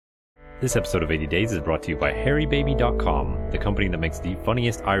This episode of 80 Days is brought to you by HairyBaby.com, the company that makes the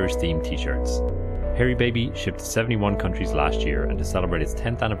funniest Irish-themed t-shirts. Hairy Baby shipped to 71 countries last year, and to celebrate its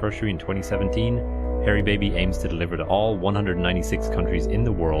 10th anniversary in 2017, Hairy Baby aims to deliver to all 196 countries in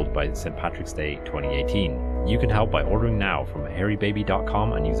the world by St. Patrick's Day 2018. You can help by ordering now from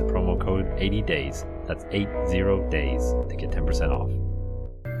HairyBaby.com and use the promo code 80days, that's 80 days, to get 10% off.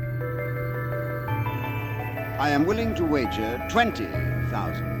 I am willing to wager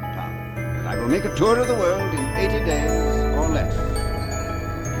 £20,000 that I will make a tour of the world in 80 days or less.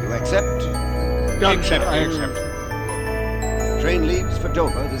 Do you accept? I accept. The train leaves for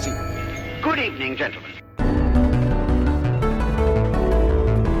Dover this evening. Good evening, gentlemen.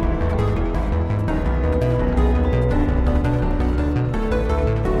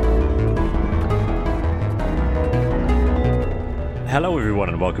 Hello everyone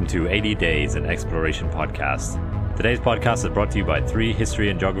and welcome to 80 Days, an exploration podcast. Today's podcast is brought to you by three history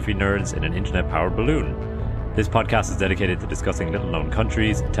and geography nerds in an internet-powered balloon. This podcast is dedicated to discussing little-known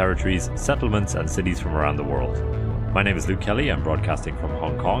countries, territories, settlements, and cities from around the world. My name is Luke Kelly, I'm broadcasting from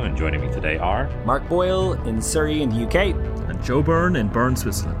Hong Kong, and joining me today are... Mark Boyle in Surrey in the UK. And Joe Byrne in Bern,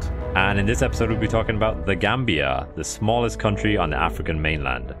 Switzerland. And in this episode we'll be talking about the Gambia, the smallest country on the African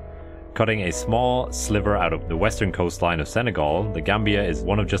mainland. Cutting a small sliver out of the western coastline of Senegal, the Gambia is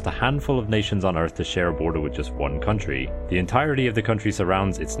one of just a handful of nations on Earth to share a border with just one country. The entirety of the country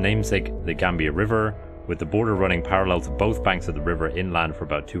surrounds its namesake, the Gambia River, with the border running parallel to both banks of the river inland for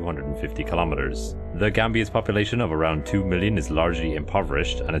about 250 kilometers. The Gambia's population of around 2 million is largely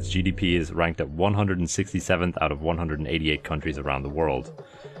impoverished, and its GDP is ranked at 167th out of 188 countries around the world.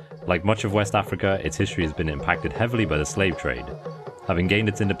 Like much of West Africa, its history has been impacted heavily by the slave trade. Having gained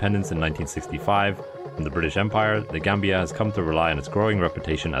its independence in 1965 from the British Empire, the Gambia has come to rely on its growing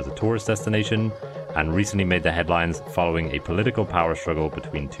reputation as a tourist destination and recently made the headlines following a political power struggle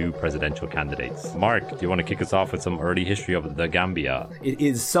between two presidential candidates. Mark, do you want to kick us off with some early history of the Gambia? It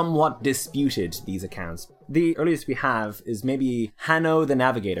is somewhat disputed, these accounts. The earliest we have is maybe Hanno the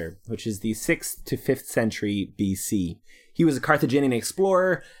Navigator, which is the 6th to 5th century BC. He was a Carthaginian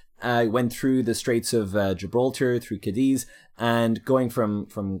explorer, went through the Straits of Gibraltar, through Cadiz, and going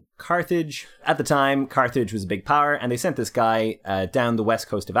from Carthage. At the time, Carthage was a big power, and they sent this guy down the west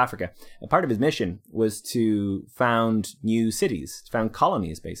coast of Africa. And part of his mission was to found new cities, to found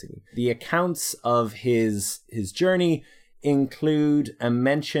colonies, basically. The accounts of his journey include a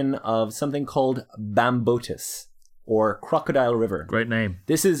mention of something called Bambotus, or Crocodile River. Great name.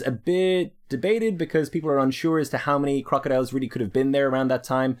 This is a bit debated because people are unsure as to how many crocodiles really could have been there around that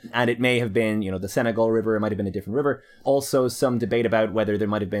time. And it may have been, the Senegal River, it might have been a different river. Also, some debate about whether there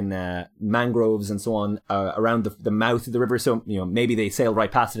might have been mangroves and so on around the mouth of the river. So, maybe they sailed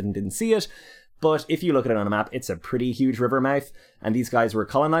right past it and didn't see it. But if you look at it on a map, it's a pretty huge river mouth. And these guys were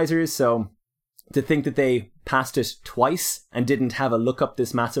colonizers, so to think that they passed it twice and didn't have a look up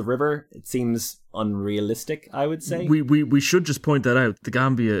this massive river, it seems unrealistic, I would say. We should just point that out. The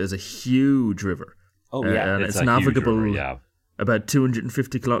Gambia is a huge river. Oh, yeah. And it's navigable river, yeah. About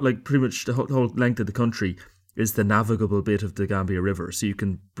 250 kilometers, like pretty much the whole length of the country is the navigable bit of the Gambia River. So you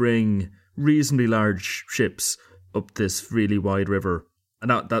can bring reasonably large ships up this really wide river.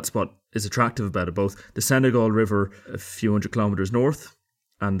 And that's what is attractive about it. Both the Senegal River, a few hundred kilometers north,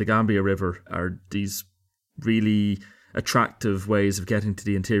 and the Gambia River are these really attractive ways of getting to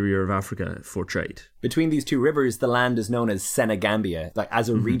the interior of Africa for trade. Between these two rivers, the land is known as Senegambia. Like, as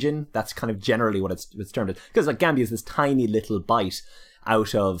a region, that's kind of generally what it's termed as. Because like Gambia is this tiny little bite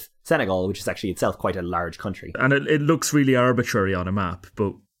out of Senegal, which is actually itself quite a large country. And it looks really arbitrary on a map,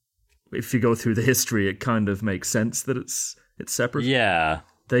 but if you go through the history, it kind of makes sense that it's separate. Yeah.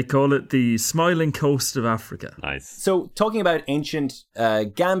 They call it the Smiling Coast of Africa. Nice. So, talking about ancient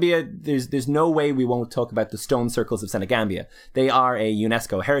Gambia, there's no way we won't talk about the stone circles of Senegambia. They are a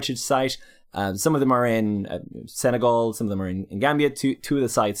UNESCO heritage site. Some of them are in Senegal, some of them are in Gambia. Two of the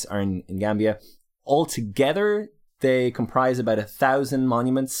sites are in Gambia. Altogether, they comprise about 1,000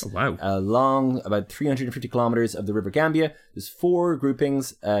 monuments. Oh, wow. Along about 350 kilometers of the River Gambia. There's 4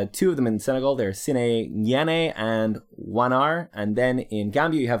 groupings, 2 of them in Senegal. They're Sine Nyane and Wanar. And then in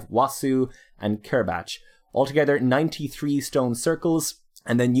Gambia, you have Wasu and Kerbach. Altogether, 93 stone circles,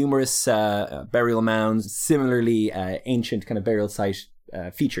 and then numerous burial mounds, similarly ancient kind of burial site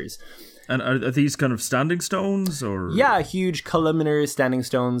features. And are these kind of standing stones, or? Yeah, huge columnar standing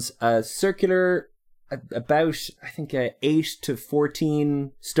stones, circular, about, I think, 8 to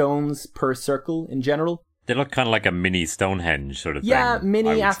 14 stones per circle in general. They look kind of like a mini Stonehenge sort of thing. Yeah,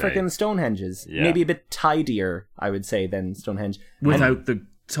 mini African Stonehenges. Yeah. Maybe a bit tidier, I would say, than Stonehenge. Without the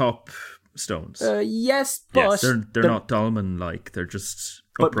top stones. Yes, but... They're not dolmen-like. They're just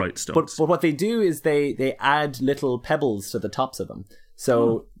upright stones. But what they do is they add little pebbles to the tops of them.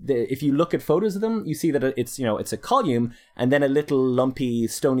 So if you look at photos of them, you see that it's a column and then a little lumpy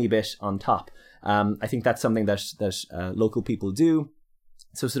stony bit on top. I think that's something that local people do.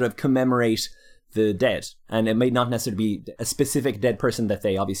 So sort of commemorate the dead. And it may not necessarily be a specific dead person that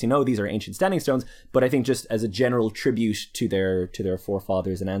they obviously know. These are ancient standing stones, but I think just as a general tribute to their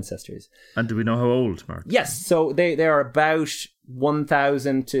forefathers and ancestors. And do we know how old, Mark? Yes, so they are about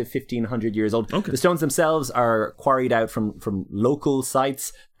 1,000 to 1,500 years old. Okay. The stones themselves are quarried out from local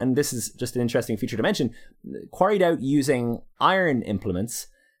sites, and this is just an interesting feature to mention, quarried out using iron implements,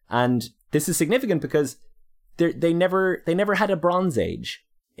 and this is significant because they never had a Bronze Age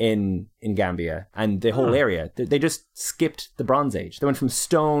in Gambia and the whole area. They just skipped the Bronze Age. They went from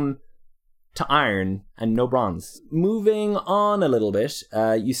stone to iron and no bronze. Moving on a little bit,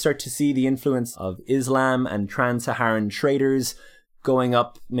 you start to see the influence of Islam and trans-Saharan traders going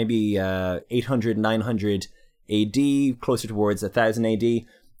up maybe 800, 900 AD, closer towards 1000 AD.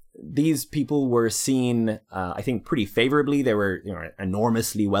 These people were seen, I think, pretty favorably. They were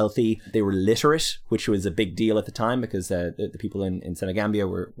enormously wealthy. They were literate, which was a big deal at the time because the people in Senegambia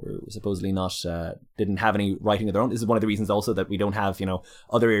were supposedly didn't have any writing of their own. This is one of the reasons also that we don't have,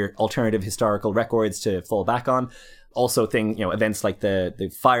 other alternative historical records to fall back on. Also, events like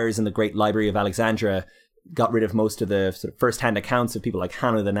the fires in the Great Library of Alexandria got rid of most of the sort of first-hand accounts of people like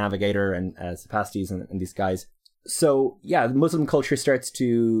Hanno the Navigator and Sepastes and these guys. So, yeah, Muslim culture starts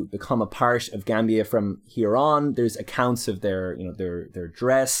to become a part of Gambia from here on. There's accounts of their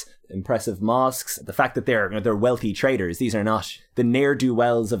dress, impressive mosques, the fact that they're wealthy traders. These are not the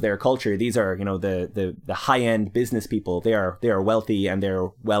ne'er-do-wells of their culture. These are, the high-end business people. They are wealthy and they're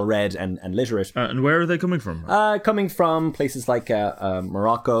well-read and literate. And where are they coming from? Coming from places like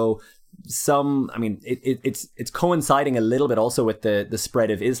Morocco. It's coinciding a little bit also with the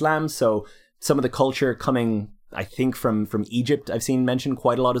spread of Islam. So some of the culture coming, I think, from Egypt, I've seen mentioned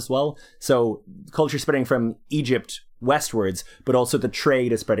quite a lot as well. So culture spreading from Egypt westwards, but also the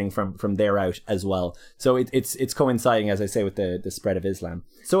trade is spreading from there out as well. So it's coinciding, as I say, with the spread of Islam.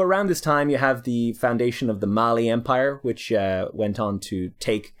 So around this time, you have the foundation of the Mali Empire, which went on to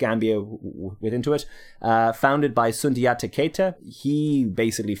take Gambia into it. Founded by Sundiata Keita. He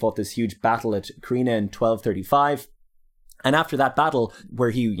basically fought this huge battle at Krina in 1235. And after that battle, where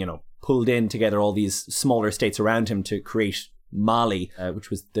he, pulled in together all these smaller states around him to create Mali,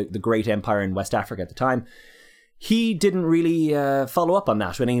 which was the great empire in West Africa at the time, he didn't really follow up on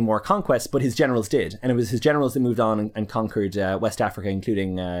that with any more conquests, but his generals did. And it was his generals that moved on and conquered West Africa,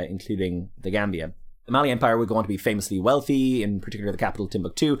 including the Gambia. The Mali Empire would go on to be famously wealthy, in particular the capital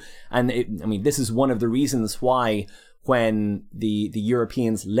Timbuktu. And this is one of the reasons why when the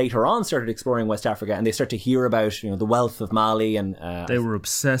Europeans later on started exploring West Africa and they start to hear about the wealth of Mali and they were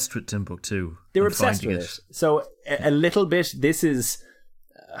obsessed with Timbuktu. They were obsessed with it. So a little bit, this is,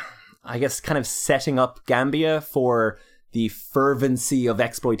 I guess, kind of setting up Gambia for the fervency of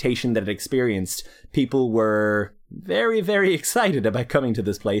exploitation that it experienced. People were very, very excited about coming to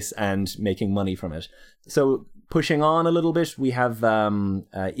this place and making money from it. So pushing on a little bit, we have Ibn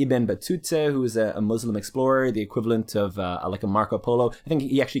Battuta, who is a Muslim explorer, the equivalent of like a Marco Polo. I think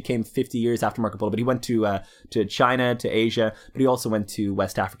he actually came 50 years after Marco Polo, but he went to China, to Asia, but he also went to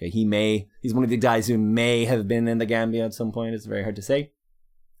West Africa. He's one of the guys who may have been in the Gambia at some point. It's very hard to say.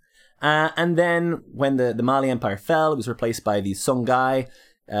 And then when the Mali Empire fell, it was replaced by the Songhai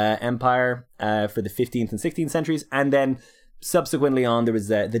Empire for the 15th and 16th centuries. And then subsequently on, there was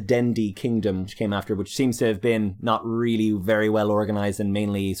the Dendi Kingdom, which came after, which seems to have been not really very well organized and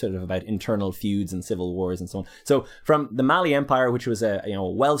mainly sort of about internal feuds and civil wars and so on. So from the Mali Empire, which was a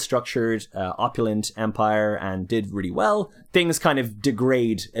well-structured, opulent empire and did really well, things kind of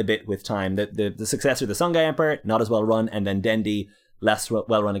degrade a bit with time. The successor, the Songhai Empire, not as well run, and then Dendi, less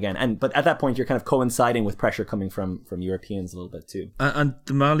well run again. But at that point, you're kind of coinciding with pressure coming from Europeans a little bit too. And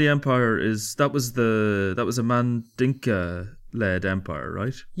the Mali Empire that was a Mandinka led empire,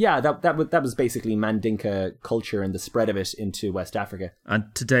 right? Yeah, that was basically Mandinka culture and the spread of it into West Africa.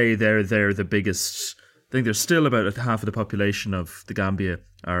 And today they're the biggest. I think there's still about half of the population of the Gambia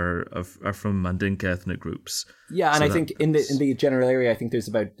are from Mandinka ethnic groups. Yeah, and so I think in the general area, I think there's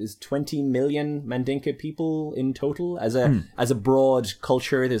 20 million Mandinka people in total as a broad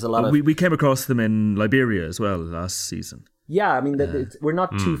culture. There's a lot of. We came across them in Liberia as well last season. Yeah, I mean we're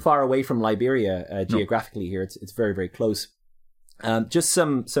not too far away from Liberia geographically here. It's very, very close. Just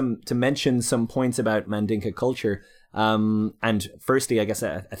to mention some points about Mandinka culture. And firstly, I guess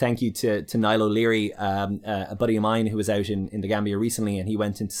a thank you to Niall O'Leary, a buddy of mine who was out in the Gambia recently, and he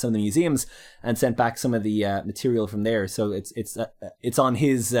went into some of the museums and sent back some of the material from there. So it's on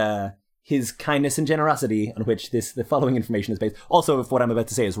his kindness and generosity on which the following information is based. Also, if what I'm about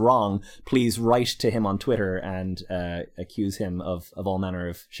to say is wrong, please write to him on Twitter and accuse him of all manner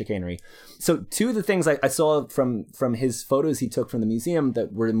of chicanery. So two of the things I saw from his photos he took from the museum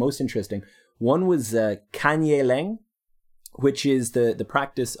that were most interesting. One was Kanye Leng, which is the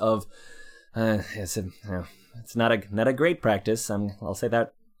practice of it's not a great practice. I'll say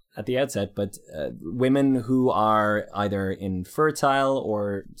that at the outset, but women who are either infertile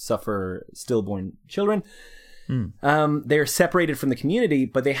or suffer stillborn children, they're separated from the community,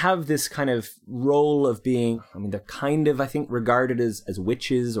 but they have this kind of role of being, they're kind of, I think, regarded as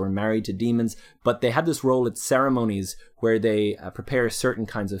witches or married to demons, but they have this role at ceremonies where they prepare certain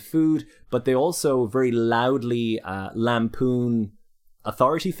kinds of food, but they also very loudly lampoon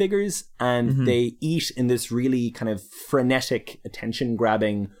authority figures, and they eat in this really kind of frenetic,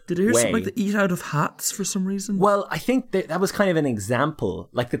 attention-grabbing way. Did I hear something like they eat out of hats for some reason? Well, I think that was kind of an example,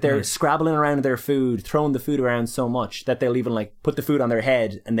 like that they're scrabbling around their food, throwing the food around so much that they'll even like put the food on their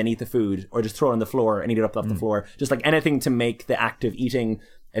head and then eat the food, or just throw it on the floor and eat it up off the floor. Just like anything to make the act of eating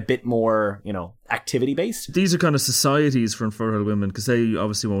a bit more, activity-based. These are kind of societies for infertile women because they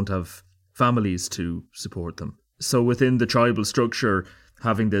obviously won't have families to support them. So within the tribal structure,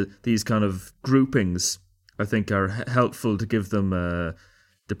 having these kind of groupings, I think, are helpful to give them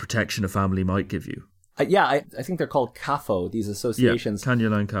the protection a family might give you. I think they're called CAFO, these associations. Yeah, Kanye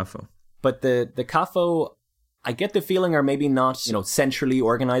Leng CAFO. But the CAFO, I get the feeling, are maybe not, centrally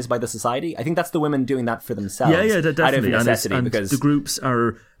organized by the society. I think that's the women doing that for themselves. Yeah, definitely. Out of necessity, and because the groups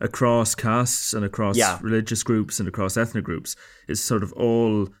are across castes and across religious groups and across ethnic groups. It's sort of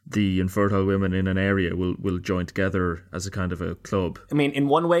all the infertile women in an area will join together as a kind of a club. In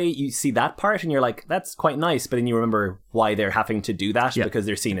one way, you see that part and you're like, that's quite nice, but then you remember why they're having to do that because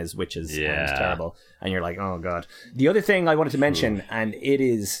they're seen as witches and it's terrible. And you're like, oh God. The other thing I wanted to mention, and it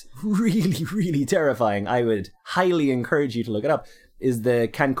is really, really terrifying, I would highly encourage you to look it up, is the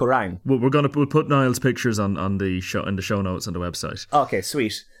Kankurang. Well, we'll put Niall's pictures on the show in the show notes on the website. Okay,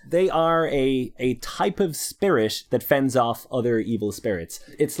 sweet. They are a type of spirit that fends off other evil spirits.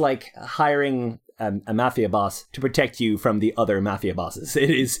 It's like hiring a mafia boss to protect you from the other mafia bosses.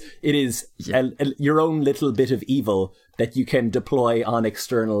 It is your own little bit of evil that you can deploy on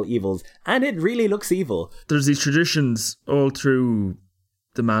external evils, and it really looks evil. There's these traditions all through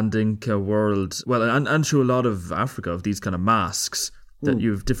the Mandinka world, well, and through a lot of Africa, of these kind of masks, that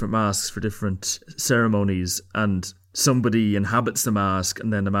you have different masks for different ceremonies, and somebody inhabits the mask,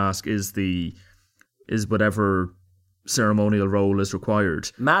 and then the mask is whatever ceremonial role is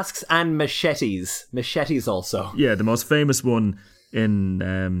required. Masks and machetes also. Yeah, the most famous one in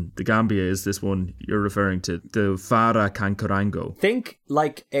the Gambia is this one you're referring to, the Fara Kankurango. Think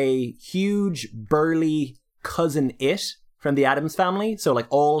like a huge burly cousin It from the Addams Family. So like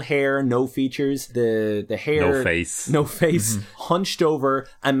all hair, no features, the hair... No face, hunched over,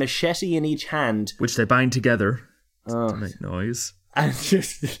 a machete in each hand. Which they bind together to make noise. And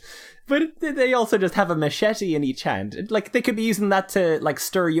just... But they also just have a machete in each hand. Like, they could be using that to, like,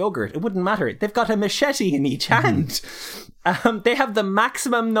 stir yogurt. It wouldn't matter. They've got a machete in each hand. They have the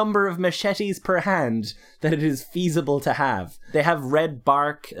maximum number of machetes per hand that it is feasible to have. They have red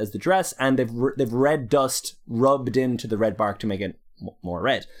bark as the dress, and they've red dust rubbed into the red bark to make it more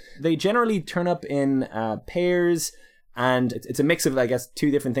red. They generally turn up in pairs, and it's a mix of, I guess, two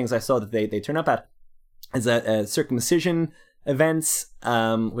different things I saw that they turn up at. As a circumcision events,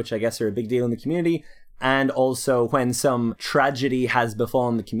 which I guess are a big deal in the community, and also when some tragedy has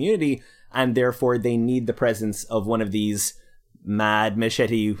befallen the community, and therefore they need the presence of one of these mad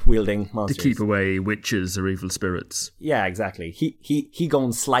machete-wielding monsters. To keep away witches or evil spirits. Yeah, exactly. He go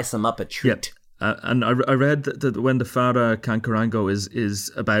and slice them up a treat. Yep. And I read that when the Fara Kankurango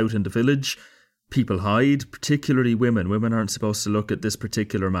is about in the village, people hide, particularly women. Women aren't supposed to look at this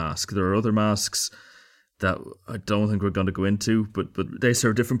particular mask. There are other masks that I don't think we're going to go into, but they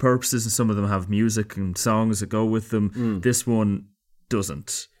serve different purposes, and some of them have music and songs that go with them. This one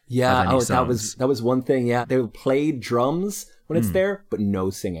doesn't. Yeah, that was one thing. Yeah, they play drums when it's there, but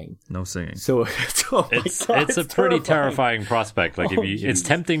no singing. No singing. So it's a pretty terrifying prospect. Like it's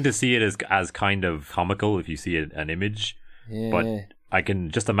tempting to see it as kind of comical if you see an image, but I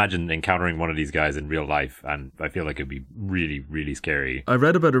can just imagine encountering one of these guys in real life, and I feel like it'd be really, really scary. I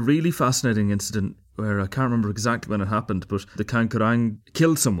read about a really fascinating incident where I can't remember exactly when it happened, but the Kankurang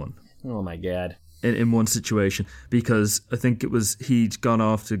killed someone. Oh my God. In one situation, because I think it was he'd gone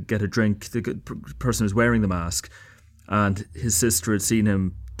off to get a drink. The person who was wearing the mask and his sister had seen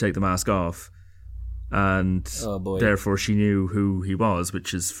him take the mask off, and therefore she knew who he was,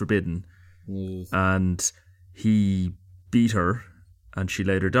 which is forbidden. And he beat her, and she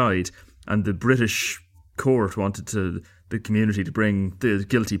later died. And the British court wanted the community to bring the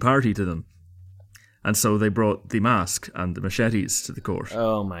guilty party to them. And so they brought the mask and the machetes to the court.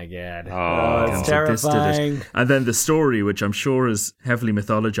 Oh my God. It's terrifying. And then the story, which I'm sure is heavily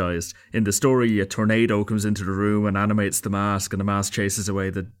mythologized, in the story a tornado comes into the room and animates the mask, and the mask chases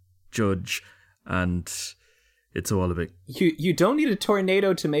away the judge, and it's all a bit... You don't need a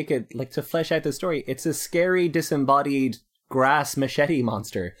tornado to make it, like, to flesh out the story. It's a scary, disembodied grass machete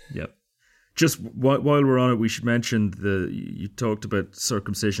monster. Yep. Just while we're on it, we should mention you talked about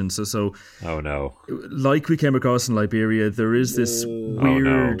circumcision. So oh no, like we came across in Liberia, there is this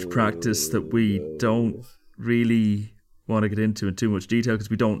weird practice that we don't really want to get into in too much detail because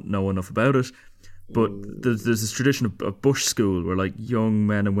we don't know enough about it. But there's this tradition of bush school where, like, young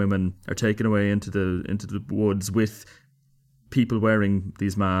men and women are taken away into the woods with people wearing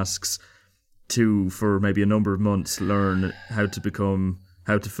these masks for maybe a number of months, learn how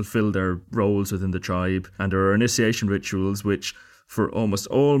to fulfill their roles within the tribe. And there are initiation rituals which for almost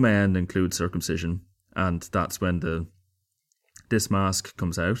all men include circumcision, and that's when this mask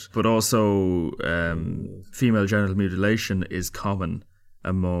comes out. But also female genital mutilation is common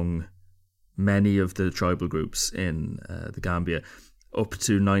among many of the tribal groups in the Gambia, up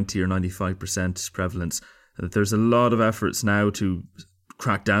to 90 or 95% prevalence. There's a lot of efforts now to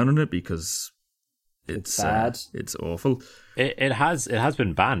crack down on it because it's bad. It's awful. It has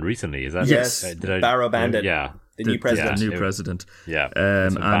been banned recently. Is that yes? Barrow banned it. Yeah, the new president. The new president. Yeah,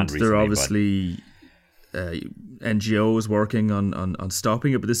 and there are obviously NGOs working on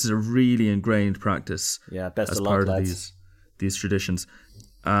stopping it, but this is a really ingrained practice. Yeah, best as of part luck, of these traditions.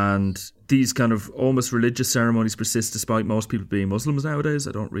 And these kind of almost religious ceremonies persist despite most people being Muslims nowadays.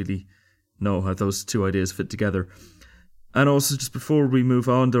 I don't really know how those two ideas fit together. And also, just before we move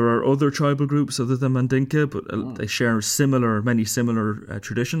on, there are other tribal groups other than Mandinka, but they share many similar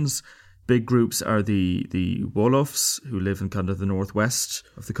traditions. Big groups are the Wolofs, who live in kind of the northwest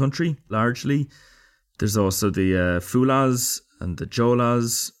of the country, largely. There's also the Fulas and the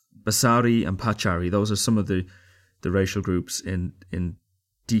Jolas, Basari and Pachari. Those are some of the racial groups in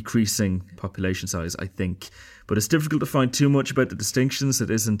decreasing population size, I think. But it's difficult to find too much about the distinctions. It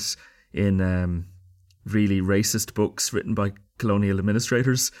isn't in really racist books written by colonial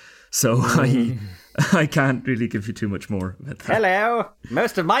administrators. So I can't really give you too much more about that. Hello!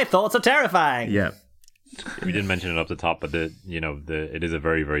 Most of my thoughts are terrifying! Yeah. We didn't mention it up the top, but it is a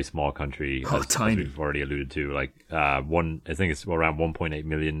very, very small country. Tiny. As we've already alluded to. Like I think it's around 1.8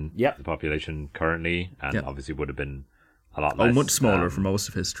 million the population currently, and obviously would have been a lot less. Much smaller for most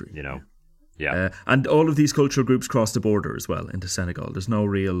of history. Yeah. And all of these cultural groups cross the border as well into Senegal. There's no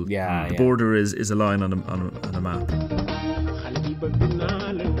real... The border is a line on a map.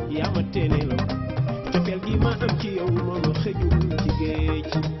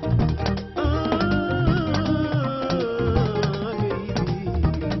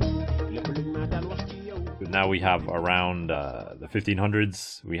 Now we have around the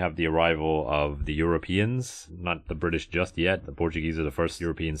 1500s, we have the arrival of the Europeans, not the British just yet. The Portuguese are the first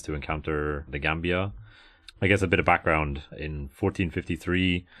Europeans to encounter the Gambia. I guess a bit of background. In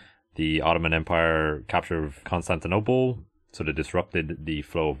 1453, the Ottoman Empire captured Constantinople, sort of disrupted the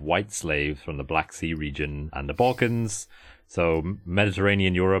flow of white slaves from the Black Sea region and the Balkans. So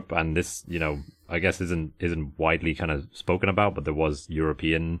Mediterranean Europe, and this, I guess isn't widely kind of spoken about, but there was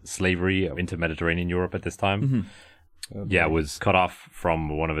European slavery into Mediterranean Europe at this time. Mm-hmm. Okay. Yeah, it was cut off from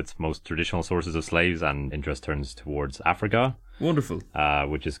one of its most traditional sources of slaves, and interest turns towards Africa. Wonderful.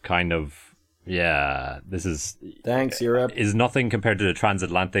 Which is kind of, this is... Thanks, Europe. Is nothing compared to the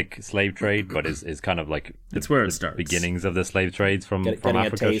transatlantic slave trade, but is kind of like... It's where it starts. Beginnings of the slave trades from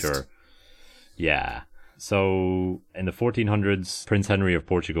Africa, sure. Yeah. So, in the 1400s, Prince Henry of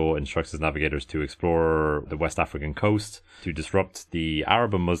Portugal instructs his navigators to explore the West African coast to disrupt the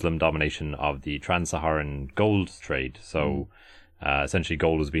Arab and Muslim domination of the trans-Saharan gold trade. So, essentially,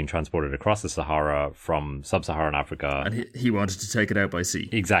 gold was being transported across the Sahara from sub-Saharan Africa. And he wanted to take it out by sea.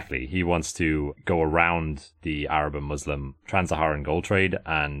 Exactly. He wants to go around the Arab and Muslim trans-Saharan gold trade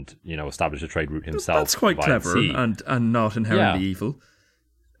and, establish a trade route himself. That's quite clever and not inherently evil.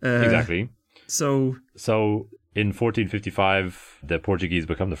 Exactly. So in 1455, the Portuguese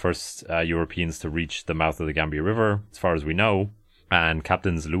become the first Europeans to reach the mouth of the Gambia River, as far as we know. And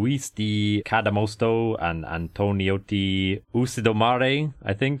Captains Luis de Cadamosto and Antoniotti Usidomare,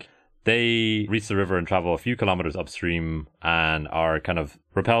 I think, they reach the river and travel a few kilometers upstream and are kind of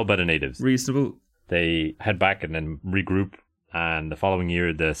repelled by the natives. Reasonable. They head back and then regroup. And the following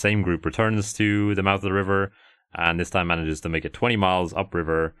year, the same group returns to the mouth of the river, and this time manages to make it 20 miles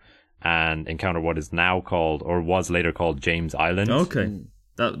upriver and encounter what is now called, or was later called, James Island. Okay.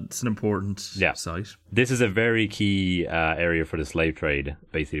 That's an important site. This is a very key area for the slave trade.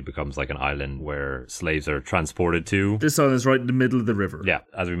 Basically, it becomes like an island where slaves are transported to. This island is right in the middle of the river. Yeah,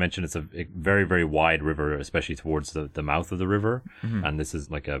 as we mentioned, it's a very, very wide river, especially towards the mouth of the river. Mm-hmm. And this is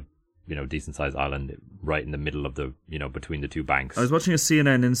like a decent sized island right in the middle of the, between the two banks. I was watching a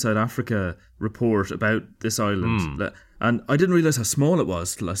CNN Inside Africa report about this island, and I didn't realize how small it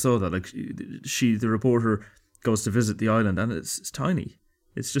was till I saw that. Like, the reporter goes to visit the island, and it's tiny.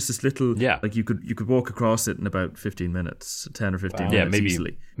 It's just this little, like you could walk across it in about 15 minutes, 10 or 15 minutes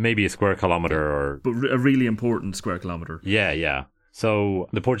easily. Maybe a square kilometer, but a really important square kilometer. Yeah. So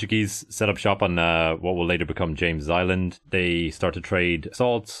the Portuguese set up shop on what will later become James Island. They start to trade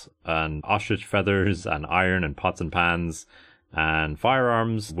salt and ostrich feathers and iron and pots and pans and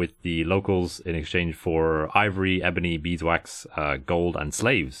firearms with the locals in exchange for ivory, ebony, beeswax, gold, and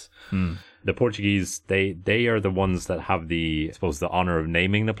slaves. The Portuguese, they are the ones that have the honor of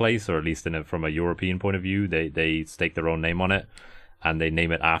naming the place, or at least from a European point of view. They stake their own name on it. And they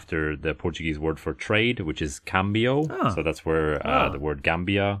name it after the Portuguese word for trade, which is cambio. So that's where the word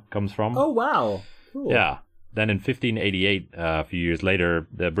Gambia comes from. Oh, wow. Cool. Yeah. Then in 1588, a few years later,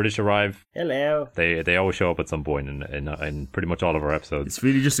 the British arrive. Hello. They always show up at some point in pretty much all of our episodes. It's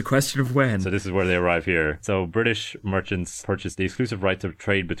really just a question of when. So this is where they arrive here. So British merchants purchased the exclusive right to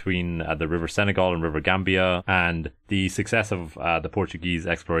trade between the River Senegal and River Gambia, and the success of the Portuguese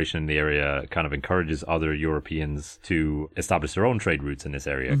exploration in the area kind of encourages other Europeans to establish their own trade routes in this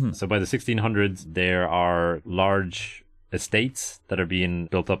area. Mm-hmm. So by the 1600s, there are large estates that are being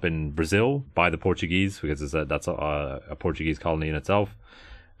built up in Brazil by the Portuguese, because that's a Portuguese colony in itself.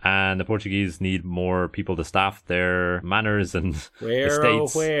 And the Portuguese need more people to staff their manors and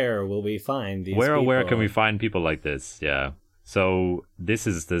estates. Where will we find these people? Where can we find people like this? Yeah. So this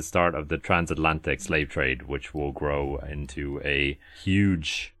is the start of the transatlantic slave trade, which will grow into a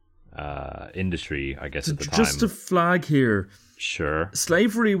huge industry, I guess, at the time. Just to flag here. Sure.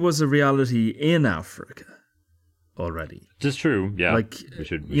 Slavery was a reality in Africa already. Just true, yeah. Like, we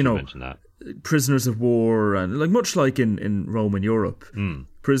should mention that. Prisoners of war, and much like in Roman Europe,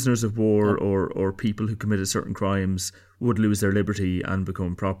 prisoners of war or people who committed certain crimes would lose their liberty and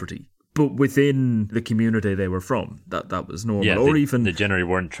become property. But within the community they were from, that was normal. Yeah, they generally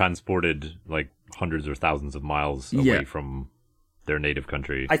weren't transported like hundreds or thousands of miles away from their native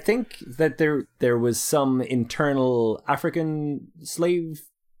country. I think that there was some internal African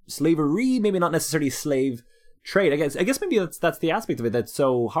slavery, maybe not necessarily slave trade. I guess maybe that's the aspect of it that's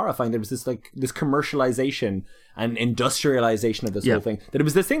so horrifying. There was this commercialization and industrialization of this whole thing, that it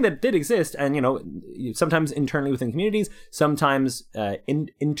was this thing that did exist, and sometimes internally within communities, sometimes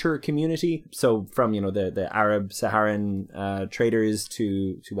inter-community. So from the Arab Saharan traders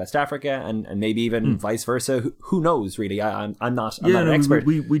to West Africa, and maybe even vice versa. Who knows? Really, I'm not an expert.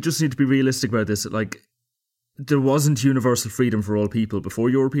 We just need to be realistic about this. Like, there wasn't universal freedom for all people before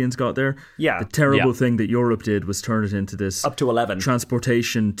Europeans got there. Yeah. The terrible thing that Europe did was turn it into this up to 11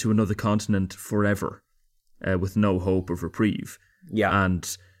 transportation to another continent forever, with no hope of reprieve. Yeah.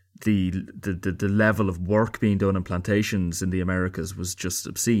 And the level of work being done in plantations in the Americas was just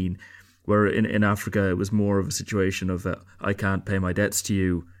obscene. Where in Africa it was more of a situation of I can't pay my debts to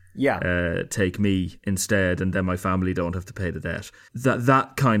you. Yeah. Take me instead, and then my family don't have to pay the debt.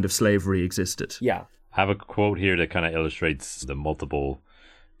 That kind of slavery existed. Yeah. I have a quote here that kind of illustrates the multiple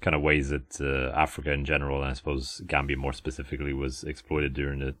kind of ways that Africa in general, and I suppose Gambia more specifically, was exploited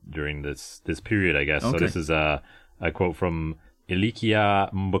during this period, I guess. Okay. So this is a quote from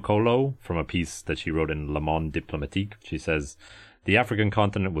Ilikia Mbokolo from a piece that she wrote in Le Monde Diplomatique. She says, "The African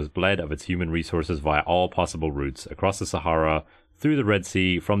continent was bled of its human resources via all possible routes, across the Sahara, through the Red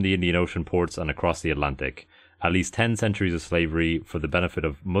Sea, from the Indian Ocean ports, and across the Atlantic. At least 10 centuries of slavery for the benefit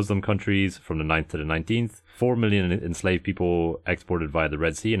of Muslim countries from the 9th to the 19th, 4 million enslaved people exported via the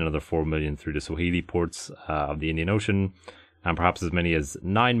Red Sea, and another 4 million through the Swahili ports of the Indian Ocean, and perhaps as many as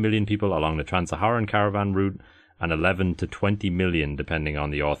 9 million people along the Trans-Saharan caravan route, and 11 to 20 million, depending on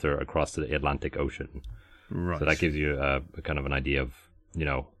the author, across the Atlantic Ocean." Right. So that gives you a kind of an idea of,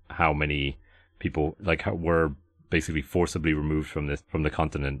 how many people were basically forcibly removed from the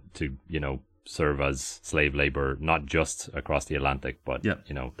continent to, serve as slave labor, not just across the Atlantic, but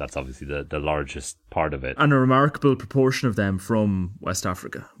that's obviously the largest part of it, and a remarkable proportion of them from West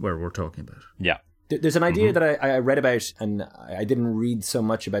Africa, where we're talking about. Yeah. There's an idea that I read about, and I didn't read so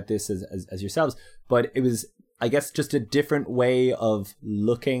much about this as yourselves, but it was I guess, just a different way of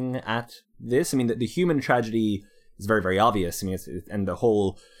looking at this. I mean, the human tragedy is very, very obvious. I mean, and the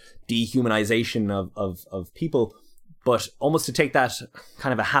whole dehumanization of people, but almost to take that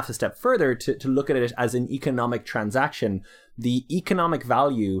kind of a half a step further, to look at it as an economic transaction, the economic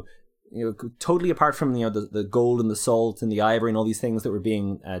value, totally apart from, the gold and the salt and the ivory and all these things that were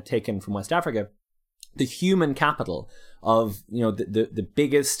being taken from West Africa, the human capital of, the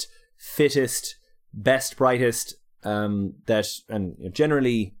biggest, fittest, best, brightest,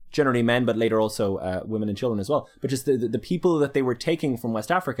 generally men, but later also women and children as well. But just the people that they were taking from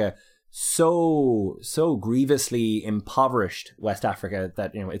West Africa, so grievously impoverished West Africa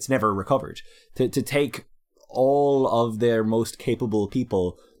that it's never recovered. To take all of their most capable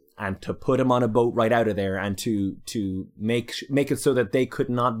people and to put them on a boat right out of there, and to make it so that they could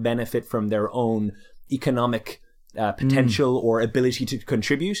not benefit from their own economic potential or ability to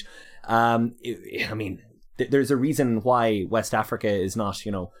contribute. There's a reason why West Africa is not,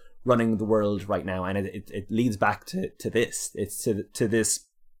 running the world right now, and it leads back to this. It's to this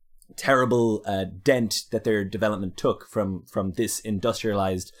terrible dent that their development took from this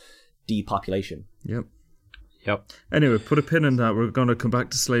industrialized depopulation. Yep. Anyway, put a pin in that. We're going to come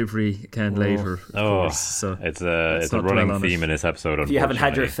back to slavery again later. Of course, so it's a running theme in this episode. If you haven't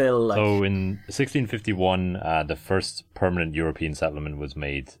had your fill. So in 1651, the first permanent European settlement was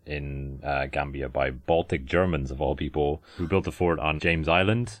made in Gambia by Baltic Germans, of all people, who built a fort on James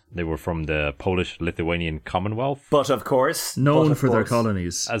Island. They were from the Polish-Lithuanian Commonwealth. But of course. Known for their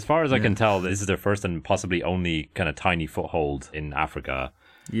colonies. As far as I can tell, this is their first and possibly only kind of tiny foothold in Africa.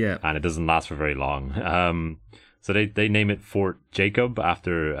 Yeah. And it doesn't last for very long. So they name it Fort Jacob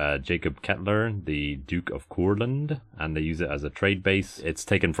after Jacob Kettler, the Duke of Courland, and they use it as a trade base. It's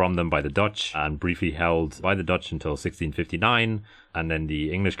taken from them by the Dutch and briefly held by the Dutch until 1659, and then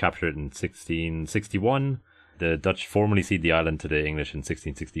the English captured it in 1661. The Dutch formally cede the island to the English in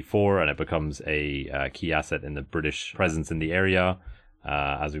 1664, and it becomes a key asset in the British presence in the area.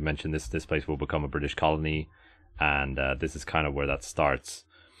 As we mentioned, this place will become a British colony, and this is kind of where that starts.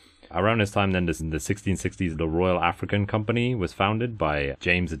 Around this time, then, in the 1660s, the Royal African Company was founded by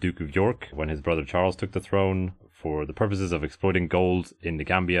James, the Duke of York, when his brother Charles took the throne for the purposes of exploiting gold in the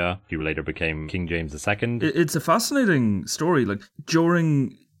Gambia. He later became King James II. It's a fascinating story. Like,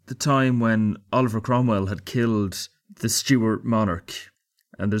 during the time when Oliver Cromwell had killed the Stuart monarch,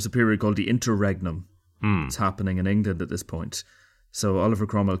 and there's a period called the Interregnum. It's happening in England at this point. So Oliver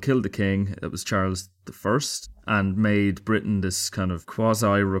Cromwell killed the king, that was Charles I, and made Britain this kind of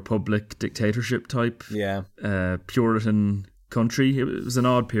quasi-republic dictatorship type Puritan country. It was an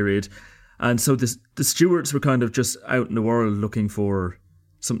odd period. And so the Stuarts were kind of just out in the world looking for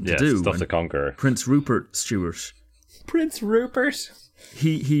something to do. Stuff to conquer. Prince Rupert Stuart. Prince Rupert?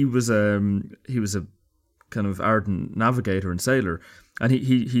 He was a kind of ardent navigator and sailor. And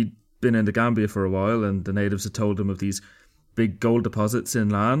he'd been in the Gambia for a while, and the natives had told him of these big gold deposits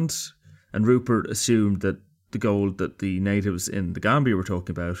inland, and Rupert assumed that the gold that the natives in the Gambia were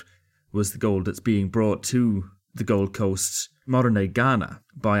talking about was the gold that's being brought to the Gold Coast, modern-day Ghana,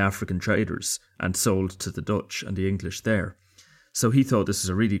 by African traders and sold to the Dutch and the English there. So he thought this was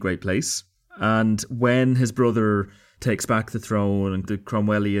a really great place. And when his brother takes back the throne and the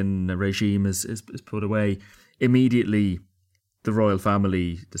Cromwellian regime is put away, immediately the royal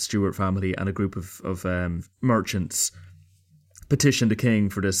family, the Stuart family, and a group of merchants petitioned the king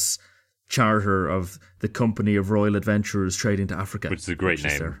for this charter of the Company of Royal Adventurers Trading to Africa. Which is a great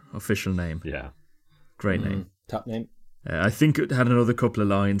name. Is their official name. Yeah. Great name. Top name. I think it had another couple of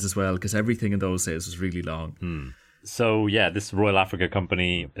lines as well, because everything in those days was really long. So, this Royal Africa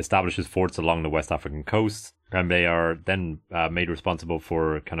Company establishes forts along the West African coast, and they are then made responsible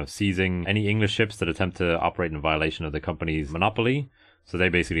for kind of seizing any English ships that attempt to operate in violation of the company's monopoly. So they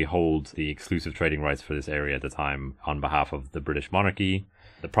basically hold the exclusive trading rights for this area at the time on behalf of the British monarchy.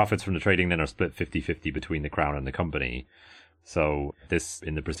 The profits from the trading then are split 50-50 between the Crown and the company. So this,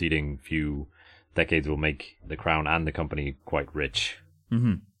 in the preceding few decades, will make the Crown and the company quite rich.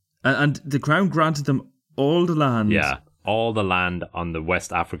 Mm-hmm. And the Crown granted them all the land. Yeah, all the land on the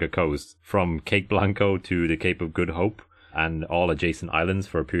West Africa coast, from Cape Blanco to the Cape of Good Hope, and all adjacent islands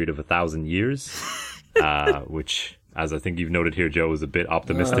for a period of 1,000 years, which, as I think you've noted here, Joe, is a bit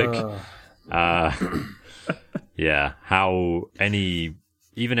optimistic. How any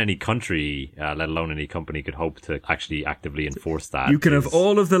even any country, let alone any company, could hope to actually actively enforce that. You can have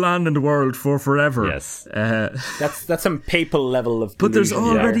all of the land in the world for forever. Yes. That's some papal level of But there's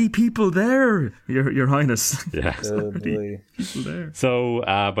delusion. already people there, Your Highness. Yeah. Oh, boy. People there. So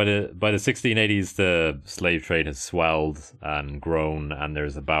by the 1680s, the slave trade has swelled and grown, and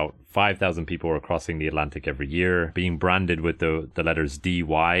there's about 5,000 people are crossing the Atlantic every year, being branded with the letters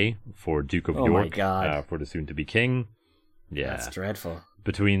DY for Duke of Oh my York, God. for the soon-to-be king. Yeah. That's dreadful.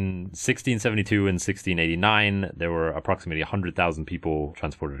 Between 1672 and 1689, there were approximately 100,000 people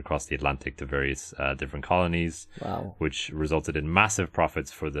transported across the Atlantic to various different colonies, Wow. which resulted in massive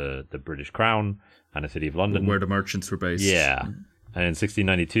profits for the British Crown and the City of London. Where the merchants were based. Yeah. And in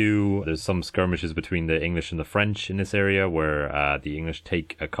 1692, there's some skirmishes between the English and the French in this area, where the English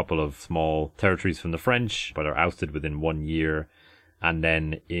take a couple of small territories from the French, but are ousted within 1 year. And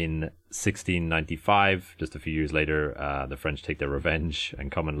then in 1695, just a few years later, the French take their revenge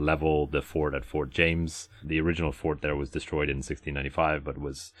and come and level the fort at Fort James. The original fort there was destroyed in 1695, but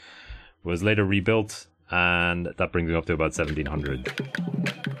was later rebuilt, and that brings it up to about 1700.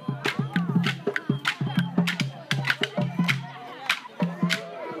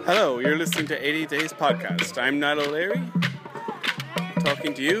 Hello, you're listening to 80 Days Podcast. I'm Niall O'Leary,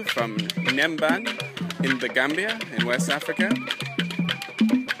 talking to you from Nemban in the Gambia in West Africa.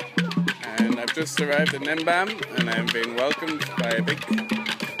 And I've just arrived at Nembam, and I'm being welcomed by a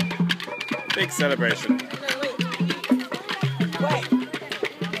big celebration.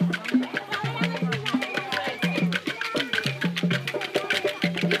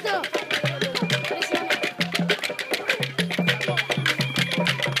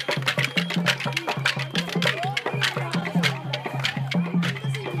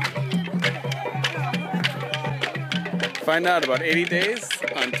 Find out about 80 Days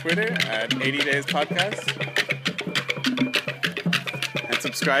on Twitter at 80 Days Podcast. And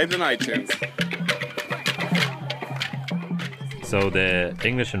subscribe on iTunes. So the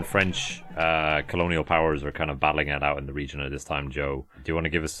English and French colonial powers are kind of battling it out in the region at this time, Joe. Do you want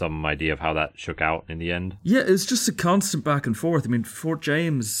to give us some idea of how that shook out in the end? Yeah, it's just a constant back and forth. I mean, Fort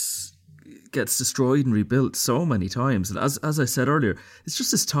James gets destroyed and rebuilt so many times. And as I said earlier, it's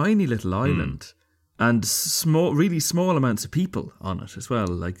just this tiny little island. And really small amounts of people on it as well.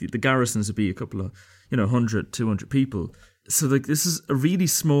 Like the garrisons would be a couple of, 100, 200 people. So like this is a really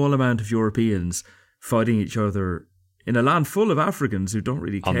small amount of Europeans fighting each other in a land full of Africans who don't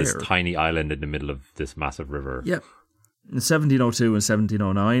really care. On this tiny island in the middle of this massive river. Yeah. In 1702 and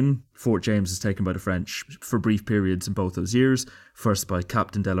 1709, Fort James is taken by the French for brief periods in both those years. First by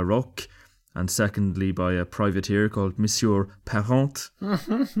Captain de la Roque, and secondly by a privateer called Monsieur Parent.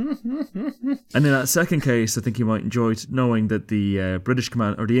 And in that second case, I think you might enjoy knowing that the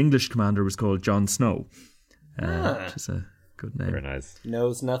the English commander was called John Snow, which is a good name. Very nice.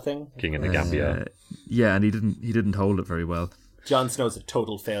 Knows nothing. King in the Gambia. Yeah, and he didn't hold it very well. Jon Snow's a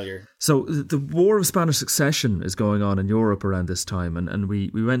total failure. So the War of Spanish Succession is going on in Europe around this time, and we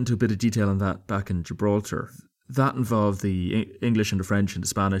went into a bit of detail on that back in Gibraltar. That involved the English and the French and the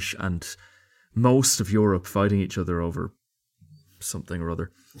Spanish and most of Europe fighting each other over something or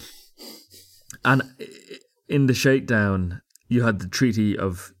other. And in the shakedown, you had the Treaty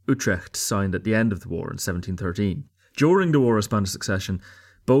of Utrecht signed at the end of the war in 1713. During the War of Spanish Succession,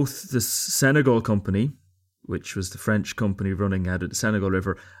 both the Senegal Company, which was the French company running out of the Senegal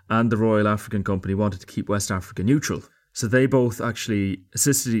River, and the Royal African Company wanted to keep West Africa neutral. So they both actually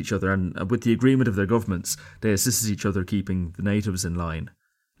assisted each other, and with the agreement of their governments, they assisted each other keeping the natives in line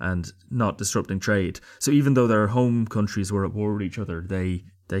and not disrupting trade. So even though their home countries were at war with each other, they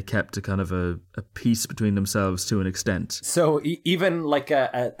kept a kind of a peace between themselves to an extent. So even like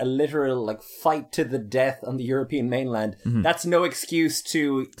a literal like fight to the death on the European mainland, that's no excuse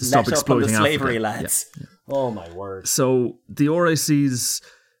to stop let up on the exploiting slavery, Africa. lads. Yeah. Oh my word. So the RIC's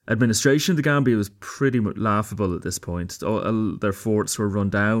administration of the Gambia was pretty much laughable at this point. All their forts were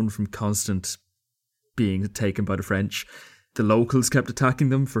run down from constant being taken by the French. The locals kept attacking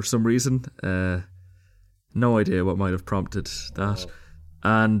them for some reason. No idea what might have prompted that. Oh.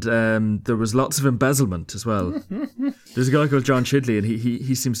 And there was lots of embezzlement as well. There's a guy called John Chidley, and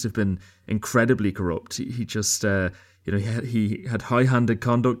he seems to have been incredibly corrupt. He just he had high-handed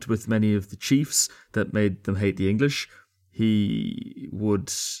conduct with many of the chiefs that made them hate the English. He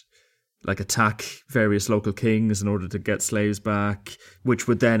would attack various local kings in order to get slaves back, which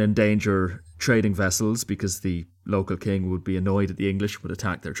would then endanger trading vessels because the local king would be annoyed at the English, would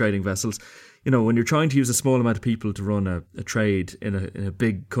attack their trading vessels. When you're trying to use a small amount of people to run a trade in a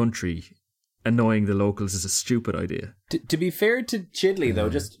big country, annoying the locals is a stupid idea. To be fair to Chidley, though,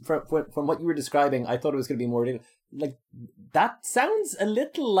 just from what you were describing, I thought it was going to be more... like, that sounds a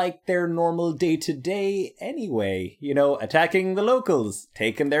little like their normal day-to-day anyway. You know, attacking the locals,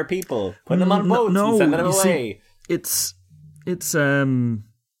 taking their people, putting them on boats and sending them away. See, it's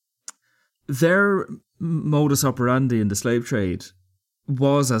their modus operandi in the slave trade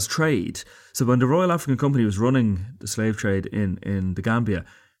was as trade. So when the Royal African Company was running the slave trade in the Gambia,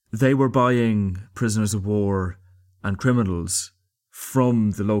 they were buying prisoners of war and criminals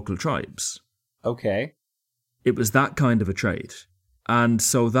from the local tribes. Okay. It was that kind of a trade. And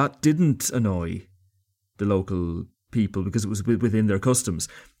so that didn't annoy the local people because it was within their customs.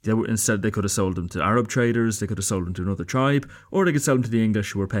 Instead, they could have sold them to Arab traders, they could have sold them to another tribe, or they could sell them to the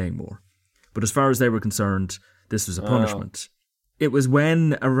English who were paying more. But as far as they were concerned, this was a punishment. It was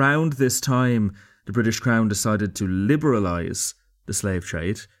when, around this time, the British Crown decided to liberalise the slave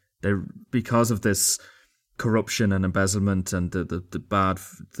trade. Because of this corruption and embezzlement and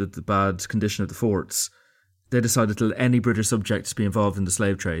the bad condition of the forts, they decided to let any British subjects be involved in the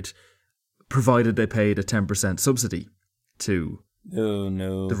slave trade, provided they paid a 10% subsidy to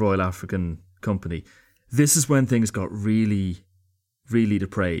the Royal African Company. This is when things got really, really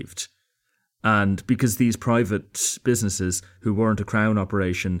depraved. And because these private businesses who weren't a crown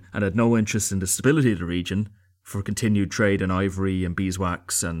operation and had no interest in the stability of the region for continued trade in ivory and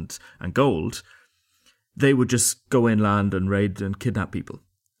beeswax and gold, they would just go inland and raid and kidnap people.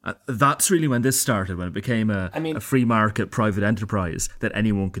 That's really when this started, when it became a free market private enterprise that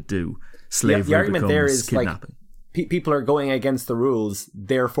anyone could do. Slavery the argument there is kidnapping. Like, people are going against the rules,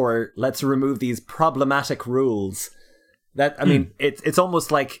 therefore let's remove these problematic rules. That it's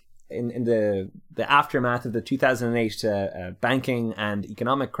almost like in the aftermath of the 2008 banking and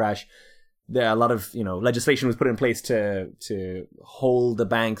economic crash, a lot of legislation was put in place to hold the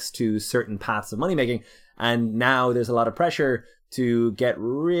banks to certain paths of money making, and now there's a lot of pressure to get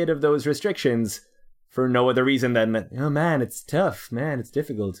rid of those restrictions for no other reason than, oh man, it's tough, man, it's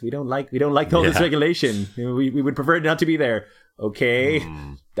difficult. We don't like all this regulation. We would prefer it not to be there. Okay,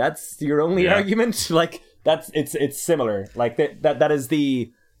 that's your only argument. Like it's similar. Like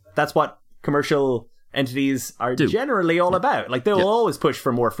that's what commercial entities are generally all about. Like they'll always push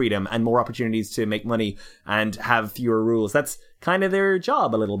for more freedom and more opportunities to make money and have fewer rules. That's kind of their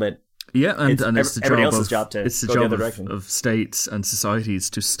job a little bit. Yeah, and it's the job of states and societies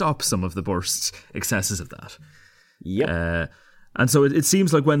to stop some of the burst excesses of that. Yep. And so it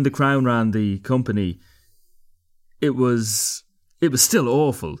seems like when the Crown ran the company, it was still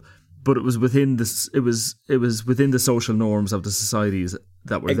awful, but it was within this. It was within the social norms of the societies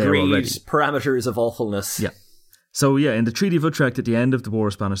that were there already. Parameters of awfulness. Yeah. So in the Treaty of Utrecht at the end of the War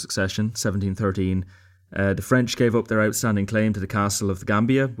of Spanish Succession, 1713. The French gave up their outstanding claim to the castle of the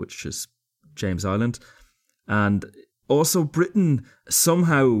Gambia, which is James Island. And also Britain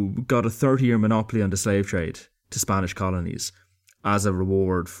somehow got a 30-year monopoly on the slave trade to Spanish colonies as a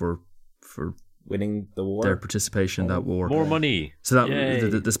reward for winning the war, their participation in that war. More money. So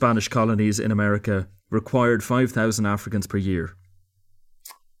that the Spanish colonies in America required 5,000 Africans per year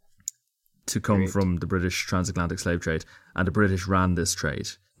to come from the British transatlantic slave trade. And the British ran this trade.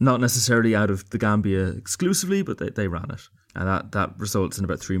 Not necessarily out of the Gambia exclusively, but they ran it. And that results in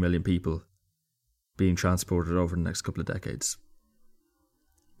about 3 million people being transported over the next couple of decades.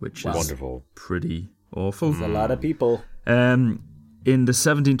 Which is wonderful. Pretty awful. That's a lot of people. In the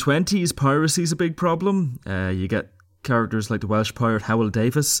 1720s, piracy is a big problem. You get characters like the Welsh pirate Howell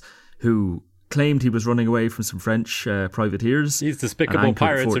Davis, who claimed he was running away from some French privateers. These despicable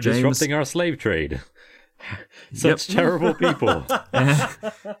pirates are disrupting our slave trade. Such terrible people.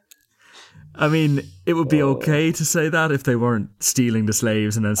 I mean, it would be okay to say that if they weren't stealing the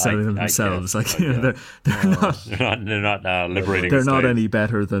slaves and then selling them themselves. They're not liberating. They're the not slaves. any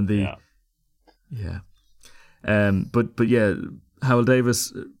better than the. But Howell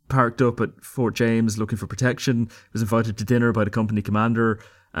Davis parked up at Fort James looking for protection. Was invited to dinner by the company commander,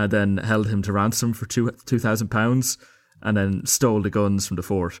 and then held him to ransom for £2,000, and then stole the guns from the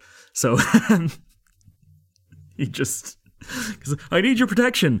fort. So. He just, I need your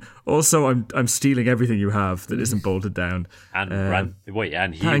protection. Also, I'm stealing everything you have that isn't bolted down. And he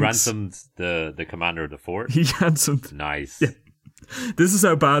ransomed the commander of the fort. He ransomed. Nice. Yeah. This is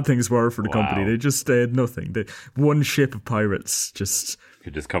how bad things were for the company. They had nothing. One ship of pirates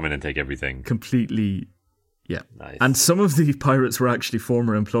could just come in and take everything. Completely. Yeah. Nice. And some of the pirates were actually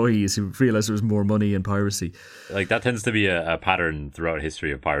former employees who realised there was more money in piracy. Like that tends to be a pattern throughout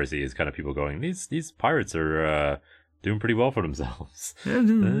history of piracy, is kind of people going, these pirates are doing pretty well for themselves.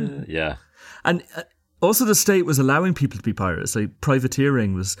 Yeah. And also the state was allowing people to be pirates. Like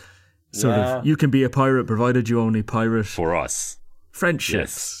privateering was sort of, you can be a pirate provided you only pirate for us. French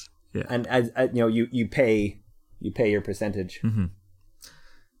ships. Yes. Yeah. And as you pay You pay your percentage. Okay,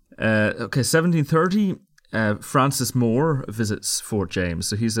 1730. Francis Moore visits Fort James.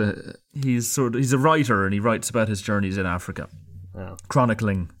 So he's a writer, and he writes about his journeys in Africa,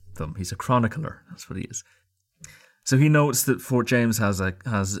 chronicling them. He's a chronicler. That's what he is. So he notes that Fort James has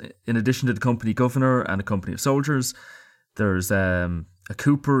in addition to the company governor and a company of soldiers, there's a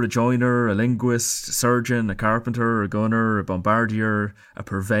cooper, a joiner, a linguist, a surgeon, a carpenter, a gunner, a bombardier, a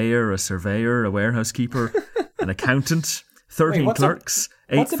purveyor, a surveyor, a warehouse keeper, an accountant, 13 clerks,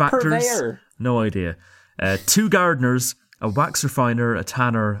 8 factors. Purveyor? No idea. 2 gardeners, a wax refiner, a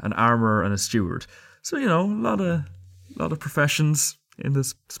tanner, an armourer, and a steward. So, a lot of professions in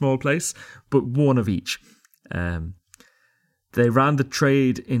this small place, but one of each. They ran the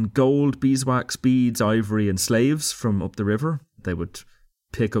trade in gold, beeswax, beads, ivory, and slaves from up the river. They would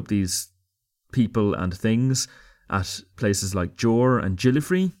pick up these people and things at places like Jor and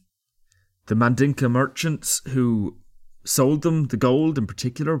Gillifrey. The Mandinka merchants who sold them the gold in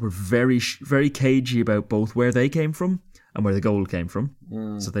particular were very, very cagey about both where they came from and where the gold came from.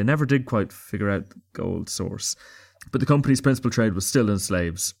 So they never did quite figure out the gold source. But the company's principal trade was still in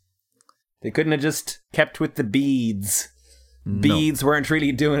slaves. They couldn't have just kept with the beads. Beads weren't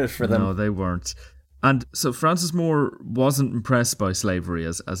really doing it for them. No, they weren't. And so Francis Moore wasn't impressed by slavery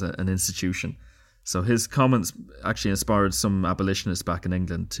as an institution. So his comments actually inspired some abolitionists back in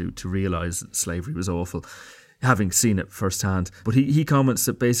England to realise that slavery was awful, having seen it firsthand. But he comments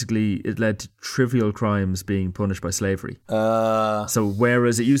that basically it led to trivial crimes being punished by slavery. So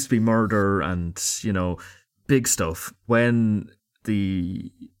whereas it used to be murder and, big stuff, when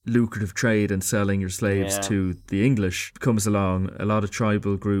the lucrative trade and selling your slaves to the English comes along, a lot of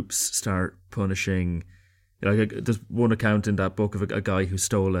tribal groups start punishing. There's one account in that book of a guy who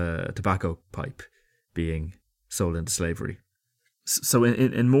stole a tobacco pipe being sold into slavery. So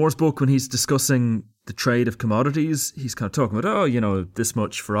in Moore's book, when he's discussing the trade of commodities, he's kind of talking about, this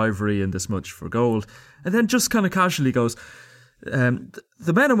much for ivory and this much for gold. And then just kind of casually goes,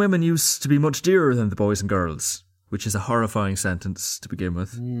 the men and women used to be much dearer than the boys and girls, which is a horrifying sentence to begin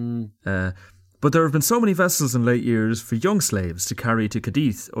with. But there have been so many vessels in late years for young slaves to carry to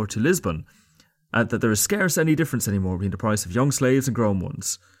Cadiz or to Lisbon, and that there is scarce any difference anymore between the price of young slaves and grown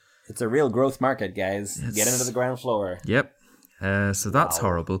ones. It's a real growth market, guys. Get into the ground floor. Yep. So that's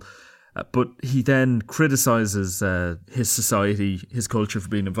horrible. But he then criticises his society, his culture for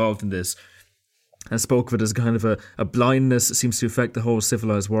being involved in this, and spoke of it as kind of a blindness that seems to affect the whole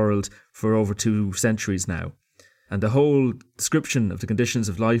civilised world for over 2 centuries now. And the whole description of the conditions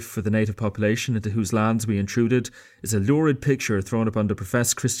of life for the native population into whose lands we intruded is a lurid picture thrown upon the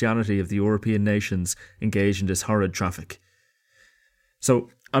professed Christianity of the European nations engaged in this horrid traffic. So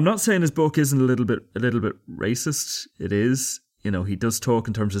I'm not saying his book isn't a little bit racist. It is. He does talk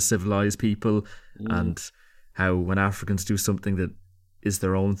in terms of civilized people and how when Africans do something that is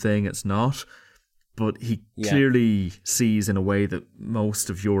their own thing, it's not. But he clearly sees in a way that most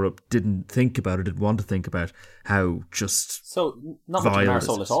of Europe didn't think about or didn't want to think about how just So not much of an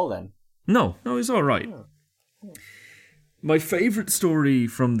arsehole at all then? No, he's all right. My favourite story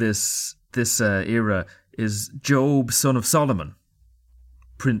from this era is Job, son of Solomon,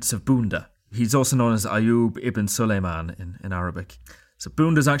 Prince of Bunda. He's also known as Ayub ibn Suleiman in Arabic. So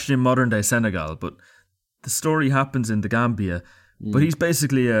Bunda is actually in modern-day Senegal, but the story happens in the Gambia. But he's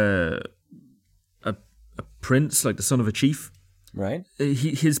basically a prince, like the son of a chief. Right.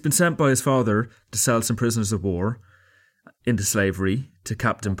 He's been sent by his father to sell some prisoners of war into slavery to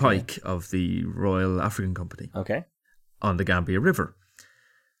Captain Pike of the Royal African Company. Okay. On the Gambia River.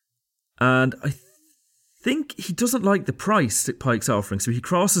 And I think he doesn't like the price that Pike's offering, so he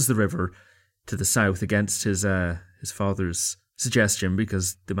crosses the river to the south against his father's suggestion,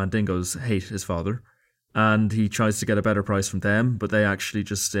 because the Mandingos hate his father, and he tries to get a better price from them, but they actually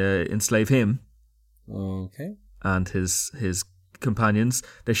just enslave him. Okay. And his companions.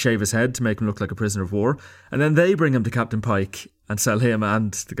 They shave his head to make him look like a prisoner of war, and then they bring him to Captain Pike and sell him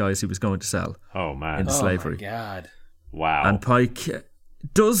and the guys he was going to sell. Oh man! Into slavery. Oh my god! Wow. And Pike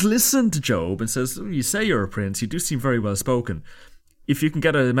does listen to Job and says, "You say you're a prince. You do seem very well spoken. If you can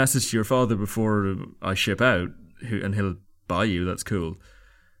get a message to your father before I ship out, and he'll buy you, that's cool."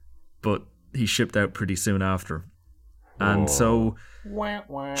 But he shipped out pretty soon after. And so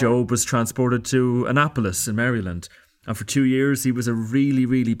Job was transported to Annapolis in Maryland. And for 2 years, he was a really,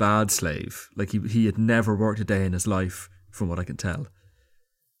 really bad slave. Like, he had never worked a day in his life, from what I can tell.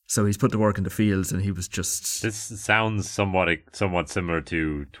 So he's put to work in the fields, and he was just... This sounds somewhat similar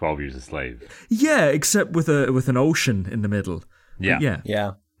to 12 Years a Slave. Yeah, except with an ocean in the middle. Yeah.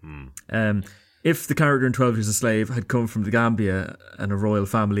 Yeah. If the character in 12 Years a Slave had come from the Gambia and a royal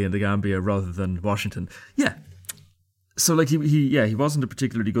family in the Gambia rather than Washington, yeah, So like he wasn't a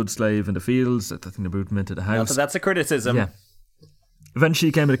particularly good slave in the fields. I think they moved him into the house. So that's a criticism. Yeah. Eventually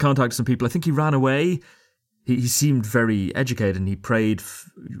he came into contact with some people. I think he ran away. He seemed very educated and he prayed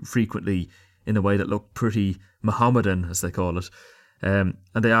frequently in a way that looked pretty Mohammedan, as they call it. And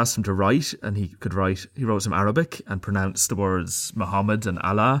they asked him to write, and he could write. He wrote some Arabic and pronounced the words Muhammad and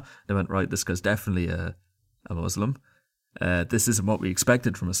Allah. They went, right, this guy's definitely a Muslim. This isn't what we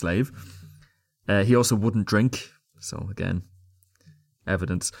expected from a slave. He also wouldn't drink. So again,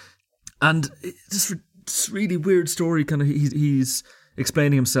 evidence. And this really weird story, kind of, he's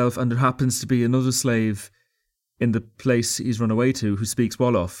explaining himself, and there happens to be another slave in the place he's run away to who speaks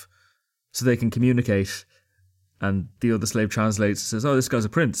Wolof, so they can communicate. And the other slave translates and says, "Oh, this guy's a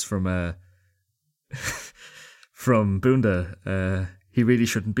prince from from Bunda. He really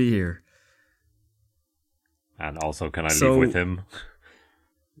shouldn't be here." And also, can I leave with him?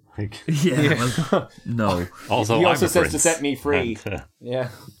 Well, no. Also, he also I'm a says prince. to set me free.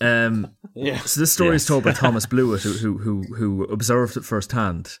 And, Yeah. So this story is told by Thomas Blewett, who observed it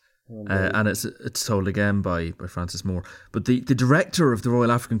firsthand, and it's told again by Francis Moore. But the director of the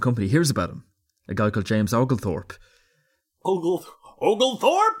Royal African Company hears about him, a guy called James Oglethorpe.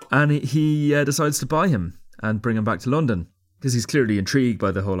 Oglethorpe? And he decides to buy him and bring him back to London, because he's clearly intrigued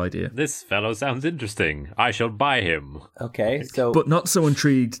by the whole idea. This fellow sounds interesting. I shall buy him. Okay, so... But not so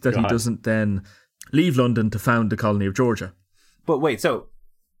intrigued that he doesn't then leave London to found the colony of Georgia. But wait, so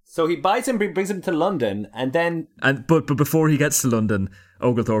he buys him, brings him to London, and then... But before he gets to London,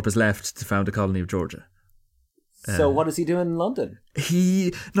 Oglethorpe has left to found a colony of Georgia. So what does he do in London?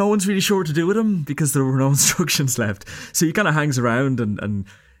 No one's really sure what to do with him because there were no instructions left. So he kind of hangs around and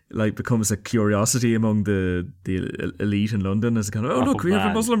like becomes a curiosity among the elite in London as a kind of, look, we have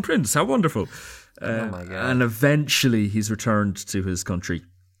a Muslim prince, how wonderful. Oh my God. And eventually he's returned to his country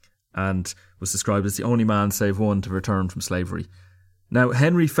and was described as the only man save one to return from slavery. Now,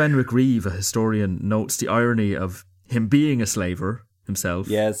 Henry Fenwick Reeve, a historian, notes the irony of him being a slaver himself,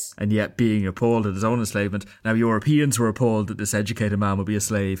 yes, and yet being appalled at his own enslavement. Now, Europeans were appalled that this educated man would be a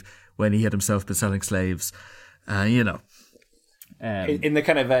slave when he had himself been selling slaves. In the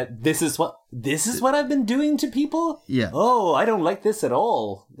kind of this is what I've been doing to people. Yeah. Oh, I don't like this at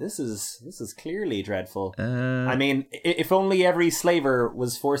all. This is clearly dreadful. I mean, if only every slaver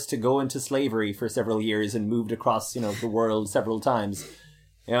was forced to go into slavery for several years and moved across, the world several times,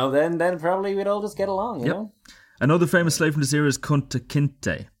 then probably we'd all just get along. You know. Another famous slave from this era is Kunta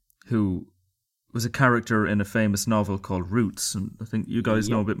Kinte, who was a character in a famous novel called Roots. And I think you guys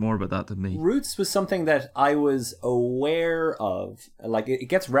know a bit more about that than me. Roots was something that I was aware of. Like, it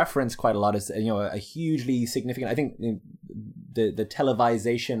gets referenced quite a lot as, a hugely significant... I think the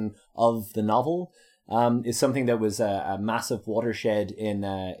televisation of the novel is something that was a massive watershed in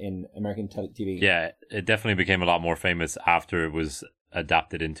American TV. Yeah, it definitely became a lot more famous after it was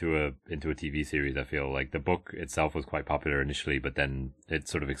adapted into a TV series. I feel like the book itself was quite popular initially, but then it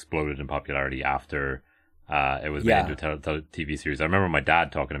sort of exploded in popularity after it was made into a TV series. I remember my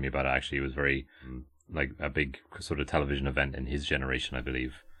dad talking to me about it. Actually, it was very like a big sort of television event in his generation, I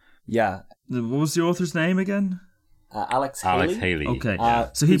believe. Yeah. What was the author's name again? Alex Haley. Alex Haley. Okay.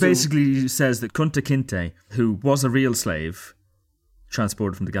 So he basically says that Kunta Kinte, who was a real slave,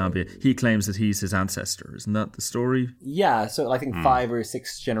 transported from the Gambia, he claims that he's his ancestor. Isn't that the story? Yeah, so I think 5 or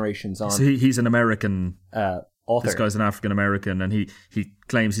 6 generations on. So he's an American author. This guy's an African American, and he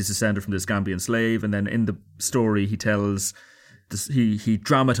claims he's descended from this Gambian slave. And then in the story, he tells he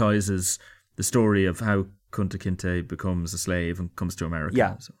dramatizes the story of how Kunta Kinte becomes a slave and comes to America.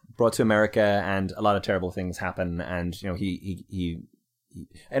 Yeah, brought to America, and a lot of terrible things happen. And he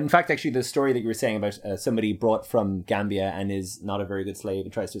in fact, actually, the story that you were saying about somebody brought from Gambia and is not a very good slave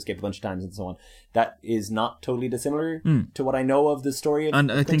and tries to escape a bunch of times and so on, that is not totally dissimilar to what I know of the story of And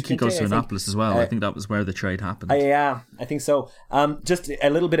I Kunta think he Kinte. goes to Annapolis as well. I think that was where the trade happened. Yeah, I think so. Just a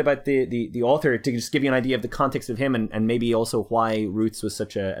little bit about the author, to just give you an idea of the context of him and maybe also why Roots was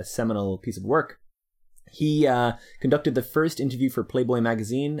such a seminal piece of work. He conducted the first interview for Playboy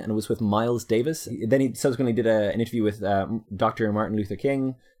magazine, and it was with Miles Davis. Then he subsequently did an interview with Dr. Martin Luther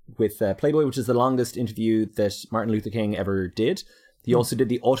King with Playboy, which is the longest interview that Martin Luther King ever did. He also did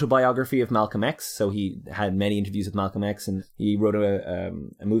the autobiography of Malcolm X, so he had many interviews with Malcolm X, and he wrote a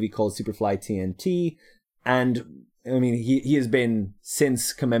movie called Superfly TNT. And I mean, he has been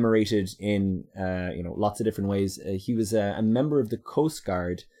since commemorated in lots of different ways. He was a member of the Coast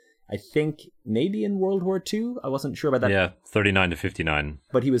Guard, I think maybe in World War II. I wasn't sure about that. Yeah, 39 to 59.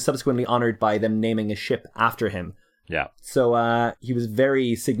 But he was subsequently honored by them naming a ship after him. Yeah. So he was a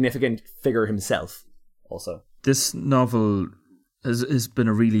very significant figure himself also. This novel has been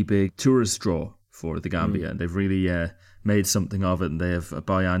a really big tourist draw for the Gambia, and they've really made something of it, and they have a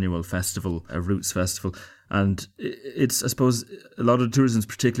biannual festival, a Roots Festival, and it's, I suppose, a lot of tourism is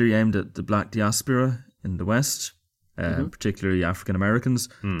particularly aimed at the black diaspora in the West, particularly African Americans,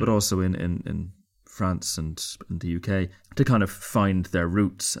 but also in France and in the UK, to kind of find their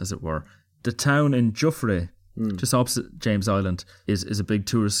roots, as it were. The town in Joffre, just opposite James Island, is a big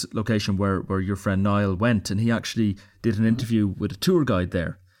tourist location where your friend Niall went, and he actually did an interview with a tour guide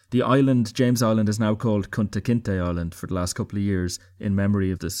there. The island, James Island, is now called Kunta Kinte Island for the last couple of years in memory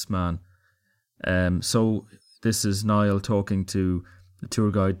of this man. So this is Niall talking to the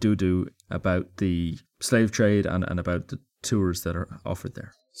tour guide Dudu about the slave trade and about the tours that are offered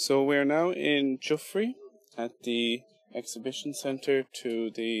there. So we're now in Joffre at the exhibition centre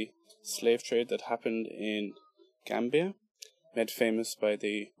to the slave trade that happened in Gambia, made famous by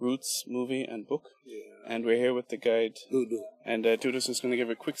the Roots movie and book. And we're here with the guide Dudu. And Dudu's just going to give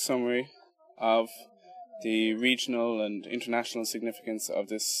a quick summary of the regional and international significance of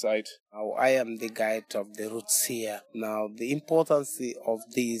this site. Now, I am the guide of the Roots here. Now, the importance of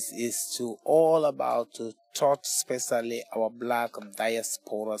this is to all about to taught especially our black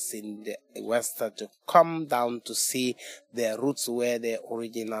diasporas in the West to come down to see their roots, where they're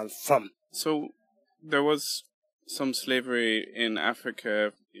original from. So there was some slavery in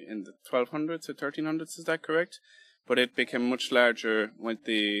Africa in the 1200s or 1300s, is that correct? But it became much larger with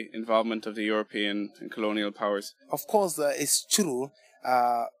the involvement of the European and colonial powers. Of course, it's true.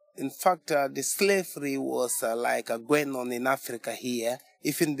 In fact, the slavery was going on in Africa here,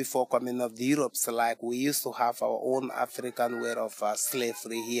 even before coming of the Europe's. Like, we used to have our own African way of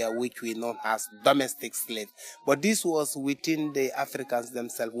slavery here, which we know as domestic slave. But this was within the Africans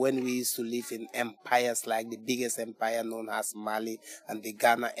themselves when we used to live in empires, like the biggest empire known as Mali and the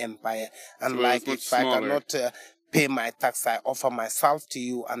Ghana Empire. And so like, if smaller. I cannot pay my tax, I offer myself to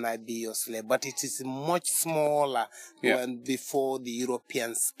you and I be your slave. But it is much smaller when before the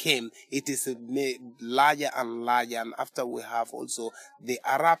Europeans came. It is larger and larger. And after we have also the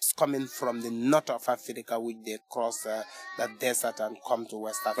Arabs coming from the north of Africa, which they cross the desert and come to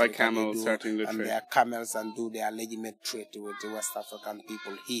West Africa. By camels, starting the trade. And their camels and do their legitimate trade with the West African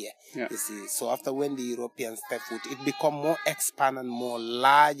people here. Yeah. You see. So after when the Europeans step foot, it become more expanded, more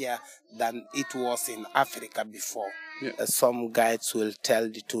larger than it was in Africa before. Yeah. Some guides will tell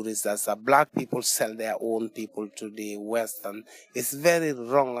the tourists that black people sell their own people to the West, and it's very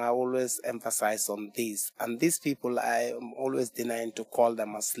wrong. I always emphasize on this. And these people, I am always denying to call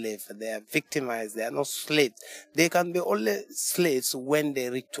them a slave. They are victimized. They are not slaves. They can be only slaves when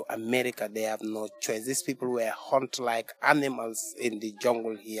they reach to America. They have no choice. These people were hunted like animals in the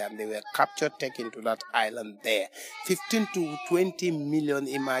jungle here, and they were captured, taken to that island there. 15 to 20 million,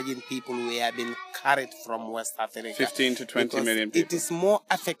 imagine, people were being carried from West Africa. 15 to 20 million people. It is more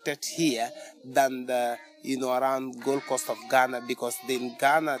affected here than the, around Gold Coast of Ghana, because in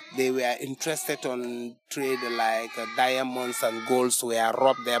Ghana they were interested on trade like diamonds and golds were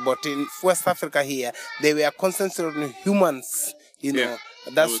robbed there. But in West Africa here, they were concentrated on humans,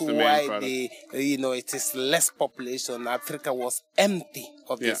 That's why it is less population. Africa was empty,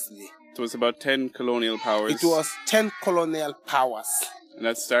 obviously. Yeah. It was about 10 colonial powers. It was 10 colonial powers. And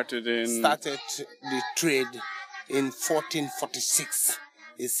that started the trade in 1446.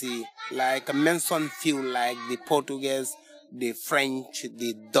 You see, like mention few, like the Portuguese, the French,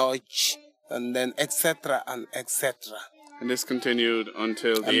 the Dutch, and then etc. and etc. And this continued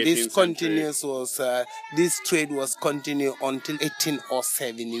until the 18th this century. This trade was continued until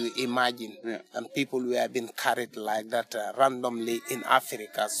 1807, you imagine. Yeah. And people were being carried like that randomly in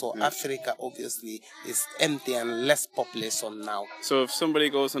Africa. So Africa obviously is empty and less population now. So if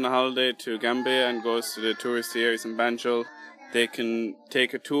somebody goes on a holiday to Gambia and goes to the touristy areas in Banjul, they can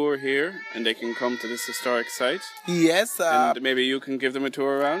take a tour here and they can come to this historic site? Yes. And maybe you can give them a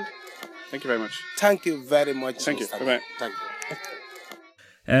tour around? Thank you very much. Thank you very much. Thank you. Bye-bye. Thank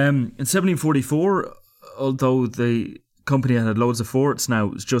you. In 1744, although the company had loads of forts, now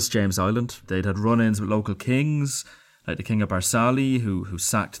it was just James Island. They'd had run-ins with local kings, like the King of Barsali, who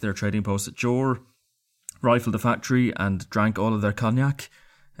sacked their trading post at Jor, rifled the factory and drank all of their cognac.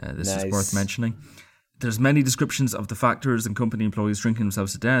 This is worth mentioning. There's many descriptions of the factors and company employees drinking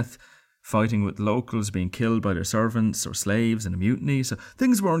themselves to death, fighting with locals, being killed by their servants or slaves in a mutiny. So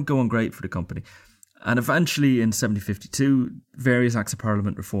things weren't going great for the company. And eventually in 1752, various acts of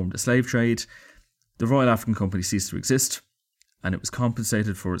parliament reformed the slave trade. The Royal African Company ceased to exist, and it was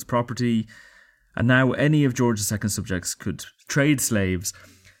compensated for its property. And now any of George II's subjects could trade slaves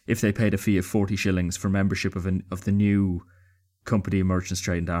if they paid a fee of 40 shillings for membership of the new Company of Merchants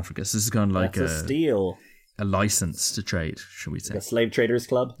Trade into Africa. So this is kind of like a steal. A license to trade, shall we say. A slave traders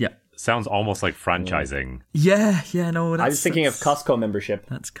club? Yeah. Sounds almost like franchising. Yeah, no. I was thinking of Costco membership.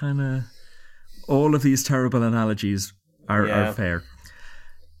 That's kind of... All of these terrible analogies are fair.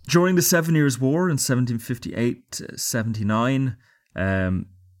 During the 7 Years' War in 1758-79,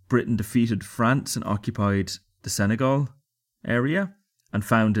 Britain defeated France and occupied the Senegal area and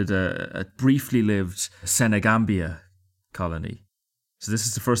founded a briefly lived Senegambia colony. So this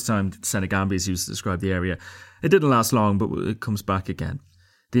is the first time Senegambia is used to describe the area. It didn't last long, but it comes back again.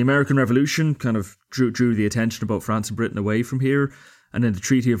 The American Revolution kind of drew the attention of both France and Britain away from here. And in the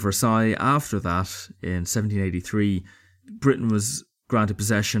Treaty of Versailles after that, in 1783, Britain was granted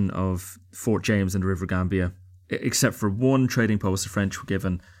possession of Fort James in the River Gambia, except for one trading post the French were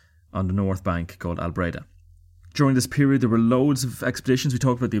given on the north bank called Albreda. During this period, there were loads of expeditions. We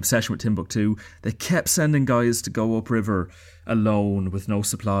talked about the obsession with Timbuktu. They kept sending guys to go upriver alone with no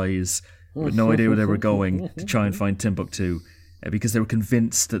supplies, with no idea where they were going, to try and find Timbuktu, because they were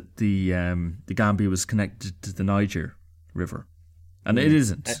convinced that the Gambia was connected to the Niger River. And it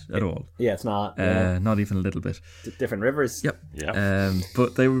isn't at all. Yeah, it's not. Not even a little bit. Different rivers. Yep. Yeah.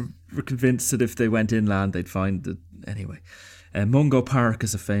 But they were convinced that if they went inland, they'd find it. Anyway, Mungo Park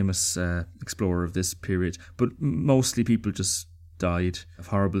is a famous explorer of this period. But mostly people just died of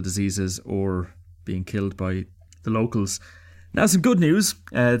horrible diseases or being killed by the locals. Now, some good news.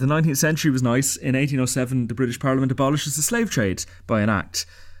 The 19th century was nice. In 1807, the British Parliament abolishes the slave trade by an act.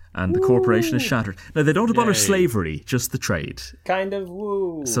 And the corporation is shattered. Now, they don't abolish slavery, just the trade. Kind of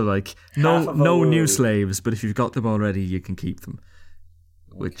woo. So, like, no new slaves, but if you've got them already, you can keep them.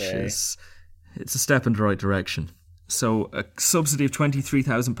 Which is, it's a step in the right direction. So, a subsidy of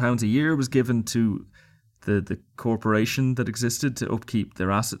 £23,000 a year was given to the corporation that existed to upkeep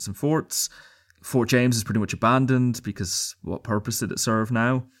their assets and forts. Fort James is pretty much abandoned because what purpose did it serve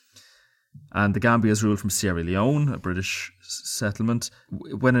now? And the Gambia is ruled from Sierra Leone, a British settlement.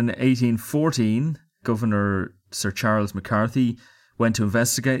 When in 1814, Governor Sir Charles McCarthy went to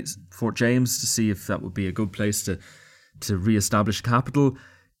investigate Fort James to see if that would be a good place to re-establish a capital,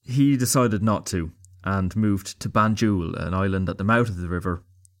 he decided not to and moved to Banjul, an island at the mouth of the river,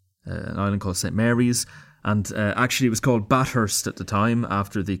 an island called St. Mary's. And actually it was called Bathurst at the time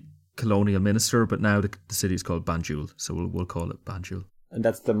after the colonial minister, but now the city is called Banjul, so we'll call it Banjul. And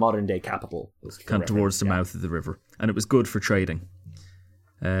that's the modern day capital. Kind of towards the mouth of the river. And it was good for trading.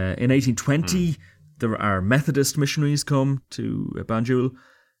 In 1820, there are Methodist missionaries come to Banjul,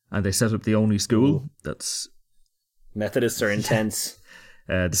 and they set up the only school that's... Methodists are intense.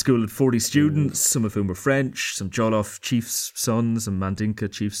 The school had 40 students, some of whom were French, some Jollof chiefs' sons and Mandinka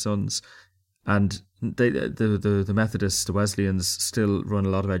chiefs' sons. And the Methodists, the Wesleyans, still run a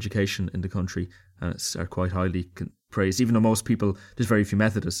lot of education in the country and are quite highly praised. Even though most people, there's very few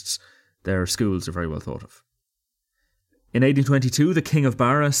Methodists, their schools are very well thought of. In 1822, the King of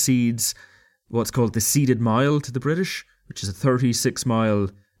Barra cedes what's called the Ceded Mile to the British, which is a 36-mile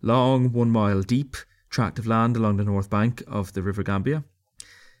long, 1 mile deep tract of land along the north bank of the River Gambia.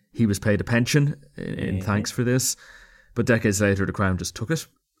 He was paid a pension in thanks for this, but decades later the Crown just took it.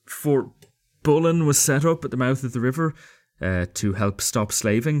 Fort Bullen was set up at the mouth of the river to help stop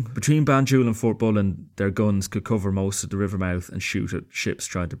slaving. Between Banjul and Fort Bullen, their guns could cover most of the river mouth and shoot at ships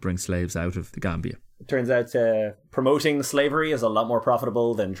trying to bring slaves out of the Gambia. It turns out promoting slavery is a lot more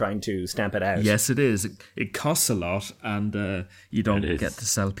profitable than trying to stamp it out. Yes, it is. It costs a lot, and you don't get to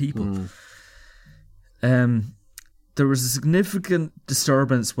sell people. There was a significant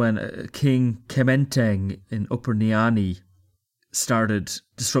disturbance when King Kementeng in Upper Niani started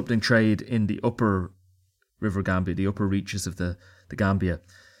disrupting trade in the upper River Gambia, the upper reaches of the Gambia.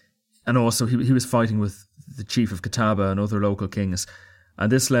 And also he was fighting with the chief of Catawba and other local kings.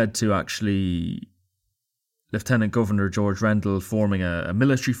 And this led to actually Lieutenant Governor George Rendell forming a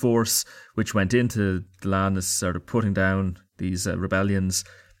military force which went into the land and started putting down these rebellions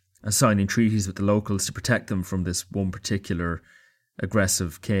and signing treaties with the locals to protect them from this one particular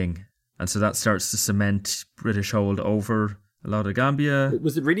aggressive king. And so that starts to cement British hold over a lot of Gambia.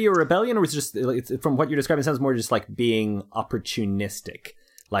 Was it really a rebellion, or was it just, from what you're describing, it sounds more just like being opportunistic?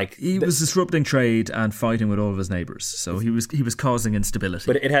 Like he was disrupting trade and fighting with all of his neighbours, so he was causing instability.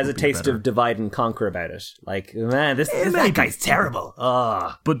 But it has a taste of divide and conquer about it. Like, man, that guy's terrible.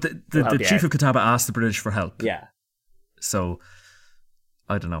 But the chief of Catawba asked the British for help. Yeah. So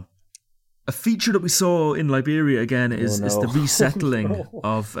I don't know. A feature that we saw in Liberia again is the resettling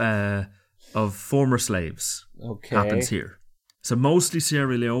of former slaves. Okay. Happens here. So mostly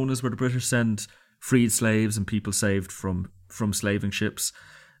Sierra Leone is where the British send freed slaves and people saved from slaving ships.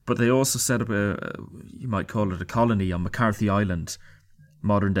 But they also set up you might call it a colony on McCarthy Island,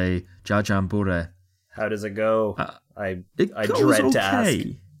 modern day Jajambure. How does it go? I goes dread okay. to ask.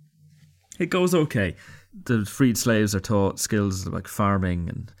 It goes okay. The freed slaves are taught skills like farming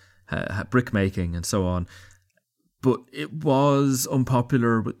and brick making and so on. But it was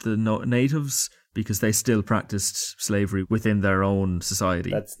unpopular with the natives because they still practiced slavery within their own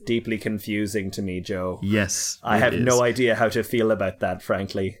society. That's deeply confusing to me, Joe. Yes. I have no idea how to feel about that,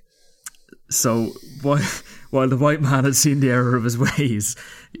 frankly. So while the white man had seen the error of his ways,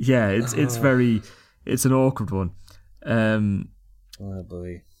 yeah, it's an awkward one. Oh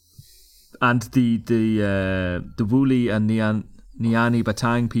boy. And the Wooly and Niani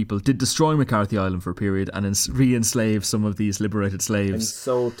Batang people did destroy McCarthy Island for a period and re-enslave some of these liberated slaves. I'm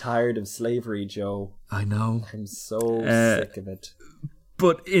so tired of slavery, Joe. I know. I'm so sick of it.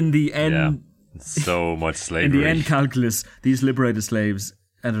 But in the end... Yeah, so much slavery. In the end calculus, these liberated slaves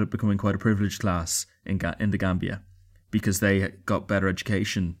ended up becoming quite a privileged class in the Gambia because they got better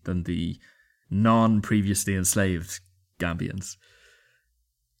education than the non-previously enslaved Gambians.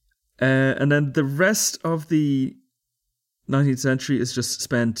 And then the rest of the 19th century is just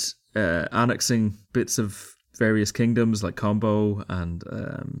spent annexing bits of various kingdoms like Combo and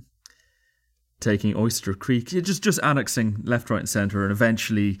taking Oyster Creek. Just annexing left, right and centre and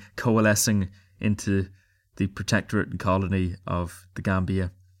eventually coalescing into the protectorate and colony of the Gambia.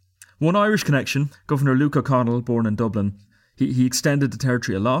 One Irish connection, Governor Luke O'Connell, born in Dublin, he extended the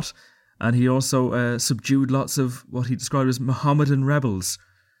territory a lot and he also subdued lots of what he described as Mohammedan rebels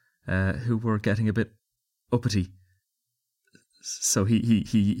who were getting a bit uppity. So he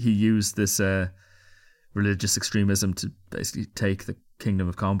used this religious extremism to basically take the kingdom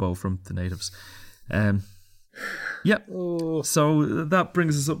of Combo from the natives. So that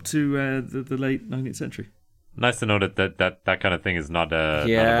brings us up to the late 19th century. Nice to know that kind of thing is not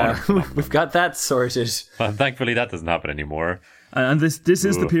a we've got that sorted. Well, thankfully that doesn't happen anymore. And this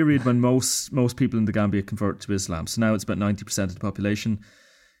is the period when most people in the Gambia convert to Islam. So now it's about 90% of the population.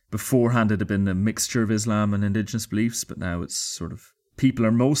 Beforehand, it had been a mixture of Islam and indigenous beliefs, but now it's sort of people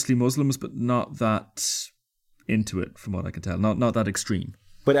are mostly Muslims, but not into it, from what I can tell. Not that extreme.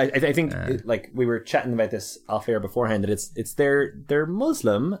 But I think, like we were chatting about this off air beforehand, that it's they're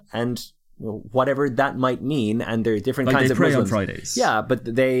Muslim and whatever that might mean, and there are different kinds of pray Muslims. On Fridays. Yeah, but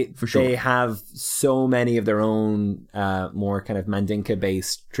they have so many of their own more kind of Mandinka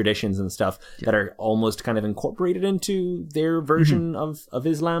based traditions and stuff that are almost kind of incorporated into their version of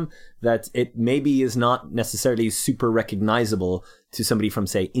Islam, that it maybe is not necessarily super recognizable to somebody from,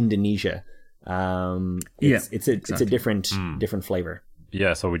 say, Indonesia. It's a different flavor.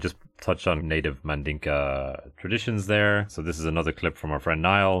 Yeah, so we just touched on native Mandinka traditions there. So this is another clip from our friend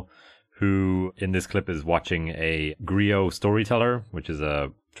Niall, who in this clip is watching a griot storyteller, which is a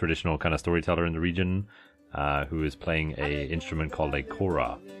traditional kind of storyteller in the region, who is playing a instrument called a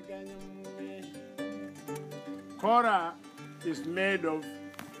kora. Kora is made of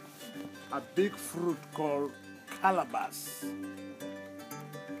a big fruit called calabash.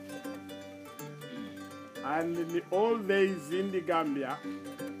 And in the old days in the Gambia,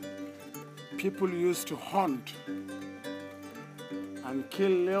 people used to hunt and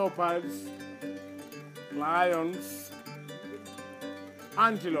kill leopards, lions,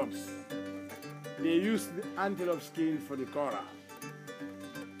 antelopes. They used the antelope skin for the kora.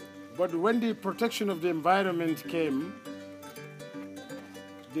 But when the protection of the environment came,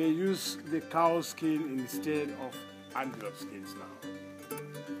 they used the cow skin instead of antelope skins now.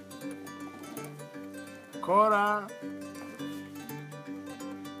 Kora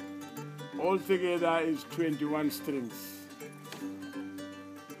altogether is 21 strings.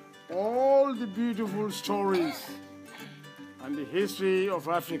 All the beautiful stories and the history of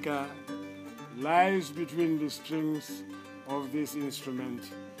Africa lies between the strings of this instrument,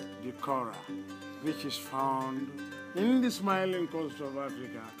 the kora, which is found in the smiling coast of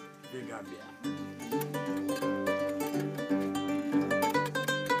Africa, the Gambia.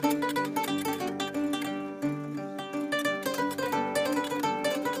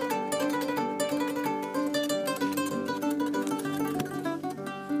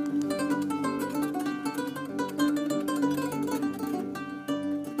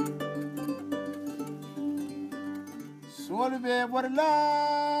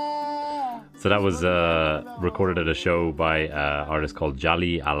 So that was recorded at a show by an artist called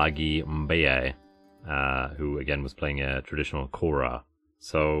Jali Alagi Mbeye, who again was playing a traditional kora.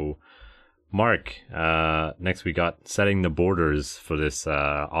 So, Mark, next we got setting the borders for this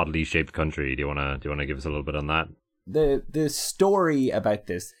oddly shaped country. Do you wanna give us a little bit on that? The story about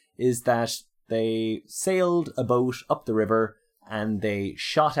this is that they sailed a boat up the river and they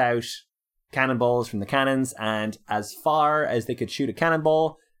shot out cannonballs from the cannons, and as far as they could shoot a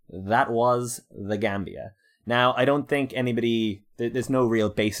cannonball, that was the Gambia. Now, I don't think there's no real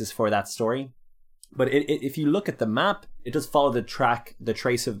basis for that story. But if you look at the map, it does follow the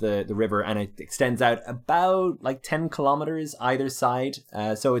trace of the river, and it extends out about like 10 kilometers either side.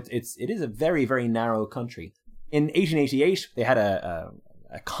 So it is a very, very narrow country. In 1888, they had a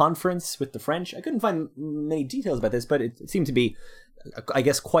conference with the French. I couldn't find many details about this, but it seemed to be, I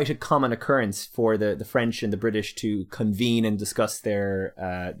guess, quite a common occurrence for the French and the British to convene and discuss their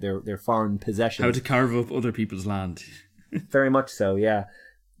foreign possessions. How to carve up other people's land. Very much so, yeah.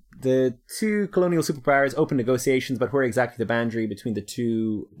 The two colonial superpowers opened negotiations about where exactly the boundary between the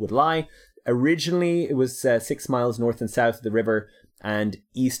two would lie. Originally, it was 6 miles north and south of the river and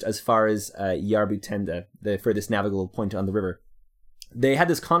east as far as Yarbutenda, the furthest navigable point on the river. They had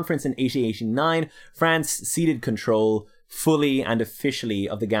this conference in 1889. France ceded control fully and officially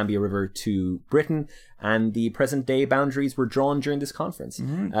of the Gambia River to Britain, and the present-day boundaries were drawn during this conference.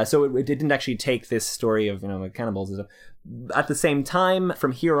 Mm-hmm. So it didn't actually take this story of cannibals and stuff. At the same time,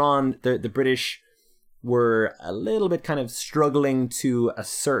 from here on, the British were a little bit kind of struggling to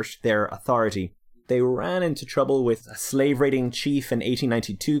assert their authority. They ran into trouble with a slave-raiding chief in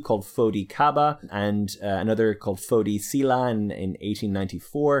 1892 called Fodi Kaba and another called Fodi Sila in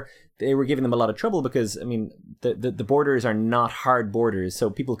 1894. They were giving them a lot of trouble because, the borders are not hard borders, so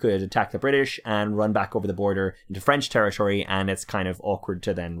people could attack the British and run back over the border into French territory, and it's kind of awkward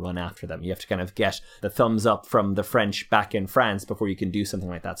to then run after them. You have to kind of get the thumbs up from the French back in France before you can do something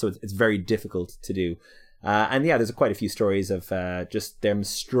like that, so it's very difficult to do. There's quite a few stories of just them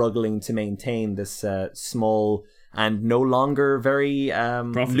struggling to maintain this small and no longer very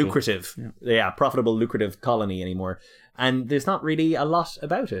lucrative, profitable, lucrative colony anymore. And there's not really a lot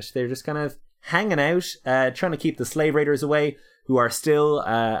about it. They're just kind of hanging out, trying to keep the slave raiders away, who are still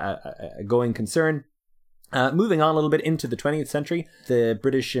a going concern. Moving on a little bit into the 20th century, the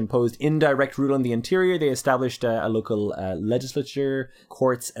British imposed indirect rule on the interior. They established a local legislature,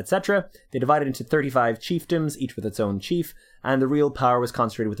 courts, etc. They divided into 35 chiefdoms, each with its own chief, and the real power was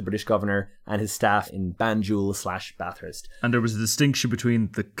concentrated with the British governor and his staff in Banjul/Bathurst. And there was a distinction between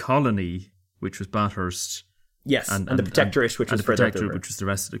the colony, which was Bathurst, yes, and the protectorate, which was further up the river, which was the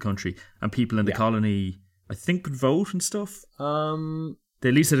rest of the country, and people in the colony, I think, could vote and stuff. They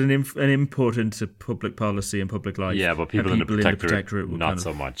at least had an input into public policy and public life. Yeah, but people in the protectorate not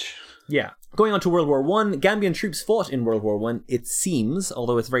so much. Yeah. Going on to World War I, Gambian troops fought in World War I, it seems,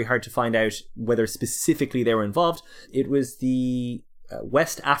 although it's very hard to find out whether specifically they were involved. It was the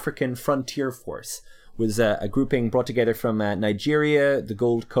West African Frontier Force, was a grouping brought together from Nigeria, the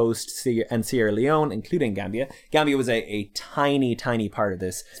Gold Coast, and Sierra Leone, including Gambia. Gambia was a tiny, tiny part of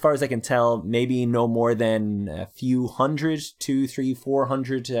this. As far as I can tell, maybe no more than a few hundred, 200, 300,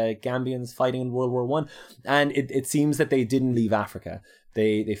 400 Gambians fighting in World War I. And it seems that they didn't leave Africa.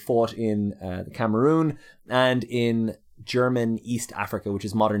 They fought in the Cameroon and in German East Africa, which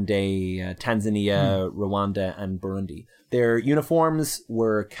is modern-day Tanzania, Rwanda, and Burundi. Their uniforms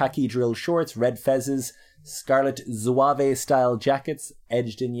were khaki drill shorts, red fezzes, scarlet zouave-style jackets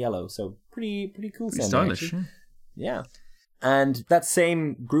edged in yellow. So pretty cool sounding, stylish, actually. Yeah. And that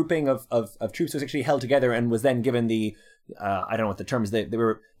same grouping of troops was actually held together and was then given the, I don't know what the term is, they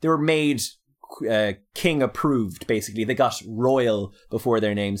were made king approved, basically. They got royal before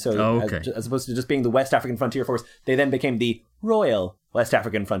their name. So as opposed to just being the West African Frontier Force, they then became the Royal West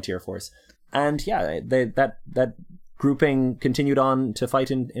African Frontier Force. And yeah, that grouping continued on to fight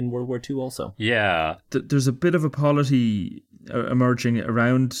in World War II also. Yeah. There's a bit of a polity emerging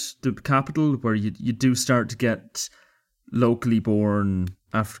around the capital where you do start to get locally born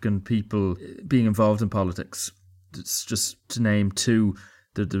African people being involved in politics. It's just to name two.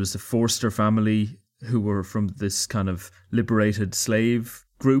 There was the Forster family who were from this kind of liberated slave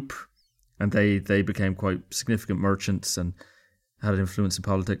group, and they became quite significant merchants and had an influence in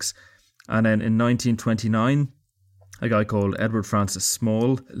politics. And then in 1929, a guy called Edward Francis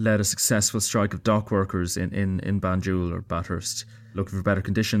Small led a successful strike of dock workers in Banjul or Bathurst, looking for better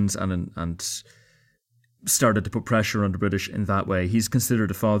conditions and started to put pressure on the British in that way. He's considered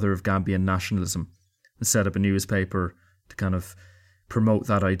the father of Gambian nationalism and set up a newspaper to kind of promote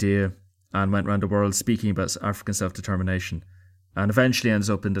that idea and went around the world speaking about African self-determination and eventually ends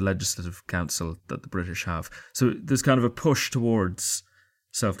up in the Legislative Council that the British have. So there's kind of a push towards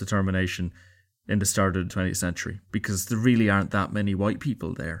self-determination in the start of the 20th century because there really aren't that many white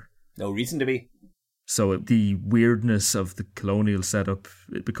people there. No reason to be. So the weirdness of the colonial setup,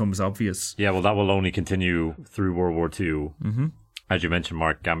 it becomes obvious. Yeah, well, that will only continue through World War II. Mm-hmm. As you mentioned,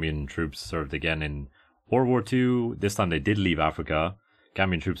 Mark, Gambian troops served again in World War II. This time they did leave Africa.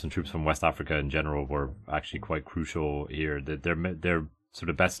 Gambian troops and troops from West Africa in general were actually quite crucial here. Their sort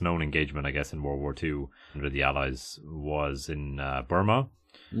of best known engagement, I guess, in World War II under the Allies was in Burma,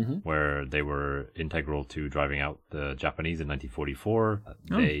 where they were integral to driving out the Japanese in 1944.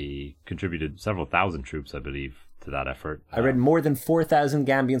 They contributed several thousand troops, I believe, to that effort. I read more than 4,000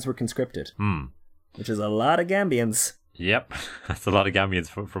 Gambians were conscripted, which is a lot of Gambians. Yep, that's a lot of Gambians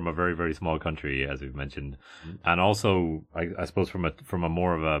from a very, very small country, as we've mentioned. And also, I suppose from a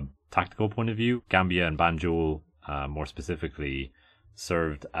more of a tactical point of view, Gambia and Banjul, more specifically,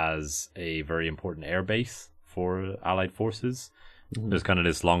 served as a very important air base for Allied forces. There's kind of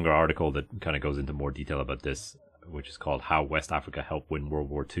this longer article that kind of goes into more detail about this, which is called How West Africa Helped Win World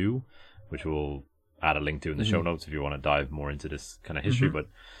War II, which we'll add a link to in the show notes if you want to dive more into this kind of history. But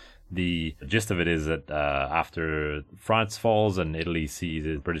the gist of it is that after France falls and Italy sees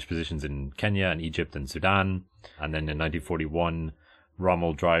the British positions in Kenya and Egypt and Sudan, and then in 1941,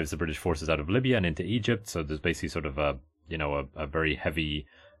 Rommel drives the British forces out of Libya and into Egypt. So there's basically sort of a very heavily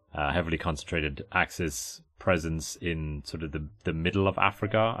concentrated Axis presence in sort of the middle of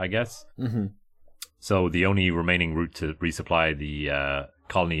Africa, I guess. So the only remaining route to resupply the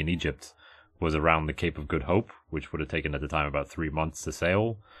colony in Egypt was around the Cape of Good Hope, which would have taken at the time about 3 months to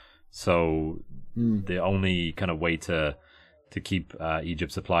sail. So the only kind of way to keep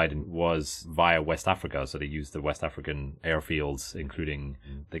Egypt supplied was via West Africa. So they used the West African airfields, including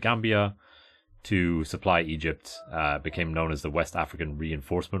the Gambia, to supply Egypt. Became known as the West African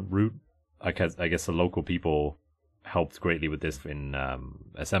Reinforcement Route. I guess the local people helped greatly with this in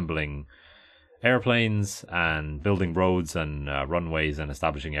assembling airplanes and building roads and runways and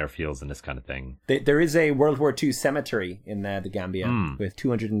establishing airfields and this kind of thing. There is a World War II cemetery in the Gambia with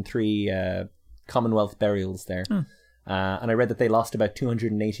 203 Commonwealth burials there. And I read that they lost about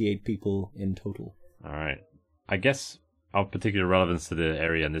 288 people in total. All right. I guess of particular relevance to the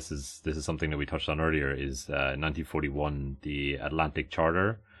area, and this is something that we touched on earlier, is in 1941, the Atlantic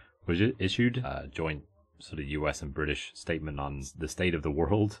Charter was issued, a joint sort of US and British statement on the state of the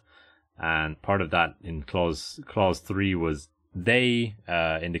world. And part of that in clause 3 was they,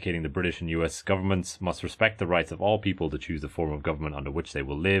 indicating the British and US governments, must respect the rights of all people to choose the form of government under which they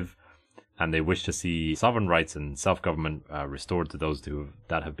will live. And they wish to see sovereign rights and self-government restored to those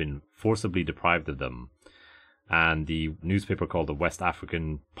that have been forcibly deprived of them. And the newspaper called the West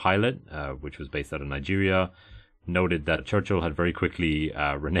African Pilot, which was based out of Nigeria, noted that Churchill had very quickly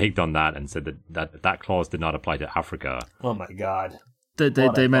reneged on that and said that clause did not apply to Africa. Oh my God.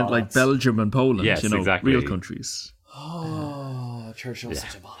 They meant like Belgium and Poland, yes, exactly. Real countries. Oh, Churchill's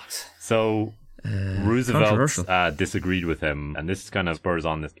such a bollocks. So Roosevelt disagreed with him, and this kind of spurs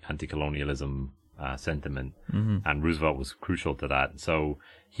on this anti-colonialism sentiment, and Roosevelt was crucial to that. So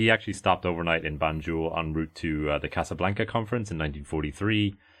he actually stopped overnight in Banjul en route to the Casablanca Conference in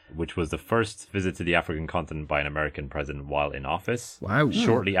 1943, which was the first visit to the African continent by an American president while in office. Wow.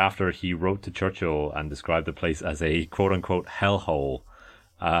 Shortly after, he wrote to Churchill and described the place as a quote-unquote hellhole.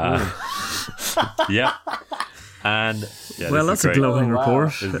 Yeah. And well, that's a glowing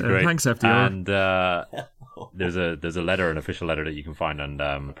report. Great. Thanks, FDR. And there's a letter, an official letter that you can find on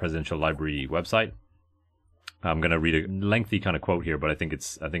the Presidential Library website. I'm going to read a lengthy kind of quote here, but I think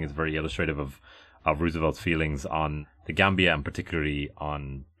it's very illustrative of Roosevelt's feelings on the Gambia and particularly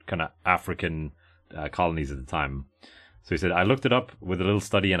on kind of African colonies at the time. So he said, I looked it up with a little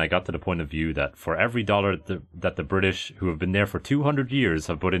study and I got to the point of view that for every dollar that the British, who have been there for 200 years,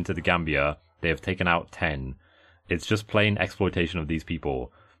 have put into the Gambia, they have taken out 10. It's just plain exploitation of these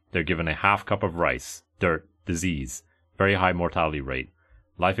people. They're given a half cup of rice, dirt, disease, very high mortality rate.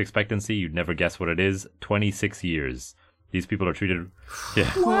 Life expectancy, you'd never guess what it is, 26 years. These people are treated... Yeah.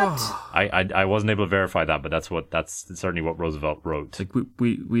 What? I wasn't able to verify that, but that's certainly what Roosevelt wrote. Like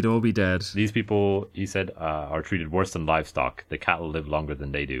we'd all be dead. These people, he said, are treated worse than livestock. The cattle live longer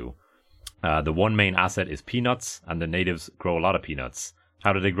than they do. The one main asset is peanuts, and the natives grow a lot of peanuts.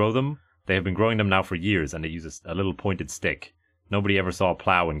 How do they grow them? They have been growing them now for years, and they use a little pointed stick. Nobody ever saw a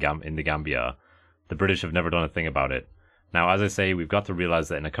plow in the Gambia. The British have never done a thing about it. Now, as I say, we've got to realize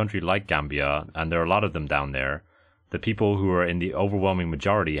that in a country like Gambia, and there are a lot of them down there, the people who are in the overwhelming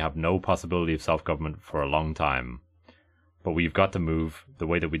majority have no possibility of self-government for a long time. But we've got to move the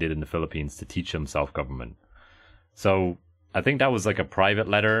way that we did in the Philippines to teach them self-government. So I think that was like a private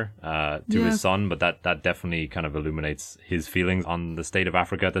letter to his son, but that definitely kind of illuminates his feelings on the state of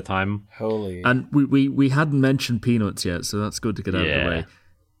Africa at the time. Holy. And we hadn't mentioned peanuts yet, so that's good to get out of the way.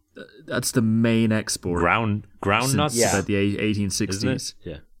 That's the main export. Groundnuts? Since about the 1860s.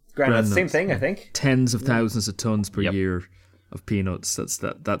 Yeah. Groundnuts, same thing, I think. Tens of thousands of tons per year of peanuts. That's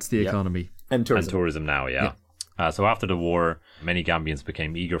the economy. And tourism. And tourism now, yeah. So after the war, many Gambians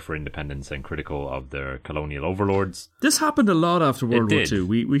became eager for independence and critical of their colonial overlords. This happened a lot after World War II.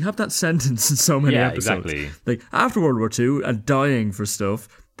 We have that sentence in so many episodes. Exactly. Like, after World War II and dying for stuff,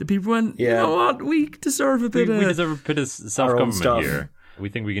 the people went, you know what, we deserve a bit We deserve a bit of self-government here. We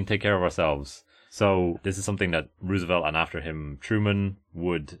think we can take care of ourselves. So this is something that Roosevelt and after him Truman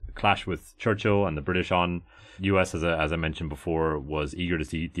would clash with Churchill and the British on. US, as I mentioned before, was eager to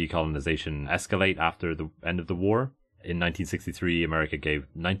see decolonization escalate after the end of the war. In 1963, America gave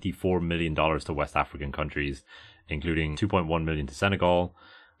 $94 million to West African countries, including $2.1 million to Senegal.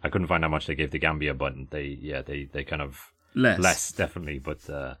 I couldn't find how much they gave to Gambia, but they kind of less definitely, but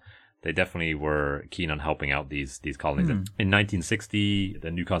they definitely were keen on helping out these colonies. In 1960,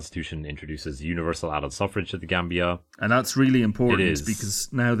 the new constitution introduces universal adult suffrage to the Gambia. And that's really important because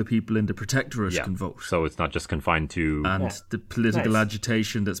now the people in the protectorate can vote. So it's not just confined to... And the political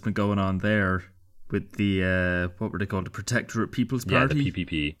agitation that's been going on there with the, what were they called, the Protectorate People's Party? Yeah, the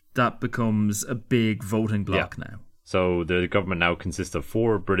PPP. That becomes a big voting bloc now. So the government now consists of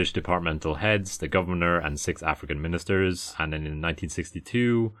 4 British departmental heads, the governor and 6 African ministers. And then in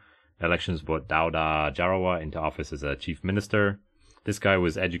 1962... elections put Dauda Jarawa into office as a chief minister. This guy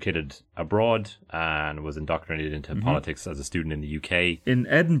was educated abroad and was indoctrinated into politics as a student in the UK. In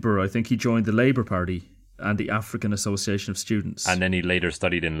Edinburgh, I think he joined the Labour Party and the African Association of Students. And then he later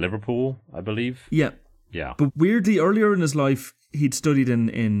studied in Liverpool, I believe. Yeah. Yeah. But weirdly, earlier in his life, he'd studied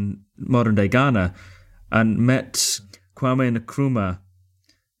in modern-day Ghana and met Kwame Nkrumah,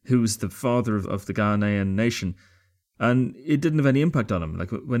 who's the father of the Ghanaian nation. And it didn't have any impact on him. Like,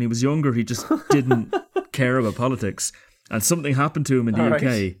 when he was younger, he just didn't care about politics. And something happened to him in the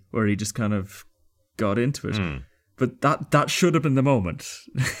UK where he just kind of got into it. But that should have been the moment.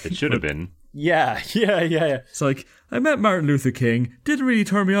 It should have been. Yeah. It's like, I met Martin Luther King, didn't really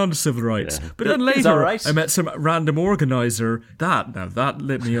turn me on to civil rights. Yeah. But then later, I met some random organiser. That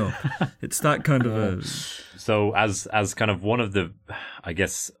lit me up. It's that kind of a... So as kind of one of the, I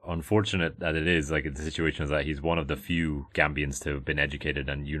guess, unfortunate that it is, like the situation is that he's one of the few Gambians to have been educated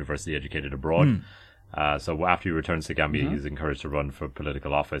and university educated abroad. So after he returns to Gambia, he's encouraged to run for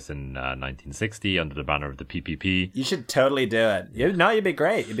political office in 1960 under the banner of the PPP. You should totally do it. You'd be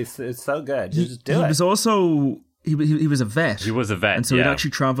great. It's so good. You just do it. He was also... He was a vet. He was a vet, and so he'd actually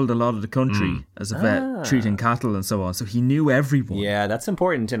travelled a lot of the country as a vet, treating cattle and so on. So he knew everyone. Yeah, that's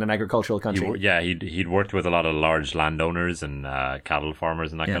important in an agricultural country. He'd worked with a lot of large landowners and cattle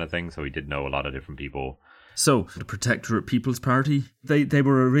farmers and that kind of thing. So he did know a lot of different people. So the Protectorate People's Party, they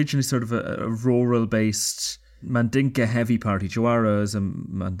were originally sort of a rural-based Mandinka heavy party. Jawara is a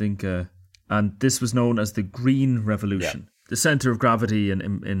Mandinka, and this was known as the Green Revolution. Yeah. The centre of gravity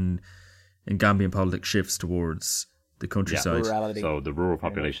in Gambian politics shifts towards the countryside. Rurality. So the rural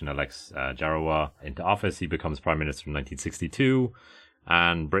population elects Jarawa into office. He becomes Prime Minister in 1962,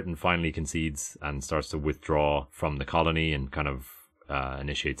 and Britain finally concedes and starts to withdraw from the colony and kind of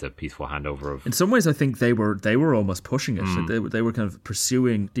initiates a peaceful handover of... In some ways, I think they were almost pushing it. They were kind of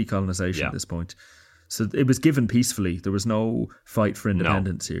pursuing decolonization at this point. So it was given peacefully. There was no fight for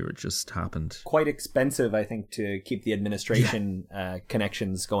independence here. It just happened. Quite expensive, I think, to keep the administration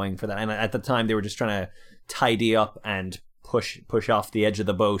connections going for that. And at the time, they were just trying to tidy up and push off the edge of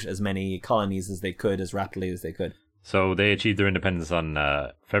the boat as many colonies as they could, as rapidly as they could. So they achieved their independence on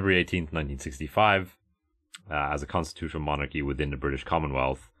February 18th, 1965, as a constitutional monarchy within the British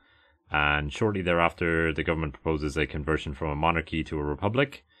Commonwealth. And shortly thereafter, the government proposes a conversion from a monarchy to a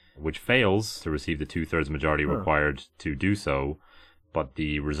republic, which fails to receive the 2/3 majority required to do so. But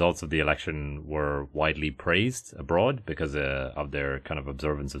the results of the election were widely praised abroad because of their kind of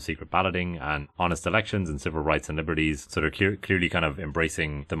observance of secret balloting and honest elections and civil rights and liberties. So they're clearly kind of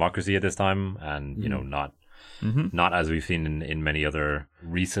embracing democracy at this time, and not as we've seen in many other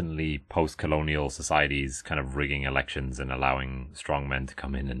recently post-colonial societies, kind of rigging elections and allowing strong men to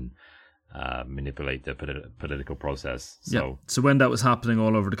come in and manipulate the political process. So when that was happening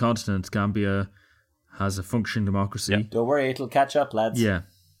all over the continent, Gambia has a functioning democracy. Yep. Don't worry, it'll catch up, lads. Yeah.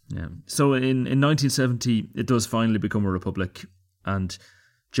 So in 1970, it does finally become a republic, and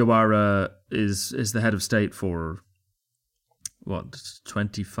Jawara is the head of state for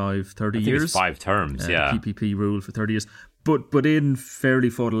 25, 30 years? I think it's 5 terms, PPP rule for 30 years. But in fairly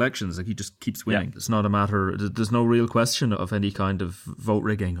fought elections, like, he just keeps winning. Yeah. It's not a matter. There's no real question of any kind of vote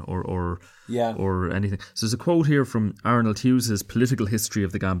rigging or anything. So there's a quote here from Arnold Hughes' Political History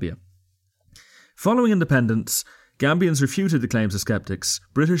of the Gambia. Following independence, Gambians refuted the claims of skeptics,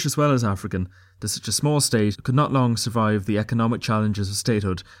 British as well as African, that such a small state could not long survive the economic challenges of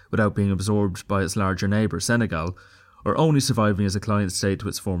statehood without being absorbed by its larger neighbour, Senegal, or only surviving as a client state to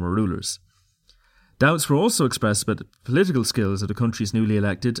its former rulers. Doubts were also expressed about the political skills of the country's newly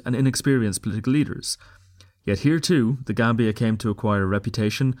elected and inexperienced political leaders. Yet here too, the Gambia came to acquire a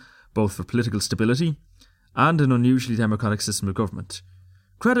reputation both for political stability and an unusually democratic system of government.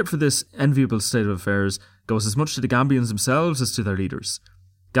 Credit for this enviable state of affairs goes as much to the Gambians themselves as to their leaders.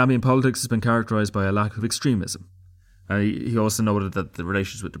 Gambian politics has been characterised by a lack of extremism. He also noted that the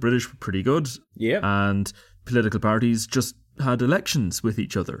relations with the British were pretty good, and political parties just had elections with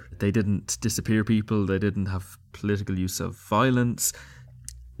each other. They didn't disappear people, they didn't have political use of violence.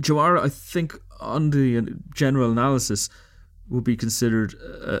 Jawara, I think, on the general analysis, would be considered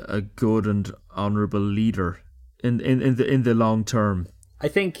a good and honourable leader in the long term. I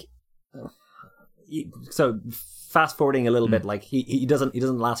think so. Fast forwarding a little bit, like he doesn't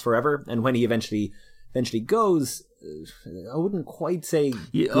last forever, and when he eventually goes, I wouldn't quite say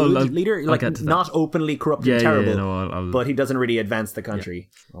good leader, like not openly corrupt and terrible, but he doesn't really advance the country.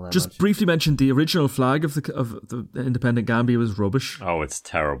 Just much. Briefly mentioned the original flag of the independent Gambia was rubbish. Oh, it's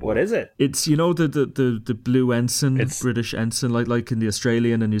terrible. What is it? It's the blue ensign, British ensign, like in the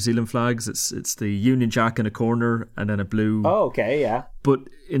Australian and New Zealand flags. It's the Union Jack in a corner and then a blue. Oh, okay, yeah. But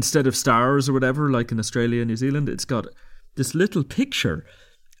instead of stars or whatever, like in Australia and New Zealand, it's got this little picture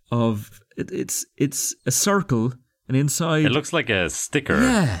of it's a circle. And inside... It looks like a sticker.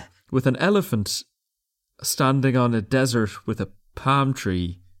 Yeah, with an elephant standing on a desert with a palm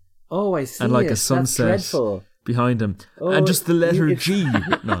tree. Oh, I see. And like a sunset behind him. And just the letter G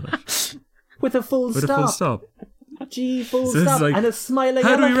written on it. With a full stop. G, full so stop, like, and a smiling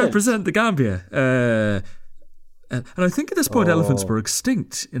how elephant. Do we represent the Gambia? And I think at this point elephants were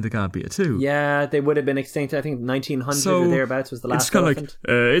extinct in the Gambia too. Yeah, they would have been extinct. I think 1900 or thereabouts was the last elephant.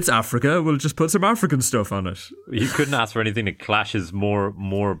 Like, it's Africa, we'll just put some African stuff on it. You couldn't ask for anything that clashes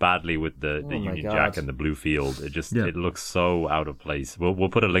more badly with the Union Jack and the blue field. It looks so out of place. We'll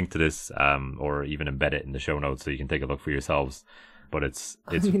put a link to this or even embed it in the show notes so you can take a look for yourselves. But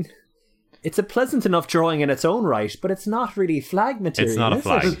it's a pleasant enough drawing in its own right, but it's not really flag material. It's not a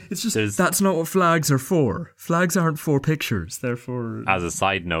flag. It's just that's not what flags are for. Flags aren't for pictures. They're for... As a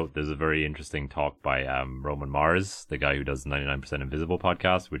side note, there's a very interesting talk by Roman Mars, the guy who does the 99% Invisible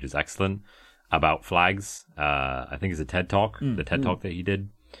podcast, which is excellent, about flags. I think it's a TED Talk, the TED Talk that he did.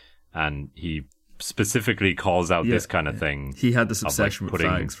 And he specifically calls out this kind of thing. He had this obsession with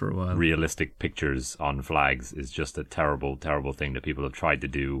flags for a while. Realistic pictures on flags is just a terrible, terrible thing that people have tried to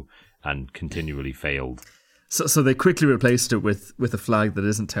do and continually failed. So they quickly replaced it with a flag that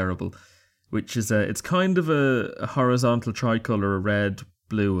isn't terrible, which is it's kind of a horizontal tricolour, red,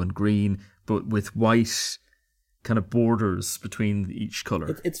 blue and green, but with white kind of borders between each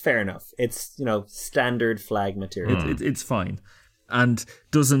colour. It's fair enough. It's, standard flag material. It's fine. And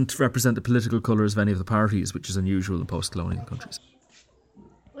doesn't represent the political colours of any of the parties, which is unusual in post-colonial countries.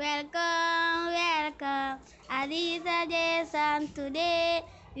 Welcome, Adisa Jason today.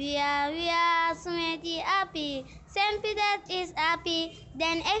 We are so happy. St. Peter is happy,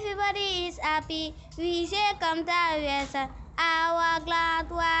 then everybody is happy. We say come to us, our glad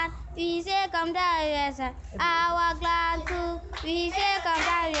one. We say come to us, our glad two. We say come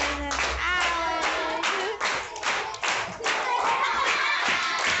to us, our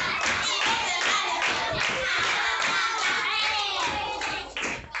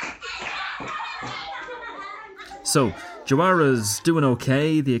So, Jawara's doing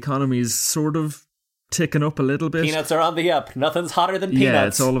okay. The economy's sort of ticking up a little bit. Peanuts are on the up. Nothing's hotter than peanuts. Yeah,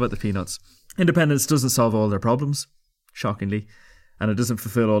 it's all about the peanuts. Independence doesn't solve all their problems, shockingly, and it doesn't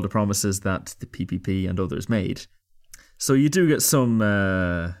fulfill all the promises that the PPP and others made. So you do get some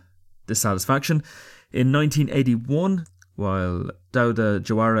dissatisfaction. In 1981, while Dawda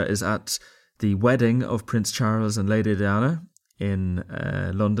Jawara is at the wedding of Prince Charles and Lady Diana in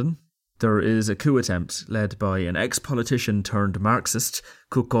London, there is a coup attempt led by an ex-politician turned Marxist,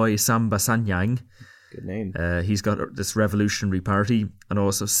 Kukoi Samba Sanyang. Good name. He's got this revolutionary party and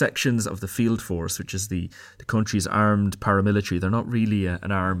also sections of the field force, which is the country's armed paramilitary. They're not really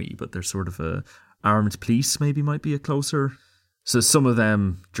an army, but they're sort of a armed police, maybe might be a closer. So some of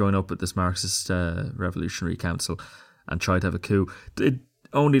them join up with this Marxist revolutionary council and try to have a coup. It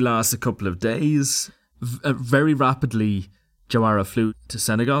only lasts a couple of days. Very rapidly, Jawara flew to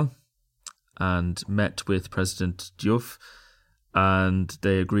Senegal and met with President Diouf, and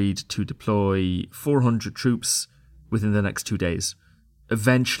they agreed to deploy 400 troops within the next 2 days.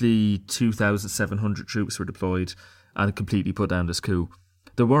 Eventually, 2,700 troops were deployed and completely put down this coup.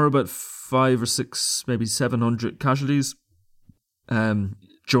 There were about 5 or 6, maybe 700 casualties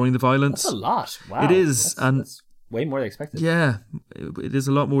during the violence. That's a lot. Wow. It is. That's way more than expected. Yeah, it is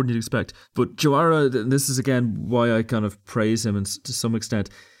a lot more than you'd expect. But Jawara, and this is again why I kind of praise him and to some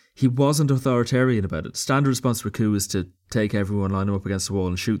extent, he wasn't authoritarian about it. Standard response to a coup is to take everyone, line them up against the wall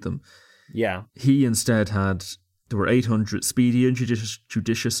and shoot them. Yeah. He instead there were 800 speedy and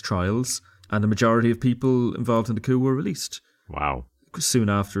judicious trials, and the majority of people involved in the coup were released. Wow. Soon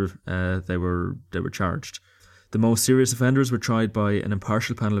after they were charged. The most serious offenders were tried by an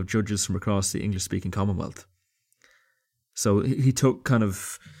impartial panel of judges from across the English-speaking Commonwealth. So he took kind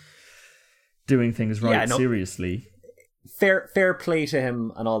of doing things seriously. Fair play to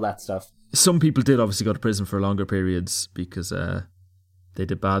him and all that stuff. Some people did obviously go to prison for longer periods because they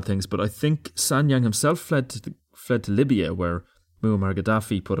did bad things, but I think Sanyang himself fled to Libya, where Muammar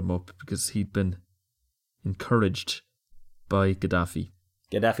Gaddafi put him up because he'd been encouraged by Gaddafi.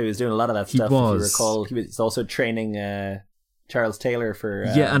 Gaddafi was doing a lot of that stuff. If you recall, he was also training Charles Taylor for...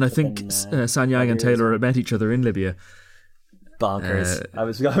 and I think Sanyang and Taylor met each other in Libya. Bonkers. I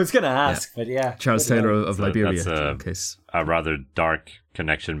was going to ask, but yeah. Charles Taylor of Liberia. That's a rather dark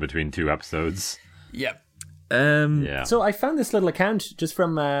connection between two episodes. Yeah. So I found this little account just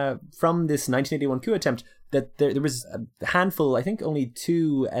from this 1981 coup attempt that there was a handful, I think only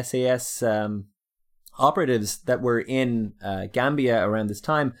 2 SAS operatives that were in Gambia around this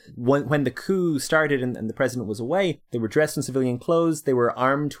time. When the coup started and the president was away, they were dressed in civilian clothes. They were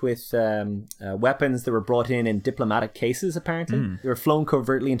armed with weapons that were brought in diplomatic cases, apparently. They were flown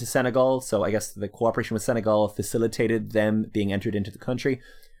covertly into Senegal, so I guess the cooperation with Senegal facilitated them being entered into the country.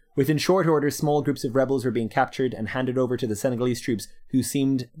 Within short order, small groups of rebels were being captured and handed over to the Senegalese troops, who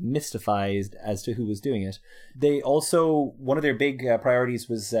seemed mystified as to who was doing it. They also, one of their big priorities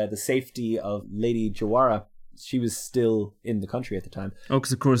was the safety of Lady Jawara. She was still in the country at the time. Oh,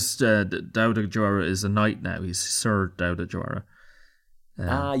 because of course Dawda Jawara is a knight now. He's Sir Dawda Jawara.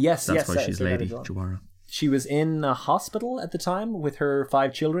 Yes. That's why she's Lady Jawara. She was in a hospital at the time with her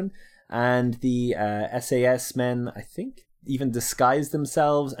 5 children, and the SAS men, I think, even disguised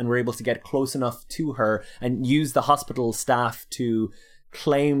themselves and were able to get close enough to her and use the hospital staff to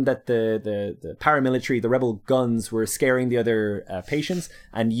claim that the paramilitary, the rebel guns, were scaring the other patients,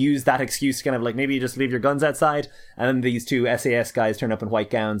 and use that excuse to kind of like, maybe you just leave your guns outside. And then these 2 SAS guys turn up in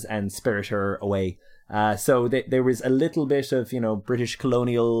white gowns and spirit her away. So there was a little bit of, British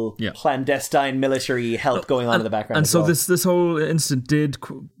colonial clandestine military help going on in the background. And so well. this whole incident did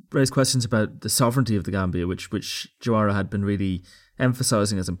raise questions about the sovereignty of the Gambia, which Jawara had been really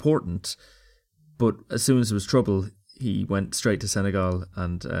emphasising as important. But as soon as there was trouble, he went straight to Senegal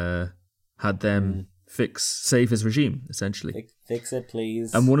and had them save his regime, essentially. Fix it,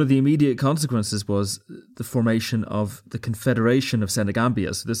 please. And one of the immediate consequences was the formation of the Confederation of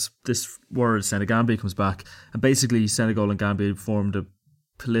Senegambia. So this word, Senegambia, comes back. And basically, Senegal and Gambia formed a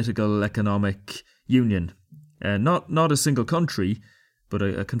political, economic union. Not a single country, but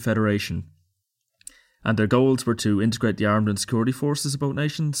a confederation. And their goals were to integrate the armed and security forces of both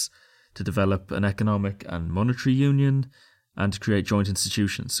nations, to develop an economic and monetary union, and to create joint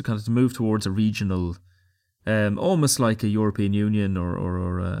institutions. So kind of to move towards a regional, almost like a European Union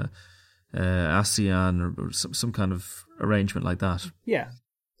or ASEAN or some kind of arrangement like that. Yeah,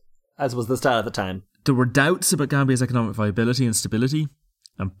 as was the style at the time. There were doubts about Gambia's economic viability and stability,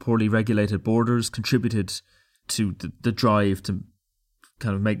 and poorly regulated borders contributed to the drive to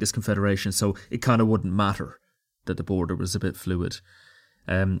kind of make this confederation, so it kind of wouldn't matter that the border was a bit fluid.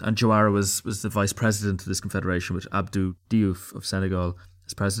 And Jawara was the vice president of this confederation, with Abdou Diouf of Senegal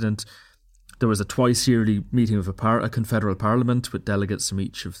as president. There was a twice-yearly meeting of a confederal parliament with delegates from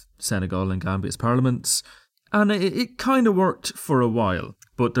each of Senegal and Gambia's parliaments, and it kind of worked for a while,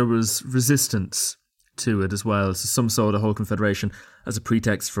 but there was resistance to it as well. So some saw the whole confederation as a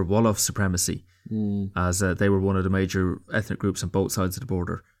pretext for Wolof supremacy, as they were one of the major ethnic groups on both sides of the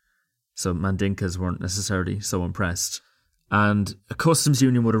border. So Mandinkas weren't necessarily so impressed. And a customs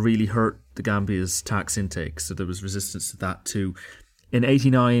union would have really hurt the Gambia's tax intake, so there was resistance to that too. In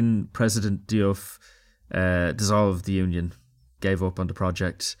 1989, President Diouf dissolved the union, gave up on the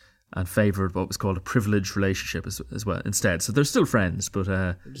project, and favoured what was called a privileged relationship as well instead. So they're still friends, but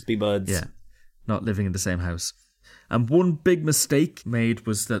just be buds. Yeah, not living in the same house. And one big mistake made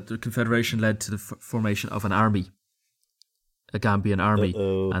was that the Confederation led to the formation of an army, a Gambian army,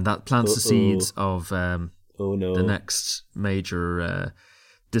 and that plants the seeds of the next major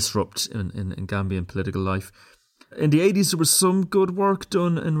disrupt in Gambian political life. In the 80s, there was some good work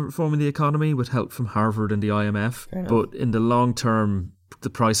done in reforming the economy with help from Harvard and the IMF, but in the long term, the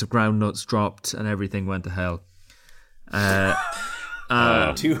price of groundnuts dropped and everything went to hell.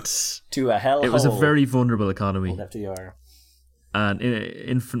 To a hell. It was a very vulnerable economy. FDR. And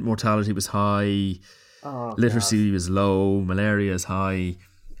infant mortality was high, literacy was low, malaria is high,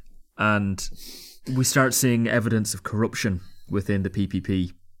 and we start seeing evidence of corruption within the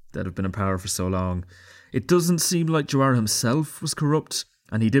PPP. that have been in power for so long. It doesn't seem like Jawara himself was corrupt,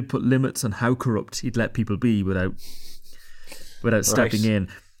 and he did put limits on how corrupt he'd let people be without stepping in.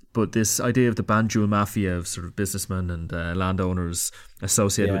 But this idea of the Banjul mafia of sort of businessmen and landowners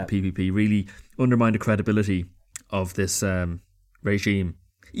associated with PPP really undermined the credibility of this regime.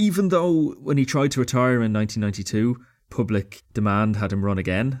 Even though when he tried to retire in 1992, public demand had him run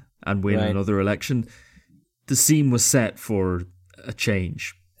again and win another election, the scene was set for a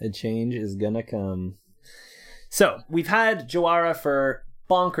change. A change is gonna come. So, we've had Jawara for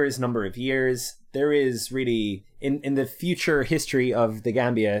bonkers number of years. There is really, in the future history of the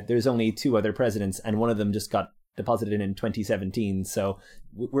Gambia, there's only 2 other presidents, and one of them just got deposited in 2017. So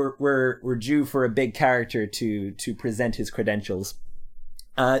we're due for a big character to present his credentials.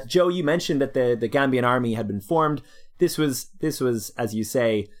 Joe, you mentioned that the Gambian army had been formed. This was, as you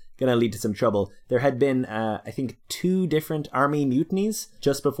say, going to lead to some trouble. There had been, I think, 2 different army mutinies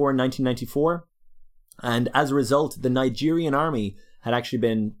just before 1994. And as a result, the Nigerian army had actually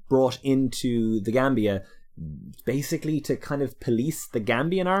been brought into the Gambia basically to kind of police the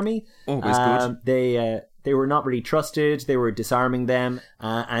Gambian army. Always good. They were not really trusted. They were disarming them.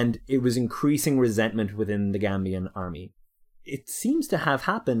 And it was increasing resentment within the Gambian army. It seems to have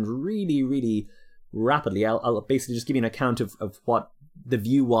happened really, really rapidly. I'll basically just give you an account of what the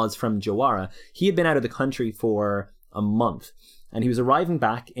view was from Jawara. He had been out of the country for a month, and he was arriving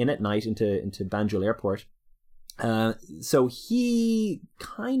back in at night into Banjul Airport. So he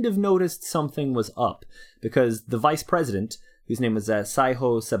kind of noticed something was up, because the vice president, whose name was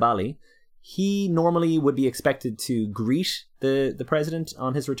Saiho Sabali, he normally would be expected to greet the president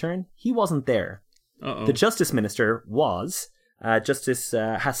on his return. He wasn't there. Uh-oh. The justice minister was Justice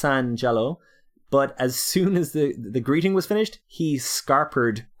Hassan Jallow, but as soon as the greeting was finished, he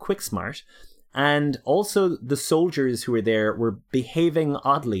scarpered Quicksmart. And also the soldiers who were there were behaving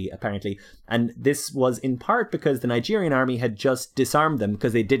oddly, apparently. And this was in part because the Nigerian army had just disarmed them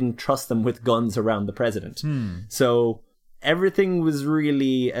because they didn't trust them with guns around the president. So everything was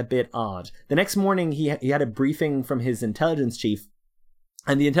really a bit odd. The next morning, he had a briefing from his intelligence chief.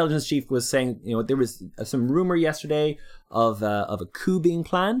 And the intelligence chief was saying, there was some rumor yesterday of a coup being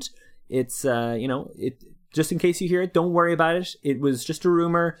planned. It's, just in case you hear it, don't worry about it. It was just a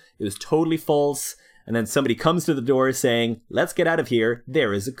rumor. It was totally false. And then somebody comes to the door saying, let's get out of here.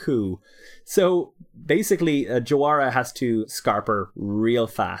 There is a coup. So basically, Jawara has to scarper real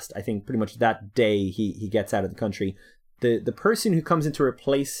fast. I think pretty much that day he gets out of the country. The person who comes in to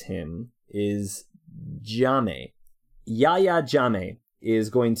replace him is Jammeh. Yahya Jammeh is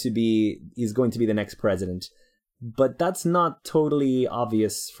going to be the next president. But that's not totally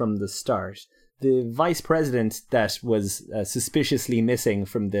obvious from the start. The vice president that was suspiciously missing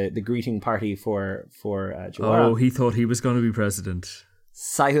from the greeting party for Jawara. Oh, he thought he was going to be president.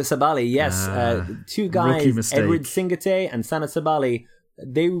 Saiho Sabali, yes. 2 guys, Edward Singate and Sana Sabali,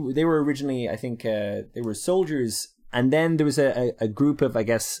 they were originally, I think, they were soldiers. And then there was a group of, I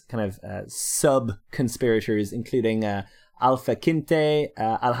guess, kind of sub-conspirators, including Alpha Kinte,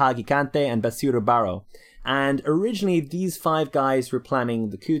 Alhagi Kante, and Basiru Barrow. And originally, these 5 guys were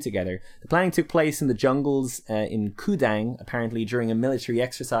planning the coup together. The planning took place in the jungles in Kudang, apparently during a military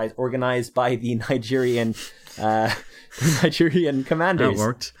exercise organized by the Nigerian commanders. That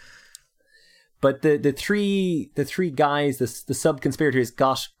worked. But the three guys, the sub-conspirators,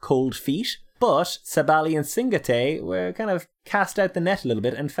 got cold feet. But Sabali and Singate were kind of cast out the net a little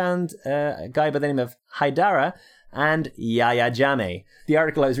bit and found a guy by the name of Haidara and Yahya Jammeh. The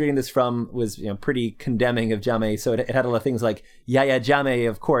article I was reading this from was pretty condemning of Jammeh, so it had a lot of things like, Yahya Jammeh,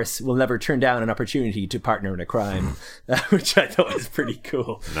 of course, will never turn down an opportunity to partner in a crime, which I thought was pretty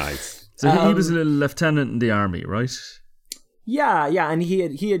cool. Nice. So he was a little lieutenant in the army, right? Yeah, and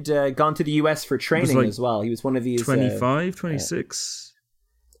he had gone to the US for training as well. He was one of these... 25, 26?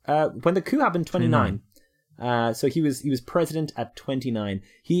 When the coup happened, 29. So he was president at 29.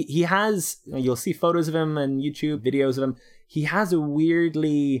 He has, you'll see photos of him and YouTube videos of him. He has a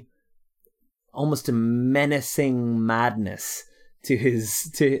weirdly, almost a menacing madness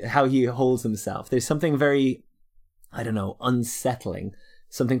to how he holds himself. There's something very, unsettling.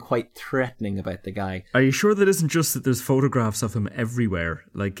 Something quite threatening about the guy. Are you sure that isn't just that there's photographs of him everywhere?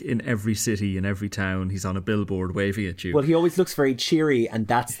 Like in every city, in every town, he's on a billboard waving at you. Well, he always looks very cheery, and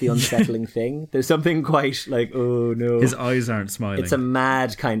that's the unsettling thing. There's something quite like, oh no. His eyes aren't smiling. It's a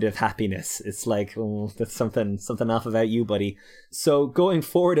mad kind of happiness. It's like, oh, that's something off about you, buddy. So going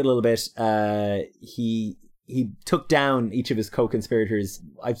forward a little bit, he took down each of his co-conspirators.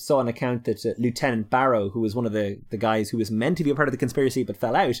 I saw an account that Lieutenant Barrow, who was one of the guys who was meant to be a part of the conspiracy but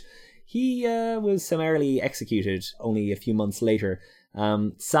fell out, he was summarily executed only a few months later.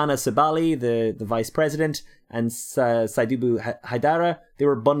 Sana Sabali, the vice president, and Saidubu Haidara, they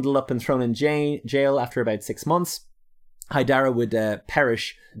were bundled up and thrown in jail after about 6 months. Haidara would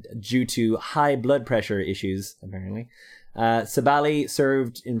perish due to high blood pressure issues, apparently. Sabali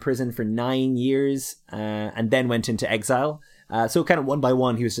served in prison for 9 years and then went into exile. So kind of one by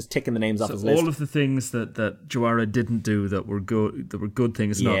one, he was just ticking the names off his list. All of the things that Jawara didn't do that were good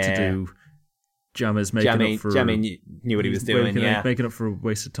things not to do. Jammeh's making up for... Jammeh knew what he was doing, making up for a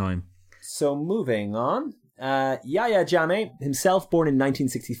waste of time. So moving on. Yahya Jammeh, himself born in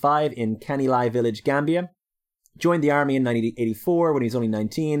 1965 in Kanilai village, Gambia. Joined the army in 1984 when he was only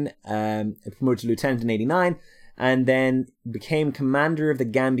 19. Promoted to lieutenant in 89. And then became commander of the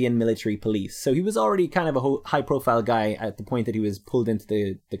Gambian military police. So he was already kind of a high-profile guy at the point that he was pulled into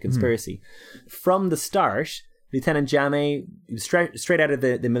the conspiracy. From the start... Lieutenant Jammeh was straight out of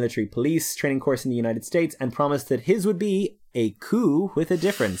the military police training course in the United States and promised that his would be a coup with a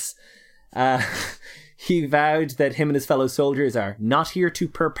difference. He vowed that him and his fellow soldiers are not here to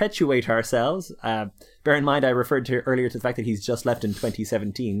perpetuate ourselves. Bear in mind, I referred to earlier to the fact that he's just left in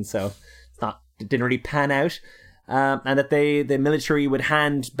 2017, so it didn't really pan out. And that the military would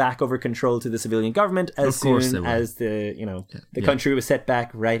hand back over control to the civilian government as soon as the country was set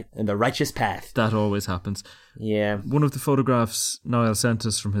back right in the righteous path. That always happens. Yeah. One of the photographs Niall sent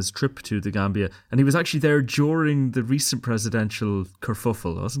us from his trip to the Gambia, and he was actually there during the recent presidential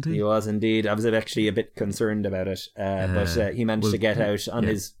kerfuffle, wasn't he? He was indeed. I was actually a bit concerned about it, but he managed to get out on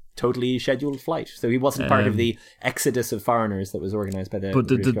his totally scheduled flight, so he wasn't part of the exodus of foreigners that was organised by the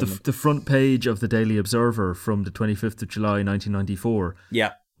British government. The front page of the Daily Observer from the 25th of July 1994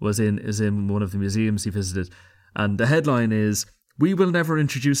 is in one of the museums he visited, and the headline is "We will never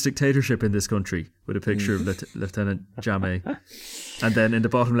introduce dictatorship in this country," with a picture of Lieutenant Jammeh. And then in the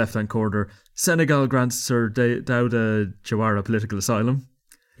bottom left hand corner, Senegal grants Sir Dawda Jawara political asylum.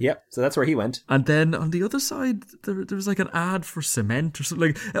 Yep, so that's where he went. And then on the other side, there was like an ad for cement or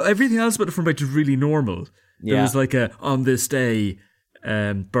something. Like, everything else about the front page was really normal. There was like on this day,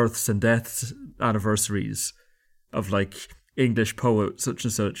 births and deaths anniversaries of like English poet such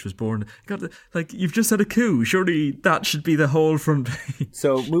and such was born. God, like, you've just had a coup. Surely that should be the whole front page.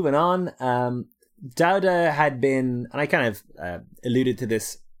 So moving on, Dawda had been, and I kind of alluded to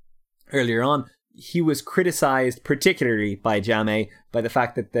this earlier on, he was criticised particularly by Jammeh by the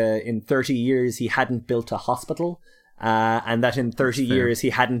fact that in 30 years he hadn't built a hospital, and that in 30 years he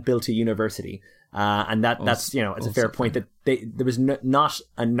hadn't built a university. And that's it's a fair point that there was not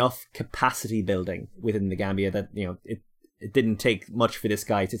enough capacity building within the Gambia, that it didn't take much for this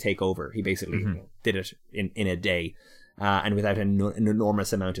guy to take over. He basically did it in a day, and without an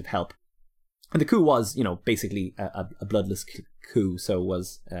enormous amount of help. And the coup was basically a bloodless coup, so it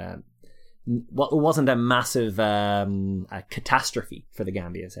was. What wasn't a massive a catastrophe for the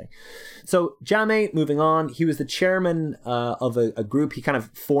Gambia, say. So Jammeh, moving on, he was the chairman of a group. He kind of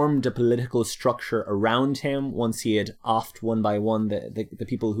formed a political structure around him once he had offed one by one the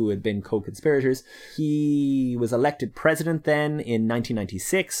people who had been co-conspirators. He was elected president then in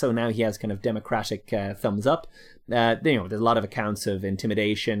 1996, so now he has kind of democratic thumbs up. There's a lot of accounts of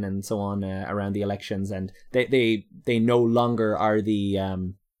intimidation and so on around the elections, and they no longer are the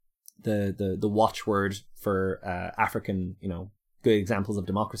watchword for African, good examples of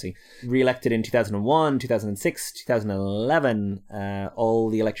democracy. Re-elected in 2001, 2006, 2011, all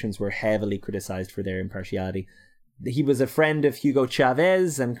the elections were heavily criticized for their impartiality. He was a friend of Hugo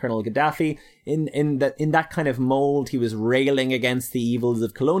Chavez and Colonel Gaddafi. In that kind of mold, he was railing against the evils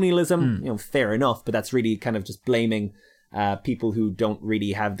of colonialism. Fair enough, but that's really kind of just blaming people who don't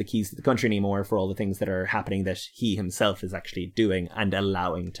really have the keys to the country anymore for all the things that are happening that he himself is actually doing and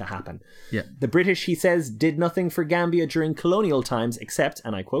allowing to happen. Yeah. The British, he says, did nothing for Gambia during colonial times except,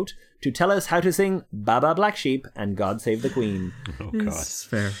 and I quote, to tell us how to sing Baba Black Sheep and God Save the Queen. Oh, God. It's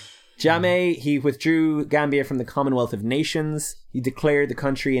fair. Jammeh, he withdrew Gambia from the Commonwealth of Nations. He declared the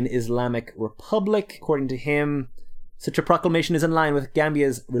country an Islamic republic. According to him, such a proclamation is in line with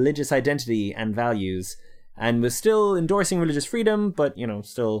Gambia's religious identity and values, and was still endorsing religious freedom, but,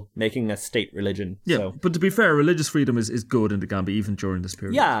 still making a state religion. Yeah, so. But to be fair, religious freedom is good in the Gambia, even during this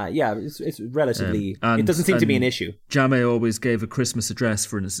period. Yeah, it's relatively... it doesn't seem to be an issue. Jammeh always gave a Christmas address,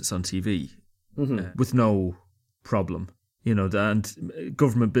 for instance, on TV, with no problem. And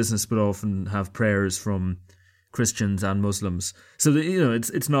government business would often have prayers from Christians and Muslims. So,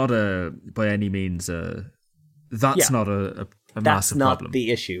 it's not by any means... That's not a massive problem. That's not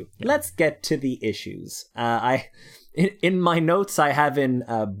the issue. Yeah. Let's get to the issues. In my notes, I have in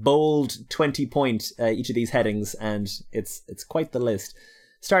bold 20-point each of these headings, and it's quite the list.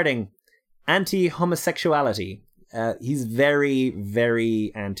 Starting, anti-homosexuality. He's very,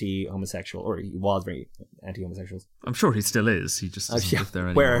 very anti-homosexual, or he was very anti-homosexual. I'm sure he still is. He just doesn't live there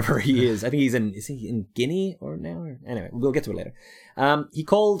anymore. Wherever he is. I think is he in Guinea or now? Anyway, we'll get to it later. He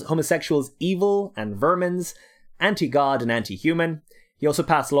called homosexuals evil and vermins, anti-God and anti-human. He also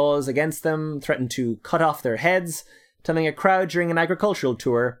passed laws against them, threatened to cut off their heads, telling a crowd during an agricultural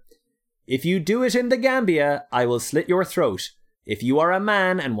tour, "If you do it in the Gambia, I will slit your throat. If you are a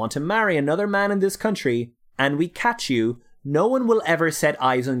man and want to marry another man in this country, and we catch you, no one will ever set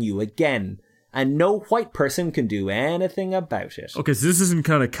eyes on you again, and no white person can do anything about it." Okay, so this isn't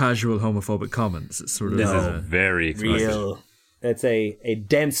kind of casual homophobic comments. It's sort of... This is very explicit. Real. It's a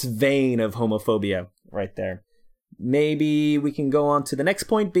dense vein of homophobia right there. Maybe we can go on to the next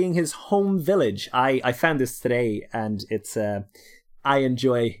point, being his home village. I found this today, and it's I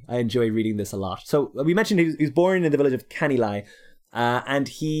enjoy reading this a lot. So we mentioned he was born in the village of Kanilai, and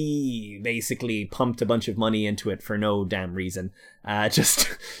he basically pumped a bunch of money into it for no damn reason, just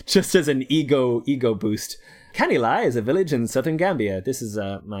as an ego boost. Kanilai is a village in southern Gambia. This is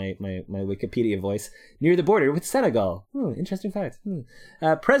my Wikipedia voice, near the border with Senegal. Interesting fact.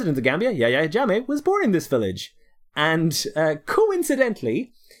 President of Gambia, Yahya Jammeh, was born in this village. And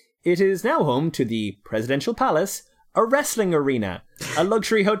coincidentally, it is now home to the Presidential Palace, a wrestling arena, a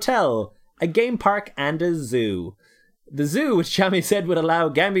luxury hotel, a game park, and a zoo. The zoo, which Jammeh said would allow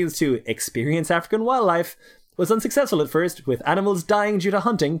Gambians to experience African wildlife, was unsuccessful at first, with animals dying due to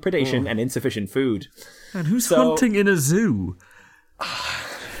hunting, predation, and insufficient food. And who's hunting in a zoo?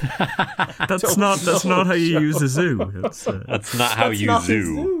 That's not how you use a zoo. That's not how you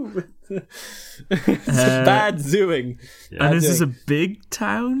zoo. It's bad zooing. Yeah. And is this a big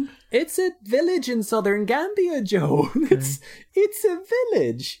town? It's a village in southern Gambia, Joe. It's a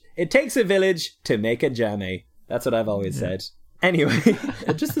village. It takes a village to make a Jammeh. That's what I've always said. Anyway,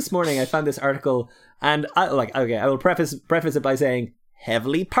 just this morning I found this article, and I will preface it by saying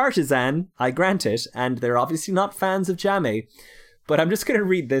heavily partisan, I grant it, and they're obviously not fans of Jammeh. But I'm just going to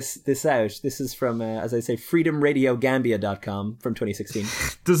read this out. This is from, as I say, freedomradiogambia.com from 2016.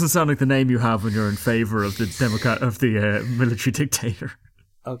 Doesn't sound like the name you have when you're in favour of the military dictator.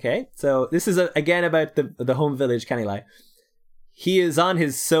 Okay, so this is again about the home village, Kanilai. He is on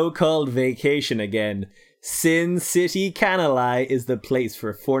his so-called vacation again. Sin City Kanilai is the place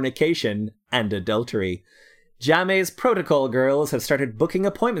for fornication and adultery. Jammeh's protocol girls have started booking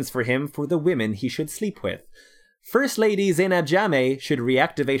appointments for him for the women he should sleep with. First Lady Zainab Jammeh should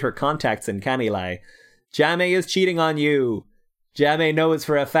reactivate her contacts in Kanilai. Jammeh is cheating on you. Jammeh knows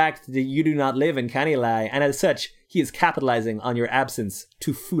for a fact that you do not live in Kanilai, and as such, he is capitalizing on your absence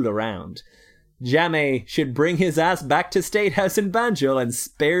to fool around. Jammeh should bring his ass back to State House in Banjul and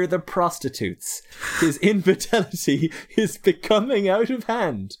spare the prostitutes. His infidelity is becoming out of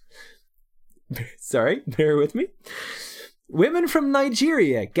hand. Sorry, bear with me. Women from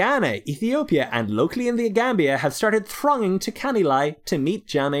Nigeria, Ghana, Ethiopia, and locally in the Gambia have started thronging to Kanilai to meet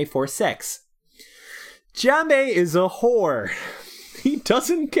Jammeh for sex. Jammeh is a whore. He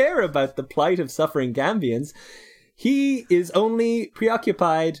doesn't care about the plight of suffering Gambians. He is only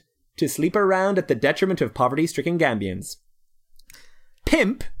preoccupied to sleep around at the detriment of poverty-stricken Gambians.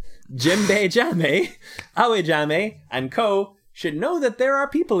 Pimp, Jimbe Jammeh, Awe Jammeh, and co. should know that there are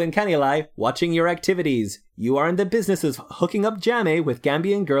people in Kanilai watching your activities. You are in the business of hooking up Jammeh with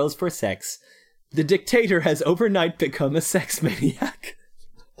Gambian girls for sex. The dictator has overnight become a sex maniac.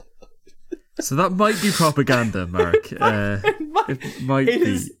 So that might be propaganda, Mark. It might be.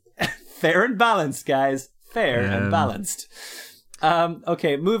 Is fair and balanced, guys. Fair and balanced.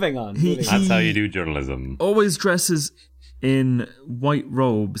 Okay, moving on. That's how you do journalism. Always dresses in white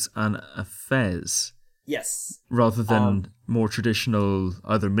robes and a fez. Yes. Rather than more traditional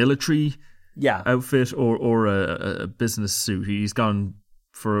either military outfit or a business suit. He's gone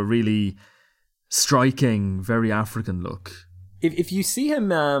for a really striking, very African look. If you see him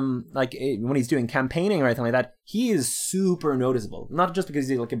like when he's doing campaigning or anything like that, he is super noticeable. Not just because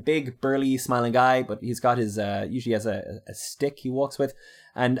he's like a big, burly, smiling guy, but he's got his usually has a stick he walks with,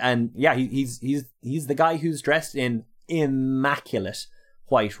 and yeah, he's the guy who's dressed in immaculate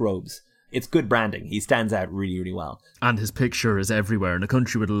white robes. It's good branding. He stands out really, really well. And his picture is everywhere. In a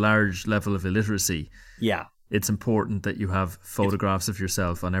country with a large level of illiteracy, yeah, it's important that you have photographs of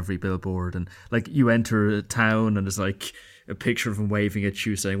yourself on every billboard. And like you enter a town and there's like a picture of him waving at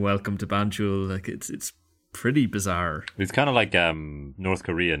you saying "Welcome to Banjul." Like it's pretty bizarre. It's kind of like North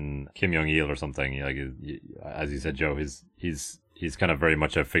Korean Kim Jong-il or something. Like as you said, Joe, he's kind of very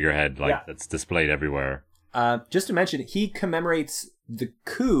much a figurehead, like that's displayed everywhere. Just to mention, he commemorates the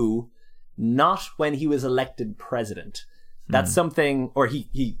coup not when he was elected president. That's something, or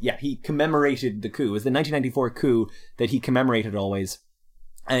he commemorated the coup. It was the 1994 coup that he commemorated always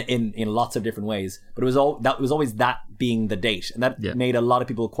in lots of different ways. But it was always that being the date, and that made a lot of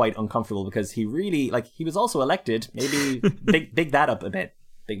people quite uncomfortable because he really, he was also elected. Maybe big that up a bit,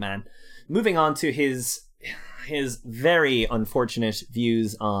 big man. Moving on to his very unfortunate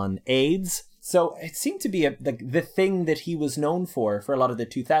views on AIDS. So it seemed to be the thing that he was known for a lot of the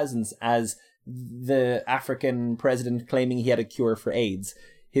 2000s as the African president claiming he had a cure for AIDS.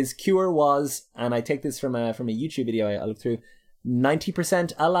 His cure was, and I take this from a YouTube video I looked through,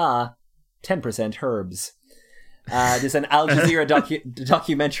 90% Allah, 10% herbs. There's an Al Jazeera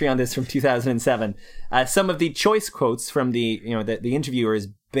documentary on this from 2007. Some of the choice quotes from the interviewers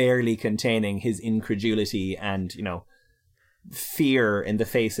barely containing his incredulity and fear in the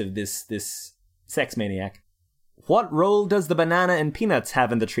face of this sex maniac. What role does the banana and peanuts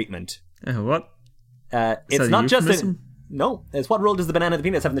have in the treatment? What? It's not just it's what role does the banana and the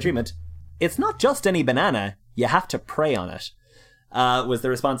peanuts have in the treatment? It's not just any banana. You have to pray on it. Was the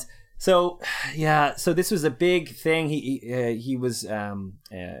response. So this was a big thing. He was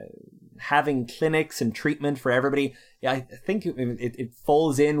having clinics and treatment for everybody. Yeah, I think it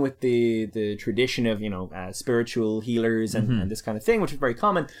falls in with the tradition of spiritual healers and this kind of thing, which is very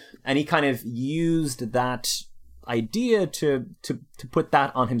common. And he kind of used that idea to put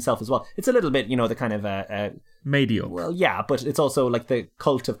that on himself as well. It's a little bit the kind of mediocre. Well, yeah, but it's also like the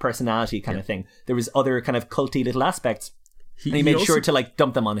cult of personality kind of thing. There was other kind of culty little aspects. And he made sure to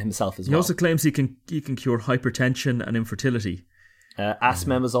dump them on himself as well. He also claims he can cure hypertension and infertility.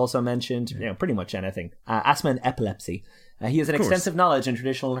 Asthma was also mentioned. Pretty much anything. Asthma and epilepsy. He has an extensive knowledge in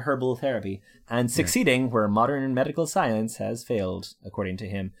traditional herbal therapy and succeeding where modern medical science has failed, according to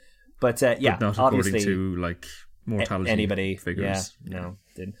him. But not obviously, according to mortality figures. Yeah, no,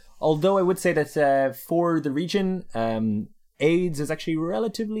 didn't. Although I would say that for the region, AIDS is actually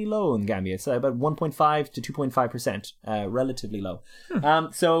relatively low in Gambia. It's about 1.5 to 2.5%, relatively low.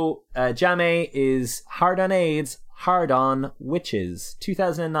 So Jammeh is hard on AIDS, hard on witches.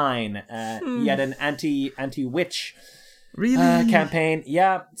 2009, he had an anti-witch campaign.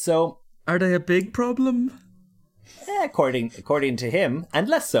 Yeah, so are they a big problem? According to him, and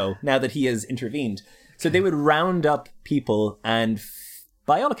less so now that he has intervened. So they would round up people and,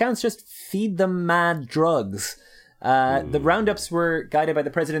 by all accounts, just feed them mad drugs. The roundups were guided by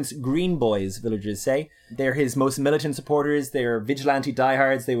the president's Green Boys, villagers say. They're his most militant supporters. They're vigilante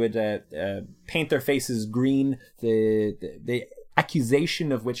diehards. They would paint their faces green. The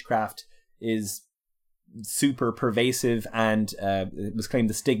accusation of witchcraft is super pervasive, and it was claimed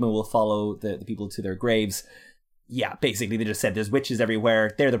the stigma will follow the people to their graves. Yeah, basically they just said there's witches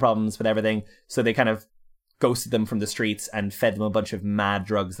everywhere. They're the problems with everything. So they kind of ghosted them from the streets and fed them a bunch of mad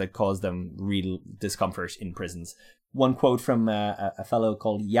drugs that caused them real discomfort in prisons. One quote from a fellow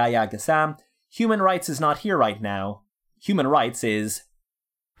called Yahya Gassam: "Human rights is not here right now. Human rights is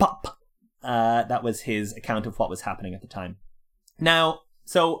pop." That was his account of what was happening at the time. Now,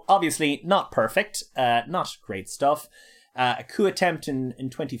 so obviously not perfect, not great stuff. A coup attempt in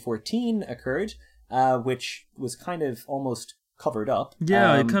 2014 occurred, which was kind of almost covered up.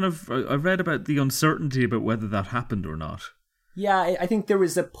 Yeah, I read about the uncertainty about whether that happened or not. Yeah, I think there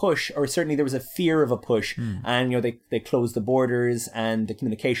was a push, or certainly there was a fear of a push, and they closed the borders and the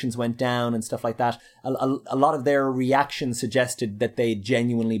communications went down and stuff like that. A lot of their reaction suggested that they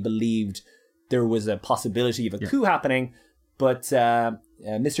genuinely believed there was a possibility of a coup happening, but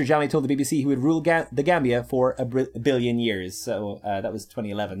Mr. Jammeh told the BBC he would rule the Gambia for a billion years. So that was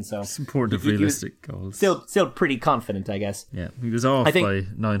 2011. So it's important of realistic goals. Still pretty confident, I guess. Yeah, he was off by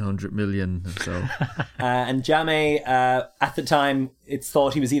 900 million or so. And Jammeh, at the time, it's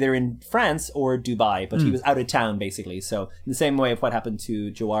thought he was either in France or Dubai, but he was out of town, basically. So in the same way of what happened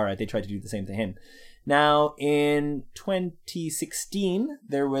to Jawara, they tried to do the same to him. Now, in 2016,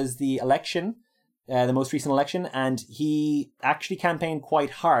 there was the election, the most recent election, and he actually campaigned quite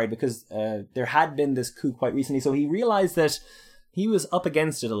hard because there had been this coup quite recently. So he realized that he was up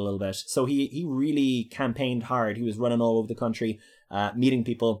against it a little bit. So he really campaigned hard. He was running all over the country, meeting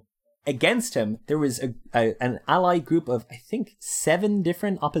people. Against him, there was an allied group of, I think, 7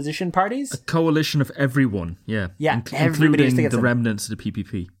 different opposition parties. A coalition of everyone, yeah. Yeah, including the remnants of the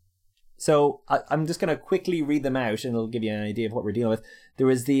PPP. So I'm just going to quickly read them out, and it'll give you an idea of what we're dealing with. There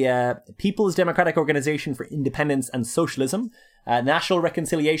was the People's Democratic Organization for Independence and Socialism, National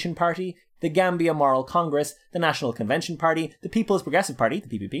Reconciliation Party, the Gambia Moral Congress, the National Convention Party, the People's Progressive Party,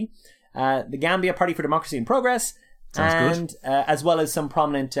 the PPP, the Gambia Party for Democracy and Progress, and as well as some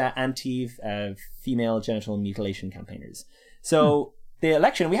prominent anti-female genital mutilation campaigners. So the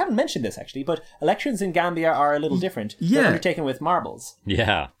election, we haven't mentioned this actually, but elections in Gambia are a little different. Yeah. They're undertaken with marbles.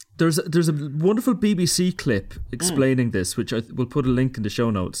 Yeah. There's a wonderful BBC clip explaining this, which I will put a link in the show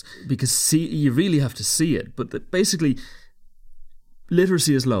notes, because you really have to see it. But basically,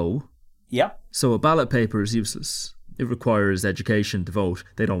 literacy is low. Yep. So a ballot paper is useless. It requires education to vote.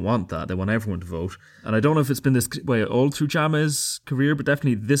 They don't want that. They want everyone to vote. And I don't know if it's been this way all through Jammeh's career, but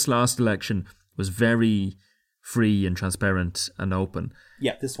definitely this last election was very free and transparent and open.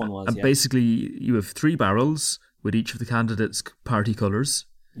 Yeah, this one was. And basically, you have 3 barrels with each of the candidates' party colours.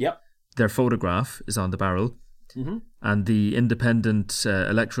 Yep. Their photograph is on the barrel. Mm-hmm. And the Independent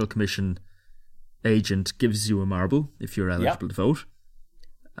Electoral Commission agent gives you a marble if you're eligible to vote.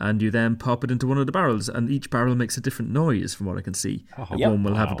 And you then pop it into one of the barrels, and each barrel makes a different noise from what I can see. One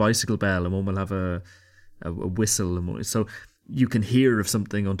will have a bicycle bell, and one will have a whistle. So you can hear if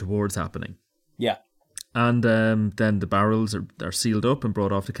something untoward's happening. Yeah. And then the barrels are sealed up and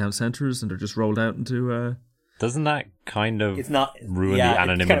brought off to count centres, and they're just rolled out into... Doesn't that kind of ruin the it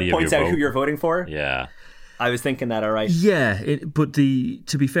anonymity kind of points of your out vote? who you're voting for? Yeah. I was thinking that, all right. Yeah, but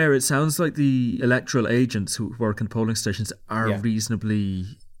to be fair, it sounds like the electoral agents who work in polling stations are reasonably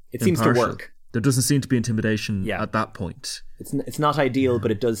It seems impartial. to work. There doesn't seem to be intimidation at that point. It's not ideal, but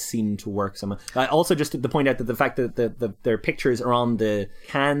it does seem to work somehow. Also, just to point out that the fact that their pictures are on the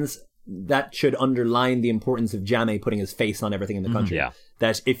cans, that should underline the importance of Jammeh putting his face on everything in the country. Yeah.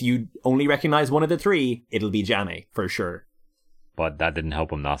 That if you only recognize one of the 3, it'll be Jammeh, for sure. But that didn't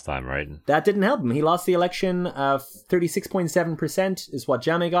help him last time, right? That didn't help him. He lost the election. 36.7% is what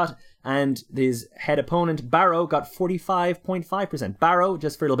Jammeh got, and his head opponent, Barrow, got 45.5%. Barrow,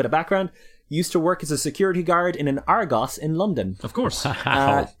 just for a little bit of background, used to work as a security guard in an Argos in London. Of course.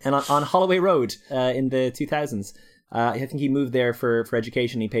 And on Holloway Road in the 2000s. I think he moved there for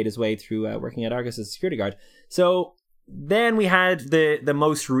education. He paid his way through working at Argos as a security guard. So then we had the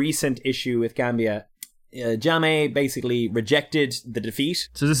most recent issue with Gambia. Jammeh basically rejected the defeat.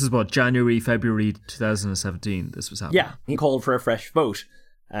 So this is what, January, February 2017 this was happening? Yeah, he called for a fresh vote.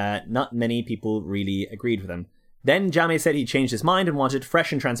 Not many people really agreed with him. Then Jammeh said he changed his mind and wanted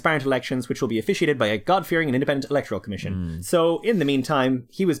fresh and transparent elections, which will be officiated by a God-fearing and independent electoral commission. So in the meantime,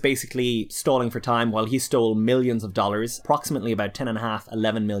 he was basically stalling for time while he stole millions of dollars, approximately about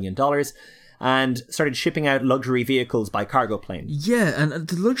 $10.5–11 million, and started shipping out luxury vehicles by cargo plane. Yeah, and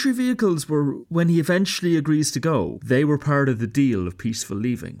the luxury vehicles were, when he eventually agrees to go, they were part of the deal of peaceful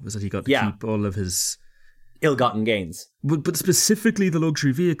leaving, was that he got to keep all of his... ill-gotten gains. But specifically the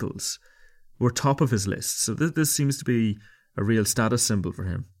luxury vehicles were top of his list. So this seems to be a real status symbol for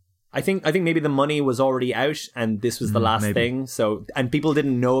him. I think maybe the money was already out and this was the last thing. So, and people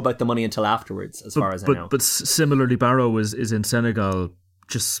didn't know about the money until afterwards, as far as I know. But similarly, Barrow is in Senegal,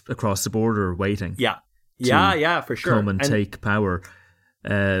 just across the border, waiting. Yeah, for sure. Come and take power.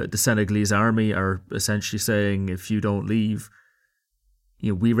 The Senegalese army are essentially saying, if you don't leave,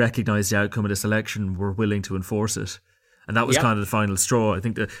 we recognise the outcome of this election, we're willing to enforce it. And that was kind of the final straw. I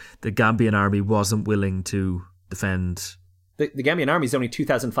think the Gambian army wasn't willing to defend... The Gambian army is only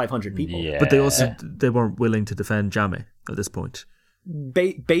 2,500 people. Yeah. But they weren't willing to defend Jammeh at this point.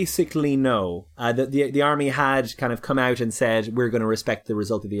 Basically, no. The army had kind of come out and said, we're going to respect the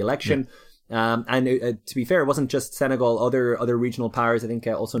result of the election. Yeah. To be fair, it wasn't just Senegal, other regional powers, I think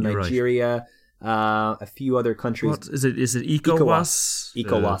also Nigeria, a few other countries. What is it? Is it ECOWAS?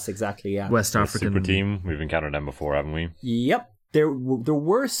 ECOWAS, exactly, yeah. West African super team. We've encountered them before, haven't we? Yep. There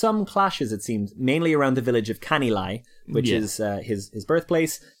were some clashes, it seems, mainly around the village of Kanilai, which is his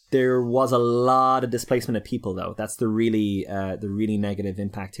birthplace. There was a lot of displacement of people, though. That's the really negative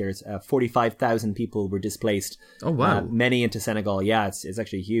impact here. 45,000 people were displaced. Oh, wow. Many into Senegal. Yeah, it's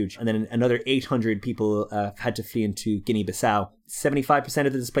actually huge. And then another 800 people had to flee into Guinea-Bissau. 75%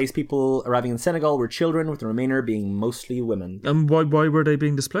 of the displaced people arriving in Senegal were children, with the remainder being mostly women. And why were they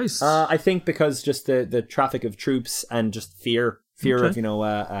being displaced? I think because just the traffic of troops and just fear of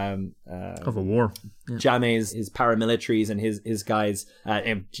of a war. Yeah. Jammeh's his paramilitaries and his guys.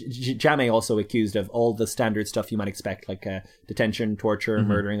 Jammeh also accused of all the standard stuff you might expect, like detention, torture,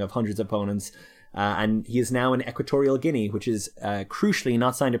 murdering of hundreds of opponents. And he is now in Equatorial Guinea, which is crucially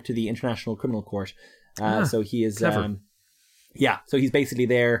not signed up to the International Criminal Court. So he is, so he's basically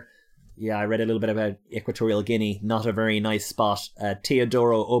there. Yeah, I read a little bit about Equatorial Guinea. Not a very nice spot.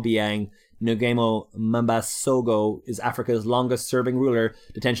 Teodoro Obiang Nguema Mbasogo is Africa's longest serving ruler.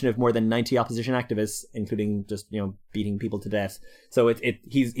 Detention of more than 90 opposition activists, including just beating people to death. So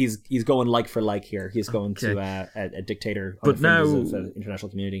he's going like for like here. He's going to a dictator on the fringes of the international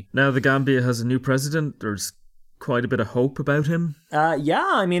community. Now the Gambia has a new president. There's quite a bit of hope about him.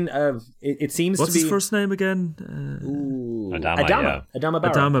 I mean, it seems What's to be... his first name again? Adama Barrow.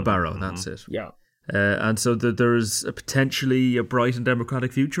 Adama Barrow, that's it. Yeah. And so there's potentially a bright and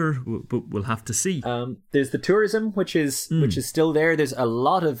democratic future, but we'll have to see. There's the tourism, which is still there. There's a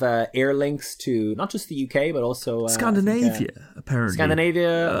lot of air links to not just the UK, but also Scandinavia, apparently.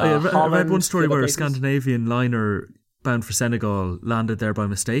 Scandinavia, I read one story where a places. Scandinavian liner bound for Senegal landed there by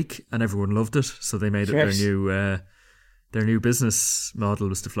mistake, and everyone loved it, so they made it their new business model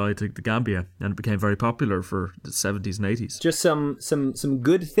was to fly to the Gambia, and it became very popular for the 70s and 80s. Just some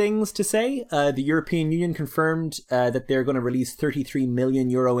good things to say. The European Union confirmed that they're going to release €33 million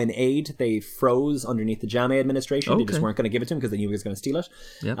in aid. They froze underneath the Jammeh administration. They just weren't going to give it to them because they knew he was going to steal it.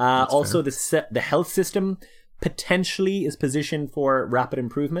 Yep, also, the health system potentially is positioned for rapid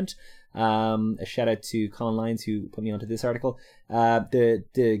improvement. A shout out to Colin Lyons who put me onto this article. The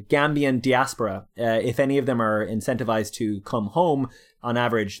Gambian diaspora, if any of them are incentivized to come home, on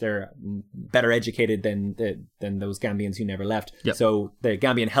average they're better educated than those Gambians who never left. Yep. So the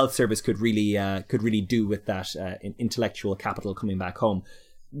Gambian Health Service could really do with that intellectual capital coming back home.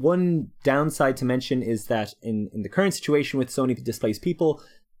 One downside to mention is that in the current situation with so many displaced people,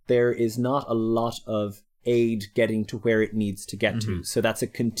 there is not a lot of aid getting to where it needs to get to. So that's a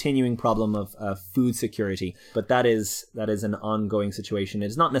continuing problem of food security. But that is an ongoing situation.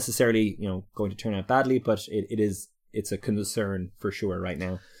 It's not necessarily going to turn out badly, but it's a concern for sure right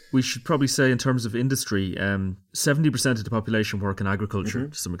now. We should probably say in terms of industry, 70% of the population work in agriculture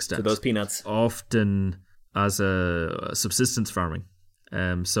to some extent. So those peanuts. Often as a subsistence farming.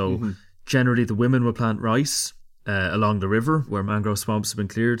 Generally the women will plant rice along the river where mangrove swamps have been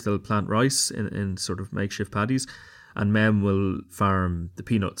cleared. They'll plant rice in sort of makeshift paddies, and men will farm the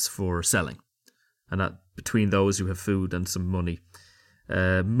peanuts for selling. And that between those you have food and some money.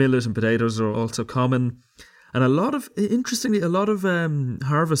 Millet and potatoes are also common. And a lot of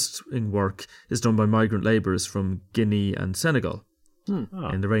harvesting work is done by migrant labourers from Guinea and Senegal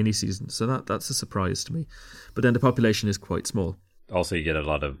in the rainy season. So that's a surprise to me. But then the population is quite small. Also, you get a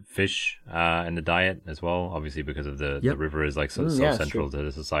lot of fish in the diet as well, obviously because of the river is like so central to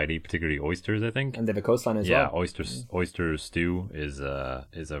the society, particularly oysters, I think. And they have a coastline as well. Yeah, oyster stew is a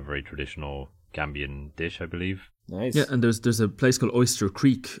very traditional Gambian dish, I believe. Nice. Yeah, and there's a place called Oyster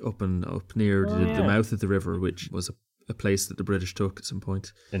Creek up near the mouth of the river, which was a place that the British took at some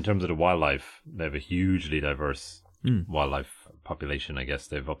point. In terms of the wildlife, they have a hugely diverse wildlife population, I guess.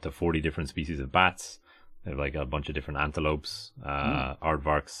 They have up to 40 different species of bats. They have like a bunch of different antelopes,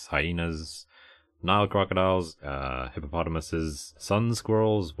 aardvarks, hyenas, Nile crocodiles, hippopotamuses, sun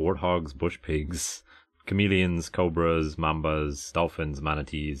squirrels, warthogs, bush pigs, chameleons, cobras, mambas, dolphins,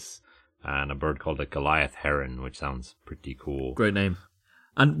 manatees, and a bird called a Goliath heron, which sounds pretty cool. Great name.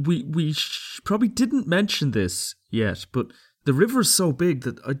 And we probably didn't mention this yet, but the river's so big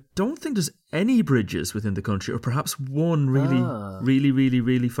that I don't think there's any bridges within the country, or perhaps one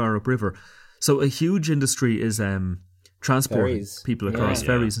really far upriver. So a huge industry is transporting people across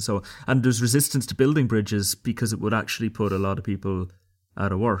ferries and so on. And there's resistance to building bridges because it would actually put a lot of people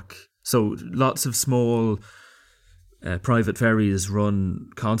out of work. So lots of small private ferries run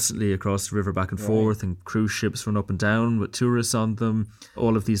constantly across the river back and forth, and cruise ships run up and down with tourists on them.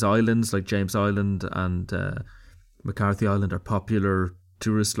 All of these islands like James Island and McCarthy Island are popular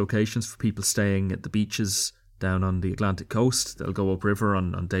tourist locations for people staying at the beaches down on the Atlantic coast. They'll go upriver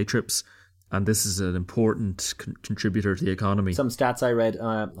on day trips. And this is an important contributor to the economy. Some stats I read,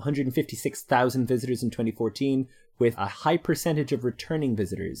 156,000 visitors in 2014, with a high percentage of returning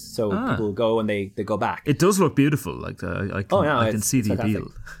visitors. So people go and they go back. It does look beautiful. Like I can see the appeal.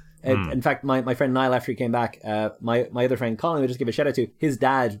 In fact, my friend Niall, after he came back, my other friend Colin, we just give a shout out to, his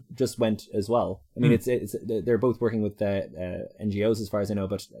dad just went as well. I mean, it's they're both working with NGOs as far as I know,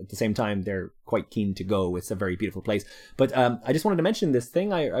 but at the same time, they're quite keen to go. It's a very beautiful place. But I just wanted to mention this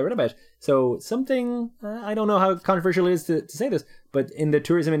thing I read about. So something, I don't know how controversial it is to say this, but in the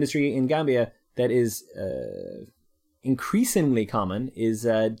tourism industry in Gambia, that is increasingly common is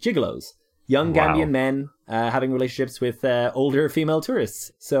gigolos. Young Gambian men having relationships with older female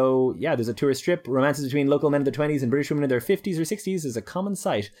tourists. So, yeah, there's a tourist strip. Romances between local men in their 20s and British women in their 50s or 60s is a common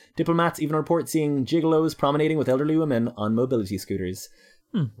sight. Diplomats even report seeing gigolos promenading with elderly women on mobility scooters.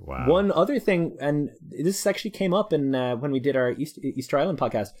 Wow. One other thing, and this actually came up in when we did our Easter Island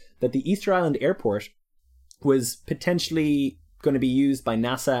podcast, that the Easter Island airport was potentially going to be used by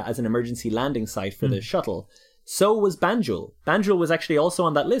NASA as an emergency landing site for the shuttle. So was Banjul. Banjul was actually also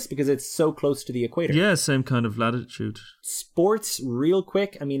on that list because it's so close to the equator. Yeah, same kind of latitude. Sports, real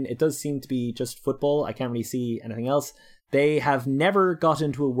quick. I mean, it does seem to be just football. I can't really see anything else. They have never got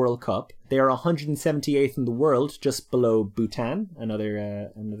into a World Cup. They are 178th in the world, just below Bhutan,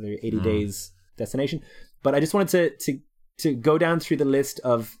 another 80 days destination. But I just wanted to to go down through the list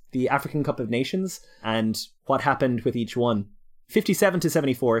of the African Cup of Nations and what happened with each one. 57 to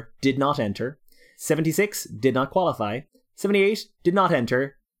 74 did not enter. 76 did not qualify. 78 did not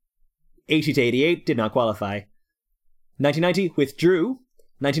enter. 80 to 88 did not qualify. 1990 withdrew.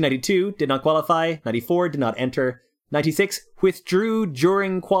 1992 did not qualify. 94 did not enter. 96 withdrew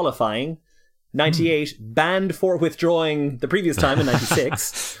during qualifying. 98 banned for withdrawing the previous time in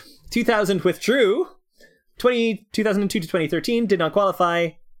 96. 2000 withdrew. 2002 to 2013 did not qualify.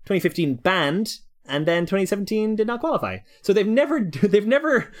 2015 banned. And then 2017 did not qualify. So they've never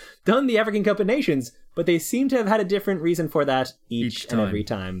done the African Cup of Nations, but they seem to have had a different reason for that each and every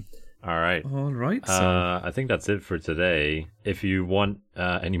time. All right. So I think that's it for today. If you want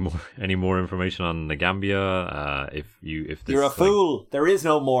any more information on the Gambia, if you're a fool, there is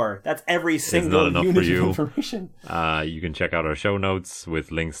no more. That's every single unit of information. You can check out our show notes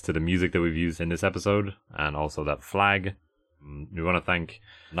with links to the music that we've used in this episode and also that flag. We want to thank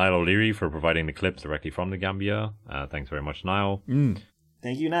Niall O'Leary for providing the clips directly from the Gambia. Thanks very much, Niall.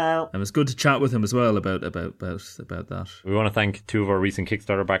 Thank you, Niall. And it's good to chat with him as well about that. We want to thank two of our recent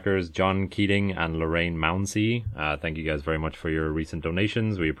Kickstarter backers, John Keating and Lorraine Mounsey. Thank you guys very much for your recent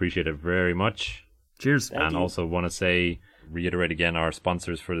donations. We appreciate it very much. Cheers. And also want to reiterate again our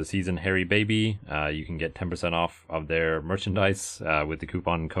sponsors for the season, Hairy Baby. You can get 10% off of their merchandise with the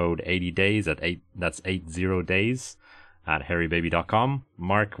coupon code 80days that's 80 days. At hairybaby.com.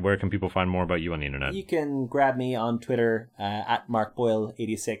 Mark, where can people find more about you on the internet? You can grab me on Twitter at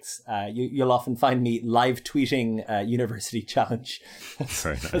MarkBoyle86. You'll often find me live tweeting University Challenge.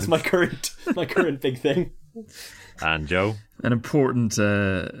 That's my current big thing. And Joe? An important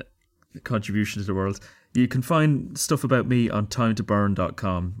contribution to the world. You can find stuff about me on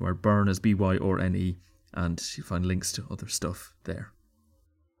timetoburn.com, where burn is BYRNE, and you find links to other stuff there.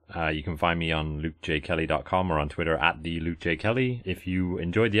 You can find me on lukejkelly.com or on Twitter at @LukeJKelly. If you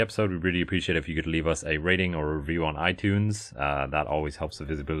enjoyed the episode, we'd really appreciate it if you could leave us a rating or a review on iTunes. That always helps the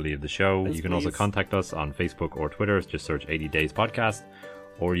visibility of the show. You can also contact us on Facebook or Twitter. Just search 80 Days Podcast.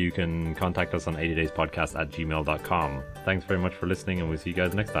 Or you can contact us on 80dayspodcast@gmail.com. Thanks very much for listening, and we'll see you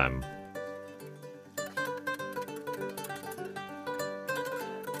guys next time.